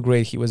was really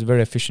great. He was a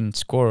very efficient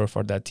scorer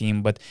for that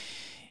team. But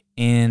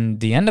in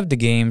the end of the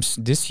games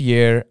this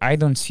year, I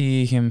don't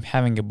see him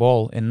having a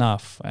ball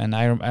enough. And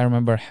I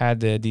remember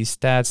had these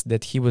stats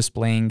that he was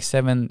playing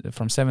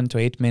from 7 to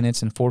 8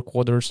 minutes in 4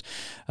 quarters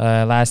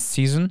last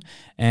season.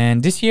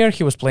 And this year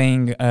he was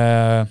playing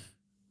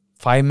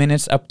 5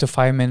 minutes, up to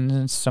 5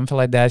 minutes, something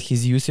like that.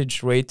 His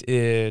usage rate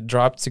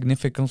dropped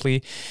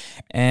significantly.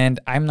 And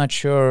I'm not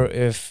sure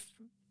if,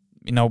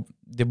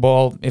 the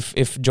ball, if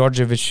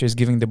Djordjevic is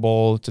giving the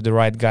ball to the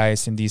right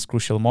guys in these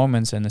crucial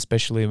moments, and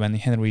especially when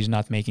Henry is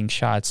not making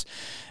shots,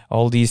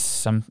 all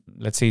these,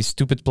 let's say,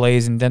 stupid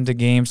plays in the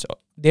games,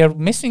 they're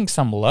missing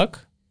some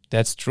luck.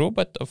 That's true,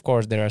 but of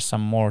course there are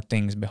some more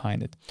things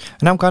behind it.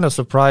 And I'm kind of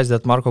surprised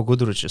that Marko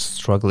Guduric is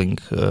struggling.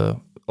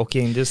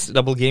 In this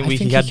double game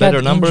week, he had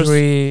better numbers.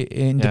 Injury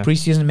in the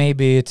preseason,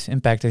 maybe it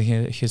impacted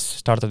his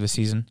start of the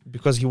season.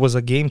 Because he was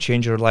a game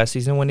changer last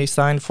season when he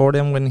signed for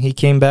them, when he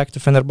came back to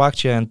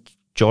Fenerbahce, and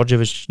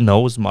Djordjevic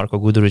knows Marko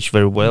Guduric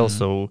very well,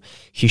 so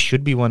he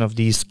should be one of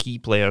these key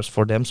players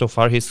for them. So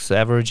far, he's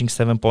averaging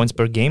 7 points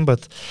per game,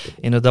 but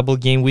in a double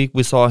game week,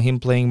 we saw him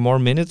playing more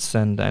minutes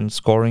and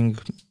scoring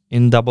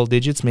in double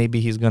digits. Maybe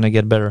he's gonna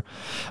get better,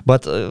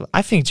 but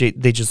I think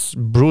they're just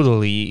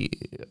brutally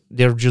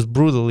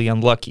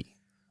unlucky.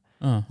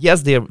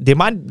 Yes,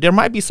 there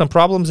might be some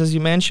problems, as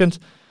you mentioned,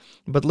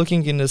 but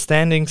looking in the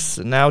standings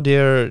now,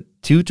 they're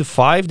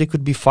 2-5. They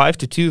could be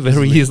 5-2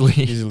 very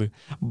easily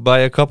by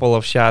a couple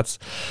of shots.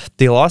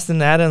 They lost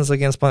in Athens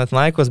against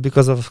Panathinaikos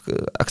because of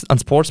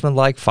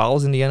unsportsmanlike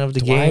fouls in the end of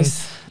the game.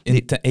 In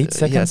 8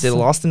 seconds. Yeah, they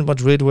lost in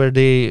Madrid, where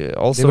they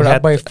also were had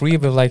up by 3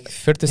 with like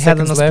 30 had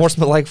seconds an left.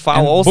 unsportsmanlike foul.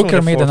 And Also,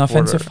 Booker made an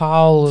offensive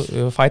foul,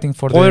 fighting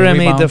for the rebound.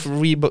 made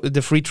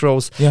the free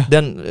throws. Yeah.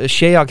 Then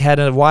Shayok had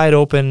a wide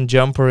open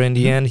jumper in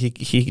the end.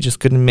 He just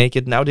couldn't make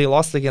it. Now they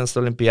lost against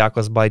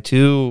Olympiacos by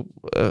 2.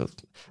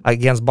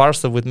 Against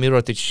Barca with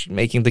Mirotic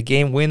making the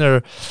game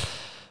winner.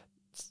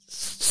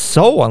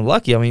 So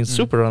unlucky. I mean,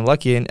 super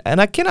unlucky.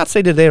 And I cannot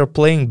say that they are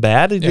playing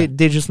bad.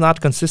 They're just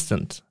not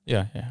consistent.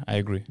 Yeah, I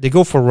agree. They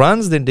go for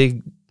runs, then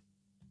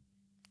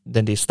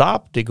they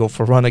stop. They go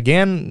for run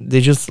again. They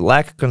just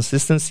lack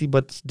consistency,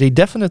 but they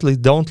definitely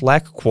don't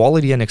lack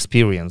quality and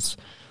experience.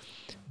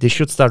 They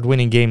should start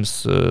winning games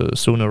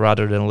sooner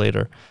rather than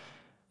later.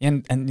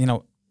 And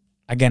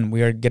again,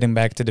 we are getting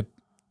back to the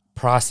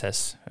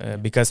process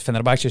because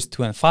Fenerbahce is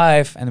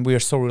 2-5, and we are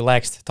so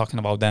relaxed talking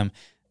about them.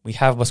 We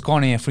have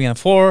Baskonia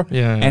 3-4,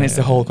 and it's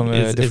a whole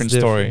different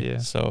story. Yeah.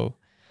 So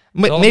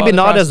maybe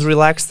not as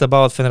relaxed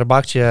about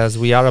Fenerbahce as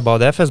we are about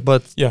Efes,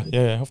 but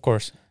yeah, of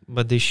course.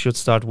 But they should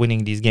start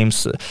winning these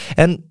games.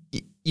 And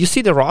you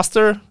see the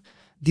roster;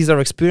 these are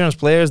experienced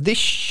players. They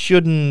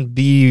shouldn't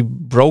be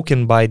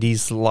broken by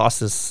these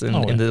losses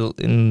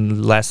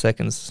in last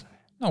seconds.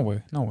 No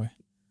way.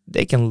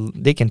 They can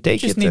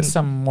take it. Just need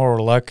some more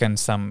luck and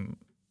some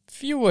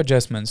few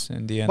adjustments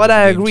in the end. But of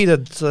I games. agree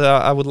that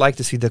I would like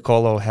to see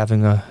Decolo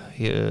having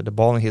the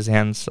ball in his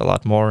hands a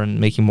lot more and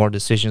making more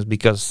decisions,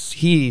 because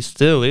he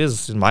still is,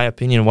 in my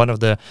opinion, one of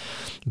the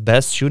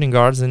best shooting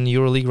guards in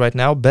EuroLeague right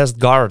now. Best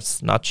guards,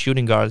 not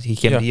shooting guards. He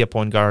can be a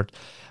point guard.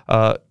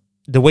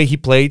 The way he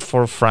played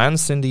for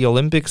France in the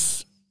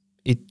Olympics,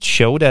 it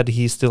showed that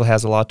he still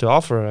has a lot to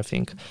offer, I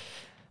think.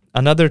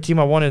 Another team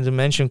I wanted to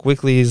mention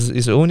quickly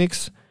is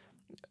Onyx,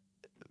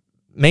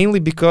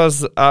 mainly because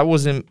I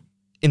was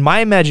in my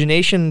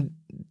imagination,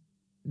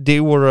 they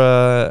were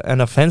an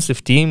offensive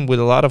team with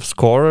a lot of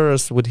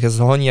scorers, with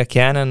Hazonia,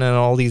 Cannon, and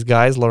all these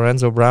guys,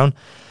 Lorenzo Brown.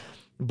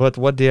 But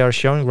what they are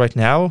showing right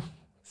now,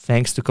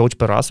 thanks to Coach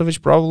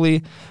Perasovic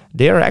probably,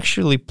 they are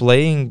actually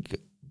playing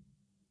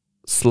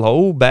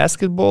slow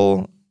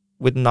basketball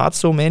with not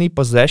so many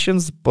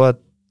possessions, but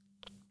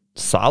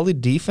solid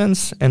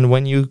defense. And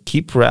when you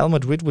keep Real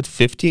Madrid with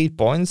 58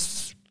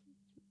 points,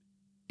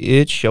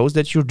 it shows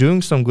that you're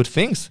doing some good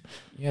things.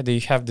 Yeah, they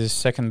have the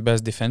second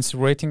best defensive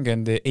rating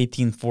and the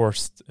 18th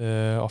worst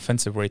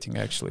offensive rating,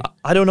 actually.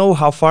 I don't know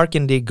how far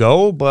can they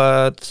go,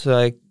 but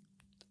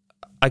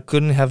I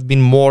couldn't have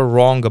been more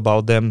wrong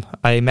about them.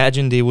 I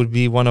imagine they would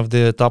be one of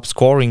the top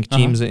scoring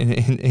teams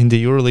in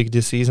the EuroLeague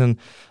this season,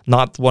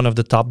 not one of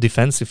the top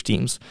defensive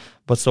teams.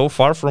 But so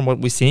far from what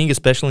we're seeing,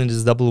 especially in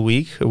this double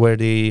week where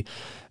they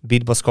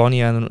beat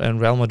Baskonia and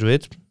Real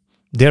Madrid,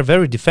 they're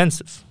very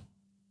defensive.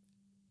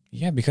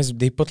 Yeah, because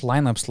they put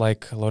lineups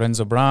like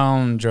Lorenzo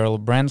Brown,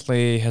 Gerald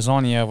Brantley,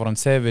 Hazonia,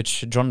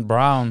 Voroncevic, John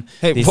Brown.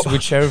 Hey, they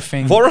switch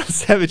everything.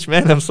 Voroncevic,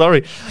 man, I'm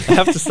sorry. I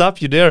have to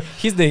stop you there.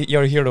 He's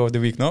your hero of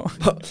the week, no?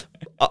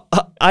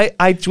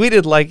 I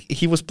tweeted like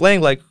he was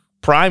playing like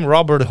prime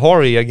Robert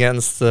Horry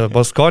against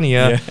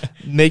Baskonia,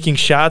 making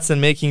shots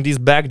and making these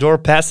backdoor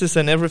passes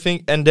and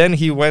everything. And then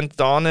he went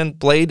on and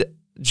played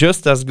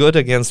just as good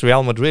against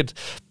Real Madrid,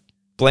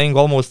 playing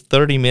almost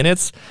 30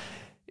 minutes.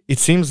 It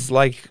seems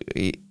like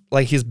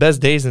his best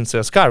days in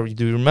CSKA.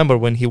 Do you remember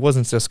when he was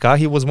in CSKA?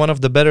 He was one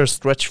of the better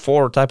stretch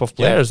four type of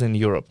players in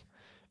Europe.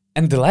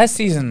 And the last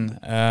season,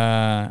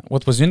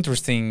 what was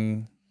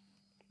interesting,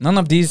 none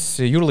of these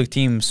EuroLeague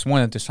teams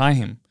wanted to sign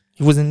him.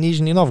 He was in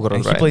Nizhny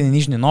Novgorod, He played in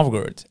Nizhny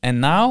Novgorod.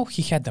 And now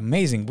he had an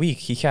amazing week.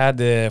 He had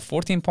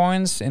 14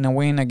 points in a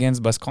win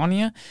against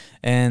Baskonia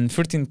and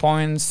 13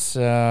 points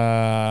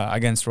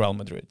against Real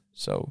Madrid.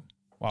 So,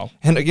 wow.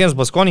 And against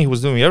Baskonia, he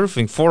was doing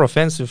everything. 4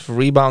 offensive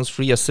rebounds,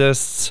 3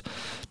 assists.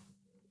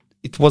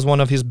 It was one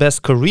of his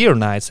best career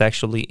nights,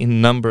 actually,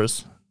 in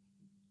numbers.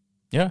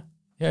 Yeah,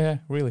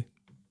 really.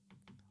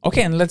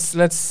 Okay, and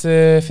let's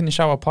finish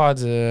our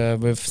pod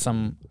with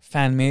some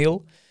fan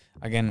mail.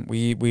 Again,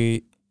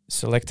 we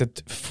selected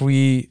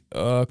 3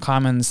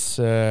 comments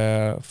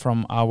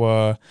from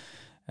our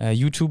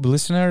YouTube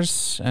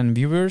listeners and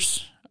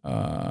viewers.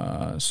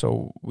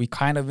 So we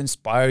kind of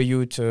inspire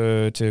you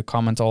to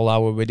comment all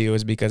our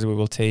videos, because we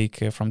will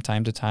take from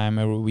time to time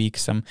every week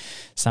some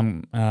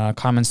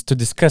comments to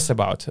discuss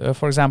about.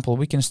 For example,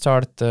 we can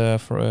start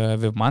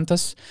with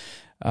Mantas.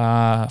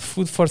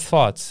 Food for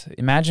thought.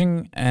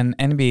 Imagine an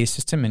NBA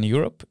system in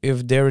Europe.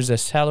 If there is a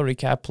salary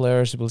cap,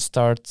 players will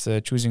start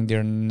choosing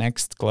their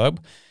next club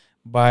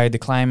by the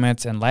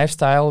climate and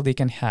lifestyle they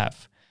can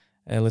have.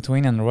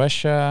 Lithuania and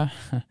Russia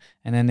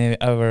and any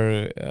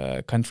other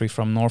country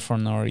from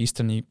northern or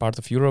eastern part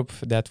of Europe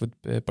that would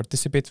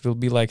participate will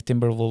be like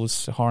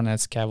Timberwolves,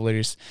 Hornets,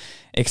 Cavaliers.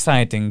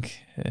 Exciting.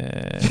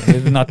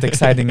 Not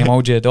exciting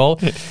emoji at all.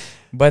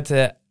 But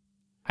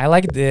I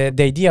like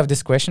the idea of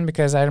this question,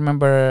 because I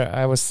remember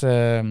I was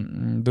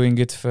doing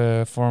it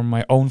for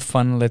my own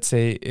fun, let's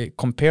say,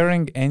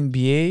 comparing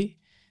NBA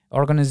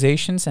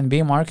organizations,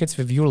 NBA markets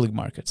with EuroLeague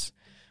markets.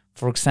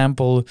 For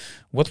example,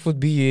 what would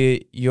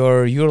be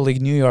your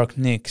EuroLeague New York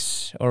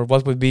Knicks, or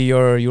what would be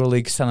your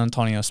EuroLeague San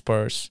Antonio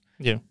Spurs?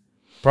 Yeah.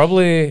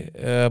 Probably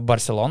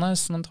Barcelona,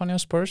 San Antonio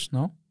Spurs,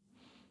 no?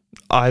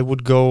 I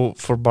would go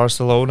for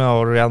Barcelona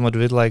or Real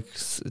Madrid, like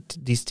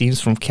these teams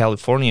from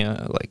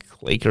California, like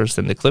Lakers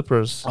and the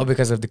Clippers. Oh,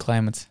 because of the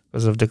climate.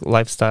 Because of the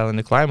lifestyle and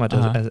the climate.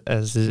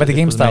 But the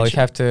game style, you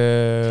have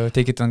to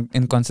take it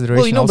in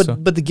consideration. Well, you know, also.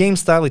 but the game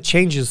style, it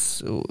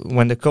changes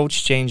when the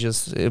coach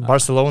changes.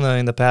 Barcelona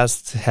in the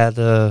past had...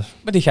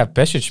 but they have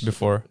Pesic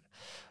before.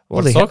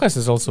 Well, Sokas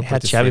is also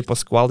had pretty Xavi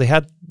Pascual. They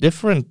had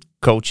different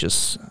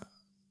coaches.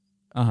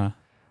 Uh-huh.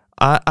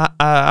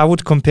 I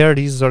would compare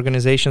these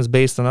organizations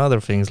based on other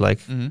things like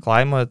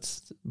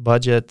climate,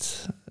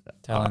 budget.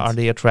 Talent. Are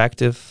they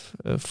attractive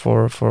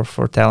for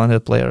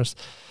talented players?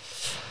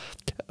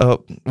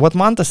 What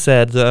Manta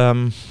said,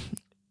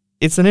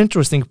 it's an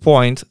interesting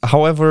point.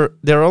 However,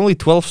 there are only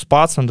 12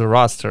 spots on the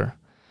roster,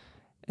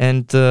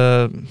 and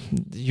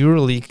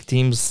EuroLeague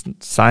teams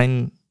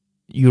sign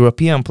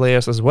European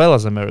players as well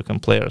as American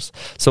players.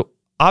 So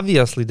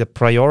obviously, the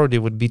priority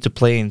would be to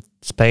play in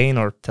Spain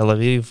or Tel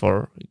Aviv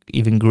or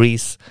even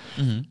Greece.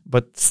 Mm-hmm.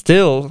 But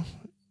still,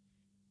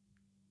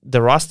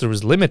 the roster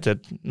is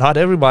limited. Not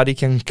everybody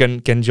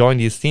can join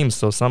these teams.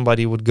 So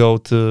somebody would go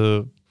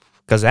to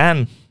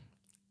Kazan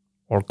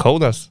or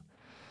Kaunas.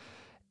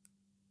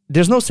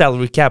 there's no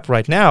salary cap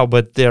right now,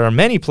 but there are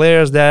many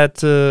players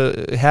that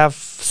have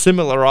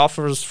similar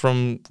offers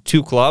from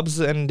two clubs,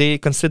 and they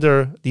consider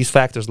these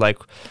factors like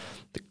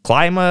the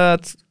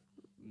climate,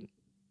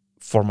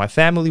 for my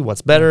family,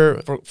 what's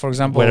better, for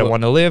example, where I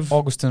want to live.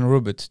 Augustin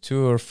Rubit,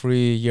 2 or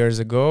 3 years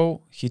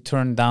ago, he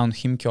turned down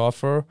Himki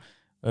offer,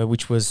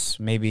 which was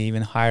maybe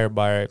even higher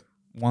by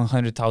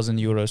 100,000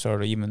 euros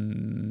or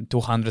even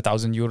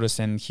 200,000 euros,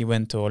 and he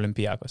went to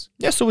Olympiacos.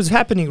 Yeah, so it's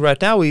happening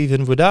right now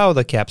even without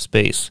a cap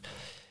space.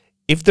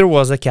 If there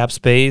was a cap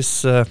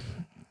space,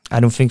 I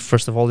don't think,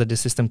 first of all, that the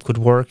system could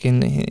work in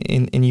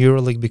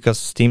EuroLeague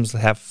because teams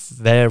have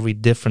very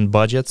different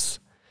budgets.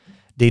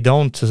 They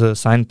don't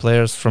sign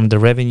players from the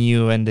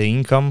revenue and the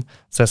income.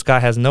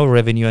 CSKA has no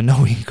revenue and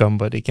no income,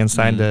 but they can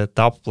sign the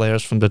top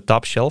players from the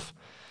top shelf.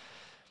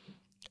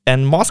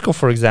 And Moscow,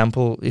 for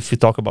example, if you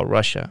talk about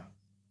Russia,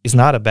 is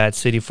not a bad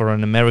city for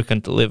an American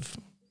to live.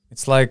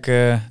 It's like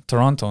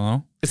Toronto,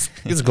 no?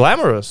 It's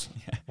glamorous.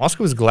 Yeah.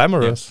 Moscow is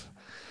glamorous.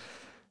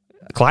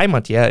 Yeah.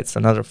 Climate, it's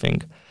another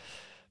thing.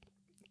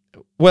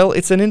 Well,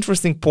 it's an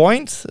interesting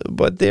point,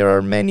 but there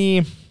are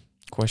many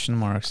question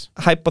marks,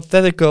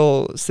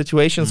 hypothetical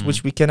situations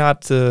which we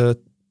cannot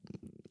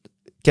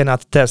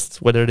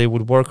test whether they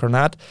would work or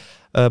not.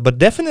 But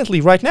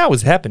definitely right now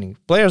it's happening.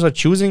 Players are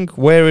choosing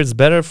where it's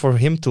better for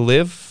him to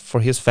live, for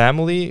his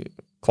family,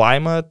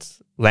 climate,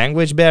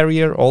 language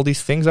barrier. All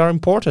these things are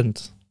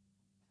important.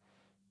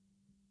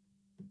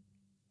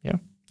 Yeah.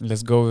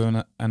 Let's go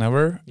with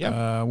another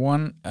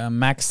one.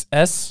 Max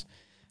S.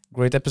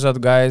 Great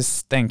episode,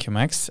 guys. Thank you,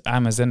 Max.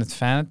 I'm a Zenit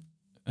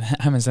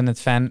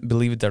fan.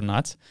 Believe it or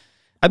not.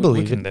 I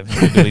believe we can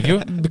definitely believe you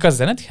because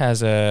Zenit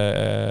has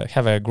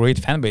have a great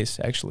fan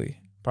base.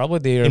 Actually, probably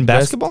they are in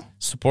best basketball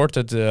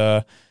supported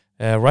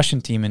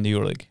Russian team in the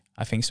EuroLeague.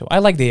 I think so. I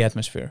like the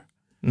atmosphere.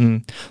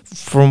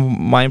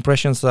 From my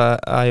impressions,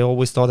 I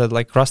always thought that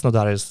like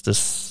Krasnodar is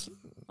this.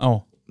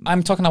 Oh,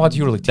 I'm talking about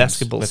EuroLeague teams,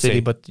 basketball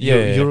city, but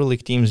yeah.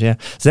 EuroLeague teams. Yeah,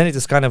 Zenit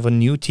is kind of a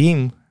new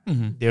team.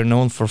 They're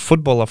known for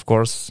football, of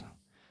course.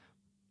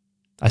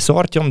 I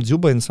saw Artyom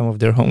Dzuba in some of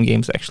their home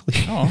games, actually.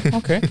 Oh,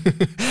 okay.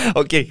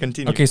 Okay,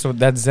 continue. Okay, so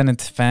that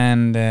Zenit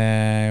fan,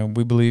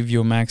 we believe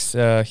you, Max.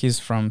 He's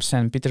from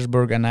St.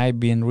 Petersburg, and I've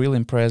been really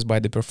impressed by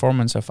the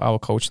performance of our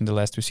coach in the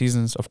last 2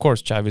 seasons. Of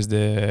course, Chav is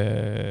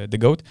the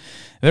GOAT.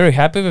 Very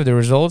happy with the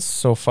results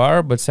so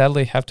far, but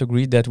sadly have to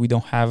agree that we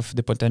don't have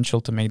the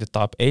potential to make the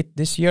top 8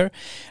 this year.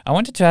 I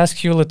wanted to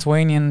ask you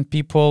Lithuanian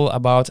people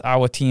about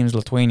our teams,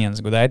 Lithuanians,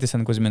 Gudaitis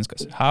and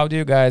Kuzminskas. How do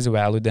you guys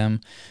value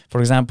them? For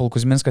example,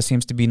 Kuzminskas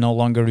seems to be no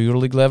longer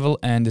EuroLeague level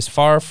and is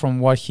far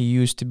from what he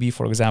used to be,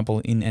 for example,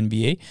 in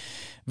NBA.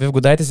 With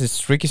Gudaitis, it's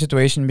a tricky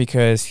situation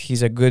because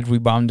he's a good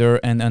rebounder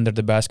and under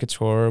the basket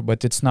scorer,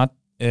 but it's not.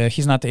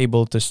 He's not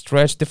able to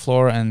stretch the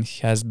floor and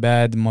he has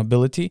bad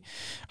mobility.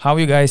 How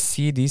you guys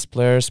see these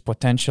players'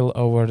 potential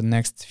over the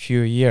next few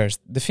years?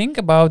 The thing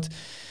about,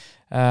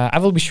 I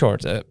will be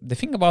short. The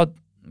thing about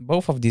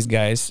both of these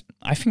guys,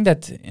 I think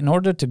that in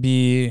order to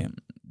be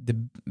the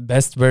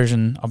best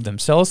version of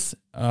themselves,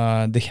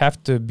 they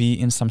have to be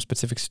in some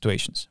specific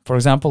situations. For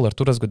example,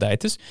 Arturas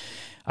Gudaitis,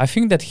 I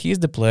think that he's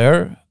the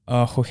player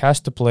who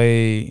has to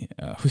play,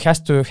 who has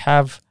to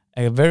have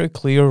a very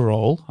clear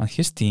role on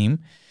his team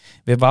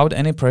without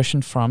any pressure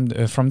from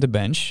the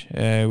bench,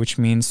 which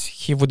means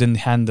he wouldn't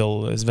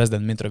handle Zvezda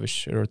and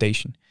Mitrovic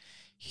rotation.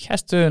 He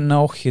has to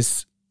know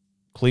his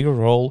clear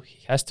role.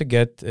 He has to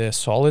get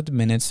solid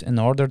minutes in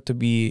order to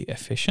be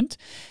efficient.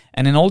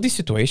 And in all these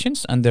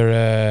situations, under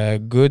a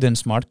good and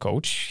smart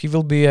coach, he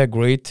will be a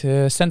great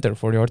center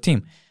for your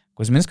team.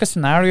 Kuzminska's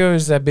scenario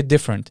is a bit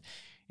different.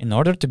 In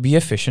order to be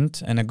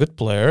efficient and a good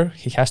player,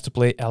 he has to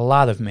play a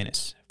lot of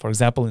minutes. For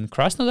example, in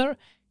Krasnodar,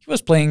 he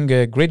was playing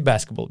great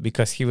basketball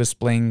because he was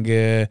playing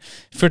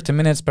 30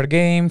 minutes per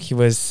game. He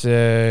was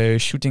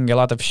shooting a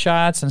lot of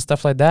shots and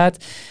stuff like that.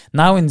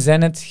 Now in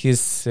Zenit,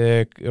 his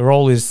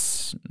role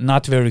is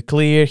not very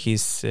clear.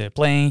 He's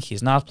playing,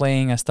 he's not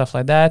playing, and stuff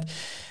like that.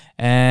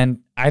 And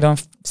I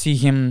don't see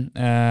him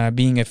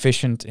being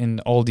efficient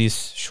in all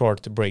these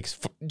short breaks.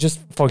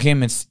 Just for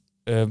him, it's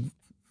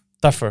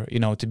tougher,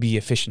 to be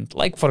efficient.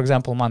 Like, for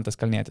example, Mantas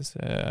Kalnietis.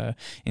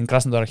 In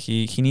Krasnodar,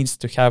 he needs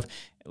to have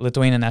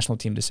Lithuanian national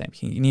team the same.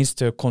 He needs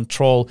to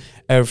control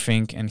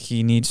everything, and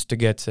he needs to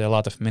get a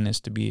lot of minutes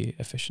to be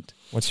efficient.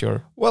 What's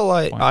your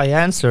point? I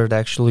answered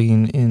actually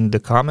in the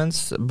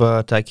comments,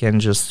 but I can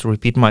just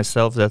repeat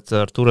myself that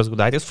Arturas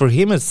Gudaitis, for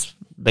him, is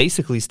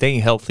basically staying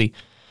healthy.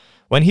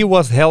 When he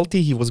was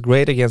healthy, he was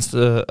great against.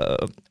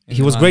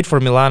 He was great for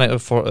Milan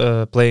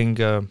for playing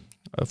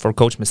for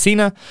Coach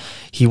Messina.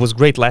 He was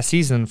great last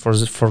season for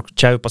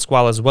Xavi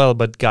Pascual as well,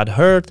 but got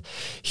hurt.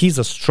 He's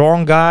a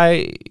strong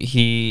guy.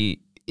 He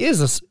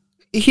is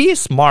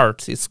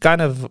smart. It's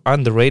kind of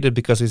underrated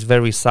because he's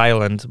very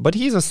silent, but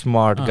he's a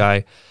smart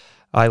guy.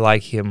 I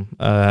like him.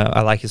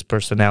 I like his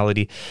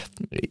personality.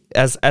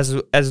 As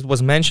it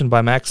was mentioned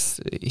by Max,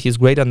 he's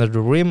great under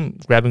the rim,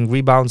 grabbing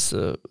rebounds.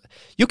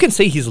 You can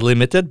say he's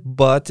limited,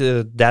 but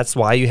that's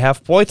why you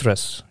have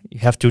Poitras. You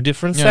have two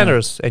different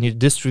centers, and you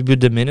distribute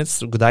the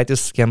minutes.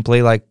 Gudaitis can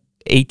play like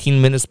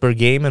 18 minutes per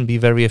game and be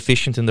very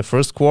efficient in the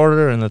first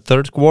quarter. In the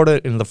third quarter,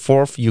 in the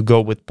fourth, you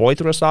go with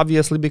Poitras,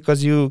 obviously,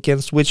 because you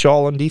can switch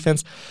all on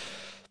defense.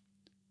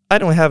 I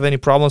don't have any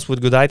problems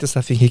with Gudaitis.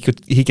 I think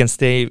he can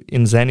stay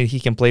in Zenit. He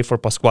can play for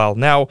Pascual.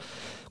 Now,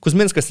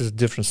 Kuzminskas is a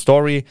different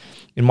story.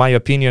 In my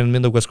opinion,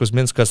 Mindaugas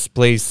Kuzminskas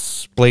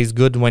plays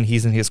good when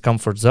he's in his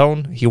comfort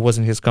zone. He was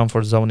in his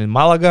comfort zone in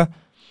Malaga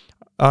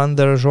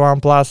under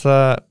Joan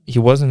Plaza. He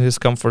was in his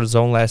comfort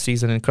zone last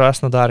season in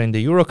Krasnodar in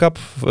the Eurocup.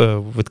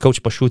 With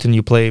Coach Pashutin,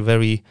 you play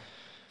very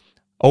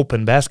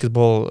open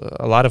basketball,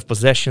 a lot of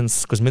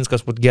possessions.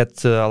 Kuzminskas would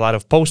get a lot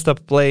of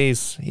post-up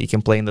plays. He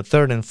can play in the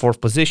third and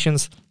fourth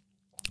positions.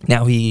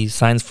 Now he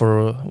signs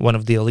for one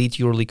of the elite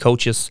EuroLeague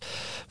coaches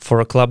for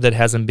a club that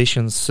has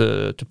ambitions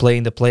to play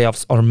in the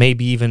playoffs or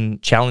maybe even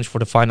challenge for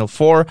the Final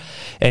Four.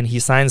 And he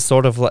signs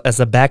sort of as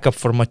a backup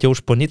for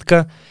Mateusz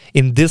Ponitka.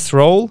 In this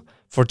role,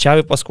 for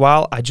Xavi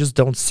Pascual, I just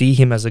don't see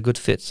him as a good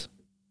fit.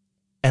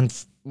 And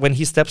when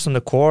he steps on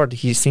the court,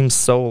 he seems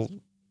so,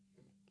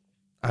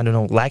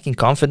 lacking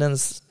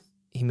confidence.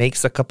 He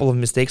makes a couple of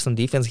mistakes on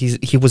defense.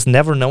 He was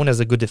never known as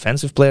a good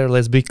defensive player,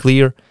 let's be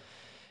clear.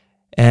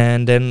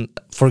 And then,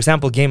 for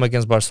example, game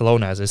against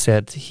Barcelona, as I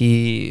said,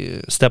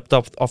 he stepped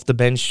up off the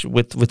bench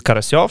with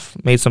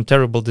Karasyov, made some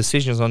terrible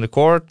decisions on the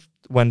court,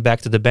 went back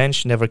to the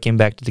bench, never came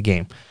back to the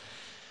game.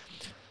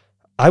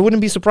 I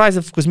wouldn't be surprised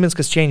if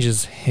Kuzminskas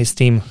changes his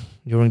team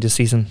during the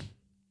season.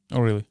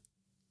 Oh, really?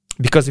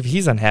 Because if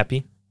he's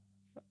unhappy,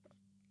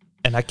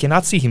 and I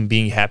cannot see him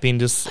being happy in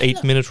this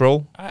 8-minute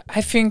role.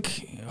 I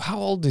think, how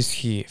old is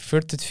he?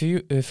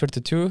 32,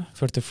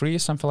 33,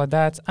 something like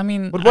that. I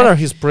mean... But what are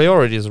his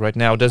priorities right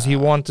now? Does he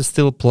want to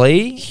still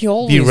play?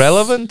 Be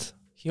relevant?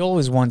 He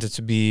always wanted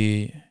to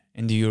be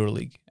in the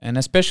EuroLeague. And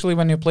especially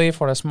when you play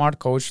for a smart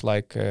coach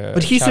like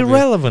But he's Xavi.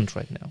 Irrelevant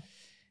right now.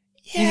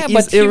 Yeah,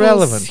 he's but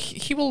irrelevant.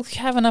 He will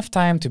have enough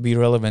time to be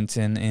relevant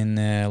in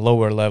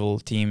lower level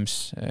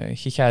teams.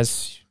 He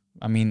has...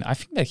 I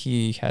think that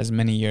he has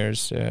many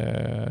years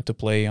to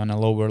play on a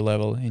lower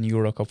level in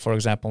Eurocup, for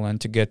example,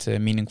 and to get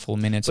meaningful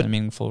minutes and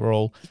meaningful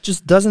role. It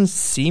just doesn't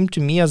seem to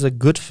me as a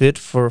good fit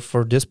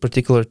for this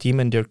particular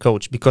team and their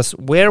coach. Because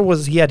where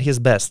was he at his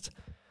best?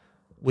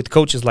 With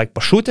coaches like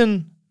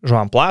Pashutin,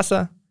 Joan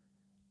Plaza.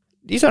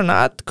 These are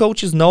not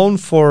coaches known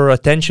for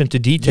attention to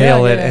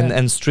detail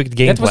and strict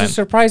game plan. That was a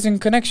surprising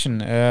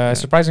connection,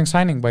 surprising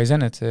signing by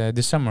Zenit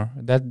this summer.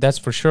 That's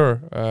for sure.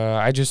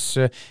 I just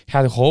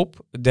had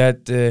hope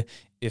that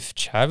if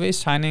Xavi is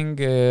signing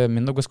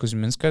Mindaugas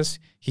Kuzminskas,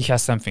 he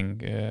has something.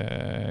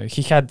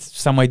 He had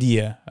some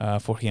idea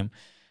for him.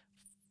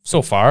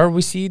 So far,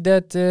 we see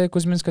that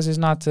Kuzminskas is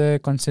not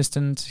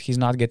consistent. He's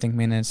not getting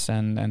minutes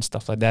and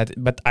stuff like that.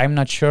 But I'm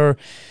not sure.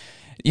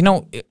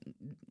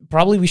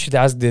 Probably we should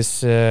ask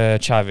this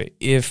Xavi.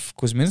 If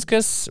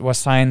Kuzminskas was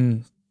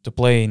signed to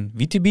play in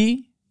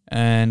VTB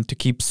and to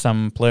keep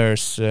some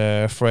players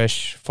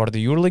fresh for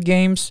the EuroLeague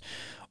games,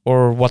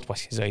 or what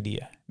was his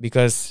idea?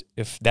 Because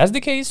if that's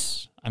the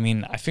case,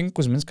 I think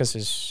Kuzminskas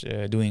is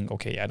doing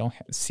okay. I don't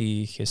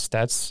see his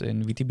stats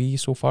in VTB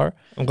so far.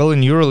 Well,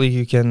 in EuroLeague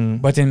you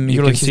can,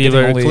 see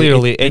very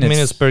clearly 8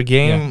 minutes per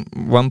game,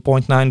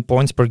 1.9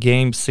 points per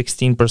game,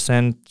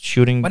 16%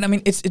 shooting. But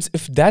it's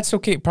if that's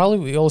okay, probably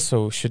we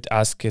also should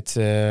ask it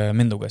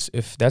Mindaugas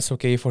if that's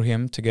okay for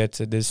him to get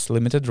this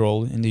limited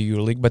role in the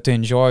EuroLeague, but to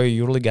enjoy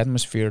EuroLeague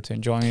atmosphere, to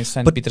enjoy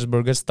St.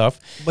 Petersburg stuff.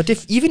 But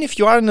even if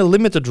you are in a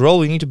limited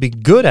role, you need to be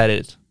good at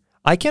it.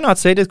 I cannot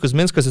say that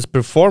Kuzminskas is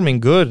performing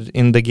good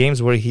in the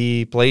games where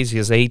he plays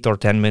his 8 or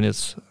 10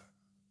 minutes.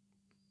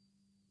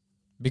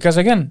 Because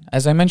again,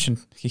 as I mentioned,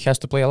 he has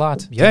to play a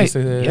lot. He has to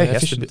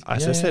be,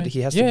 as I said,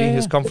 he has to be in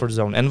his comfort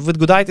zone. And with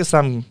Gudaitis,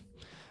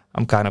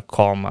 I'm kind of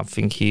calm. I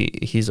think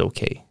he's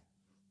okay.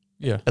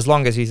 Yeah. As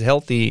long as he's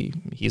healthy,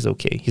 he's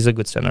okay. He's a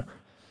good center.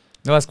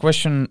 The last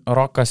question,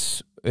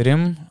 Rokas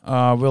Rim.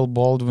 Will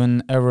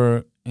Baldwin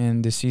ever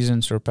in the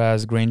season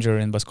surpass Granger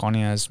in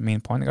Baskonia's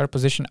main point guard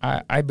position?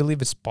 I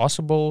believe it's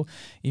possible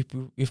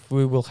if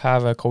we will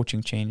have a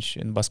coaching change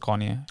in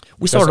Baskonia.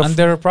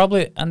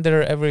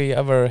 Under every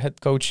other head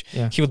coach,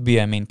 he would be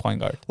a main point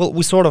guard. Well,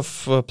 we sort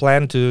of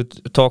plan to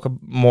talk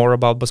more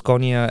about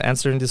Baskonia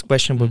answering this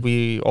question, but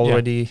we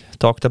already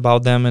talked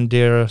about them and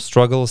their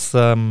struggles.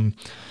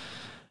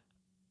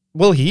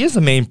 Well, he is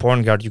a main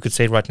point guard, you could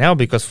say right now,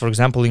 because, for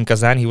example, in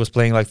Kazan, he was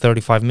playing like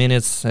 35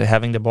 minutes,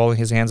 having the ball in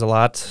his hands a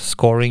lot,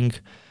 scoring.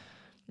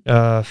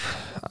 I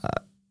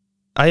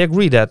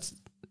agree that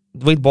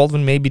Wade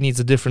Baldwin maybe needs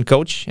a different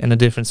coach and a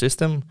different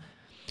system.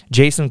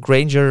 Jason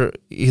Granger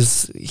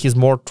he's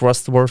more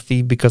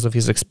trustworthy because of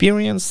his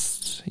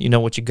experience. You know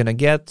what you're going to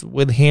get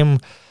with him.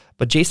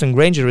 But Jason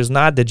Granger is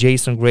not the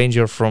Jason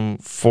Granger from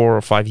 4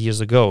 or 5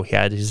 years ago. He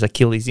had his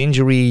Achilles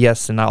injury.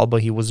 Yes, in Alba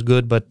he was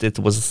good, but it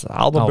was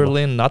Alba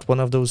Berlin, not one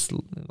of those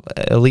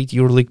elite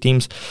EuroLeague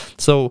teams.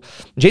 So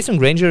Jason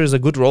Granger is a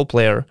good role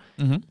player.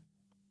 Mm-hmm.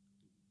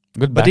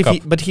 Good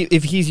backup. But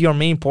if he's your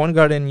main point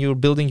guard and you're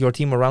building your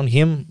team around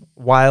him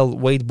while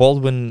Wade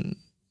Baldwin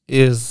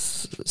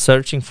is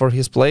searching for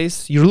his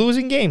place, you're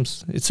losing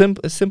games. It's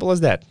as simple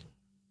as that.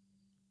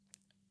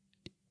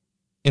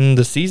 in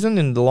the season,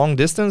 in the long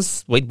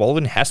distance, Wade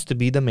Baldwin has to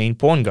be the main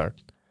point guard.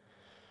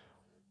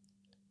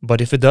 But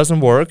if it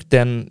doesn't work,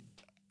 then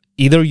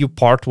either you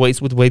part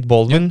ways with Wade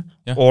Baldwin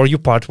or you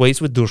part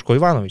ways with Duško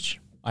Ivanović.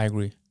 I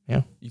agree.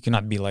 Yeah. You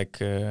cannot be like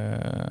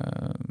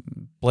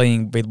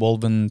playing Wade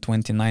Baldwin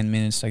 29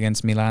 minutes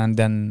against Milan,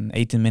 then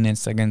 18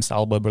 minutes against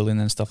Alba Berlin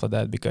and stuff like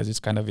that, because it's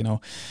kind of,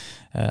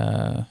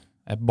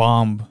 a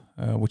bomb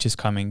which is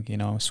coming,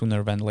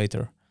 sooner than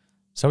later.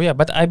 So yeah,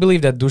 but I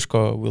believe that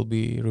Duško will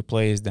be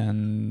replaced,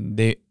 and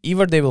they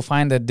will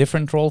find a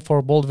different role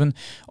for Baldwin,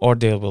 or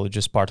they will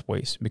just part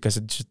ways, because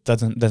it just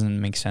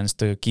doesn't make sense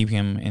to keep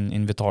him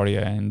in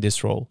Vitoria in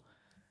this role.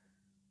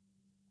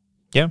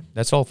 Yeah,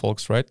 that's all,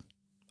 folks, right?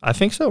 I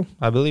think so.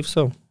 I believe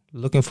so.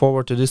 Looking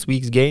forward to this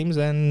week's games,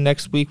 and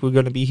next week we're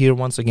going to be here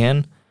once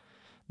again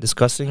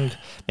discussing.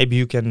 Maybe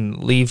you can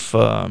leave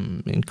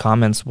in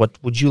comments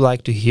what would you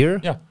like to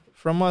hear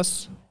from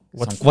us.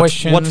 What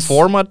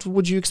format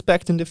would you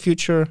expect in the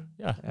future?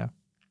 Yeah.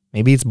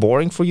 Maybe it's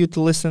boring for you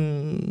to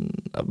listen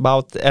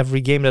about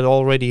every game that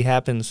already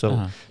happened,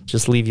 so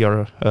just leave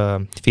your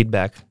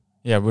feedback.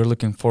 Yeah, we're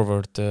looking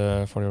forward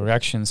for your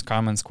reactions,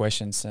 comments,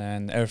 questions,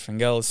 and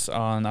everything else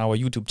on our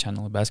YouTube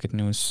channel, Basket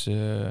News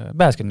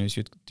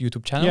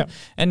YouTube channel. Yeah.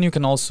 And you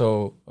can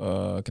also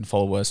can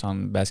follow us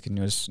on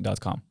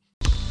basketnews.com.